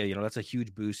Palkia. That's a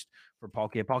huge boost for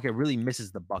Palkia. Palkia really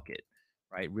misses the bucket,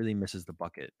 right? Really misses the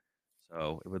bucket.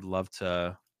 So it would love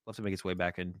to make its way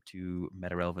back into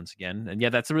meta relevance again. And yeah,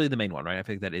 that's really the main one, right? I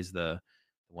think that is the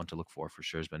one to look for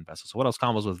sure has been Vessel. So what else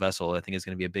combos with Vessel? I think is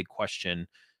going to be a big question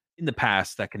in the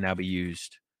past that can now be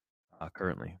used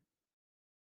currently.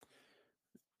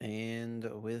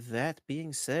 And with that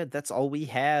being said, that's all we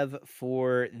have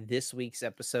for this week's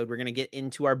episode. We're going to get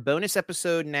into our bonus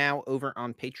episode now over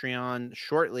on Patreon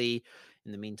shortly.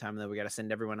 In the meantime, though, we got to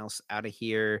send everyone else out of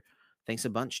here. Thanks a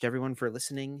bunch to everyone for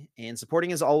listening and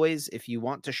supporting as always. If you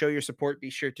want to show your support,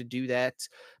 be sure to do that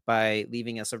by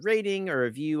leaving us a rating, a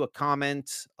review, a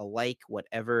comment, a like,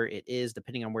 whatever it is,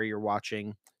 depending on where you're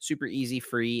watching. Super easy,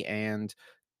 free, and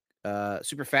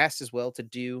super fast as well to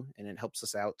do, and it helps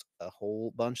us out a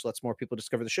whole bunch, lets more people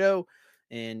discover the show.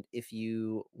 And if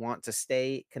you want to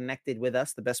stay connected with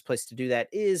us, the best place to do that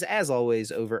is, as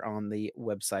always, over on the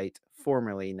website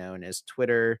formerly known as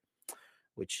Twitter,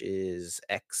 which is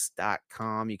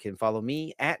x.com. You can follow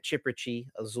me at Chipritchy,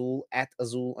 Azul at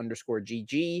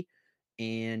Azul_GG,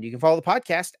 and you can follow the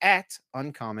podcast at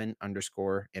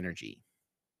Uncommon_Energy.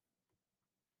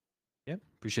 Yeah,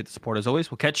 appreciate the support as always.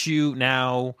 We'll catch you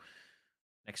now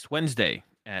next Wednesday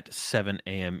at 7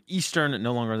 a.m. Eastern.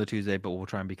 No longer on the Tuesday, but we'll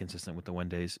try and be consistent with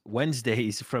the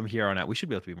Wednesdays from here on out. We should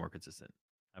be able to be more consistent.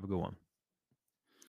 Have a good one.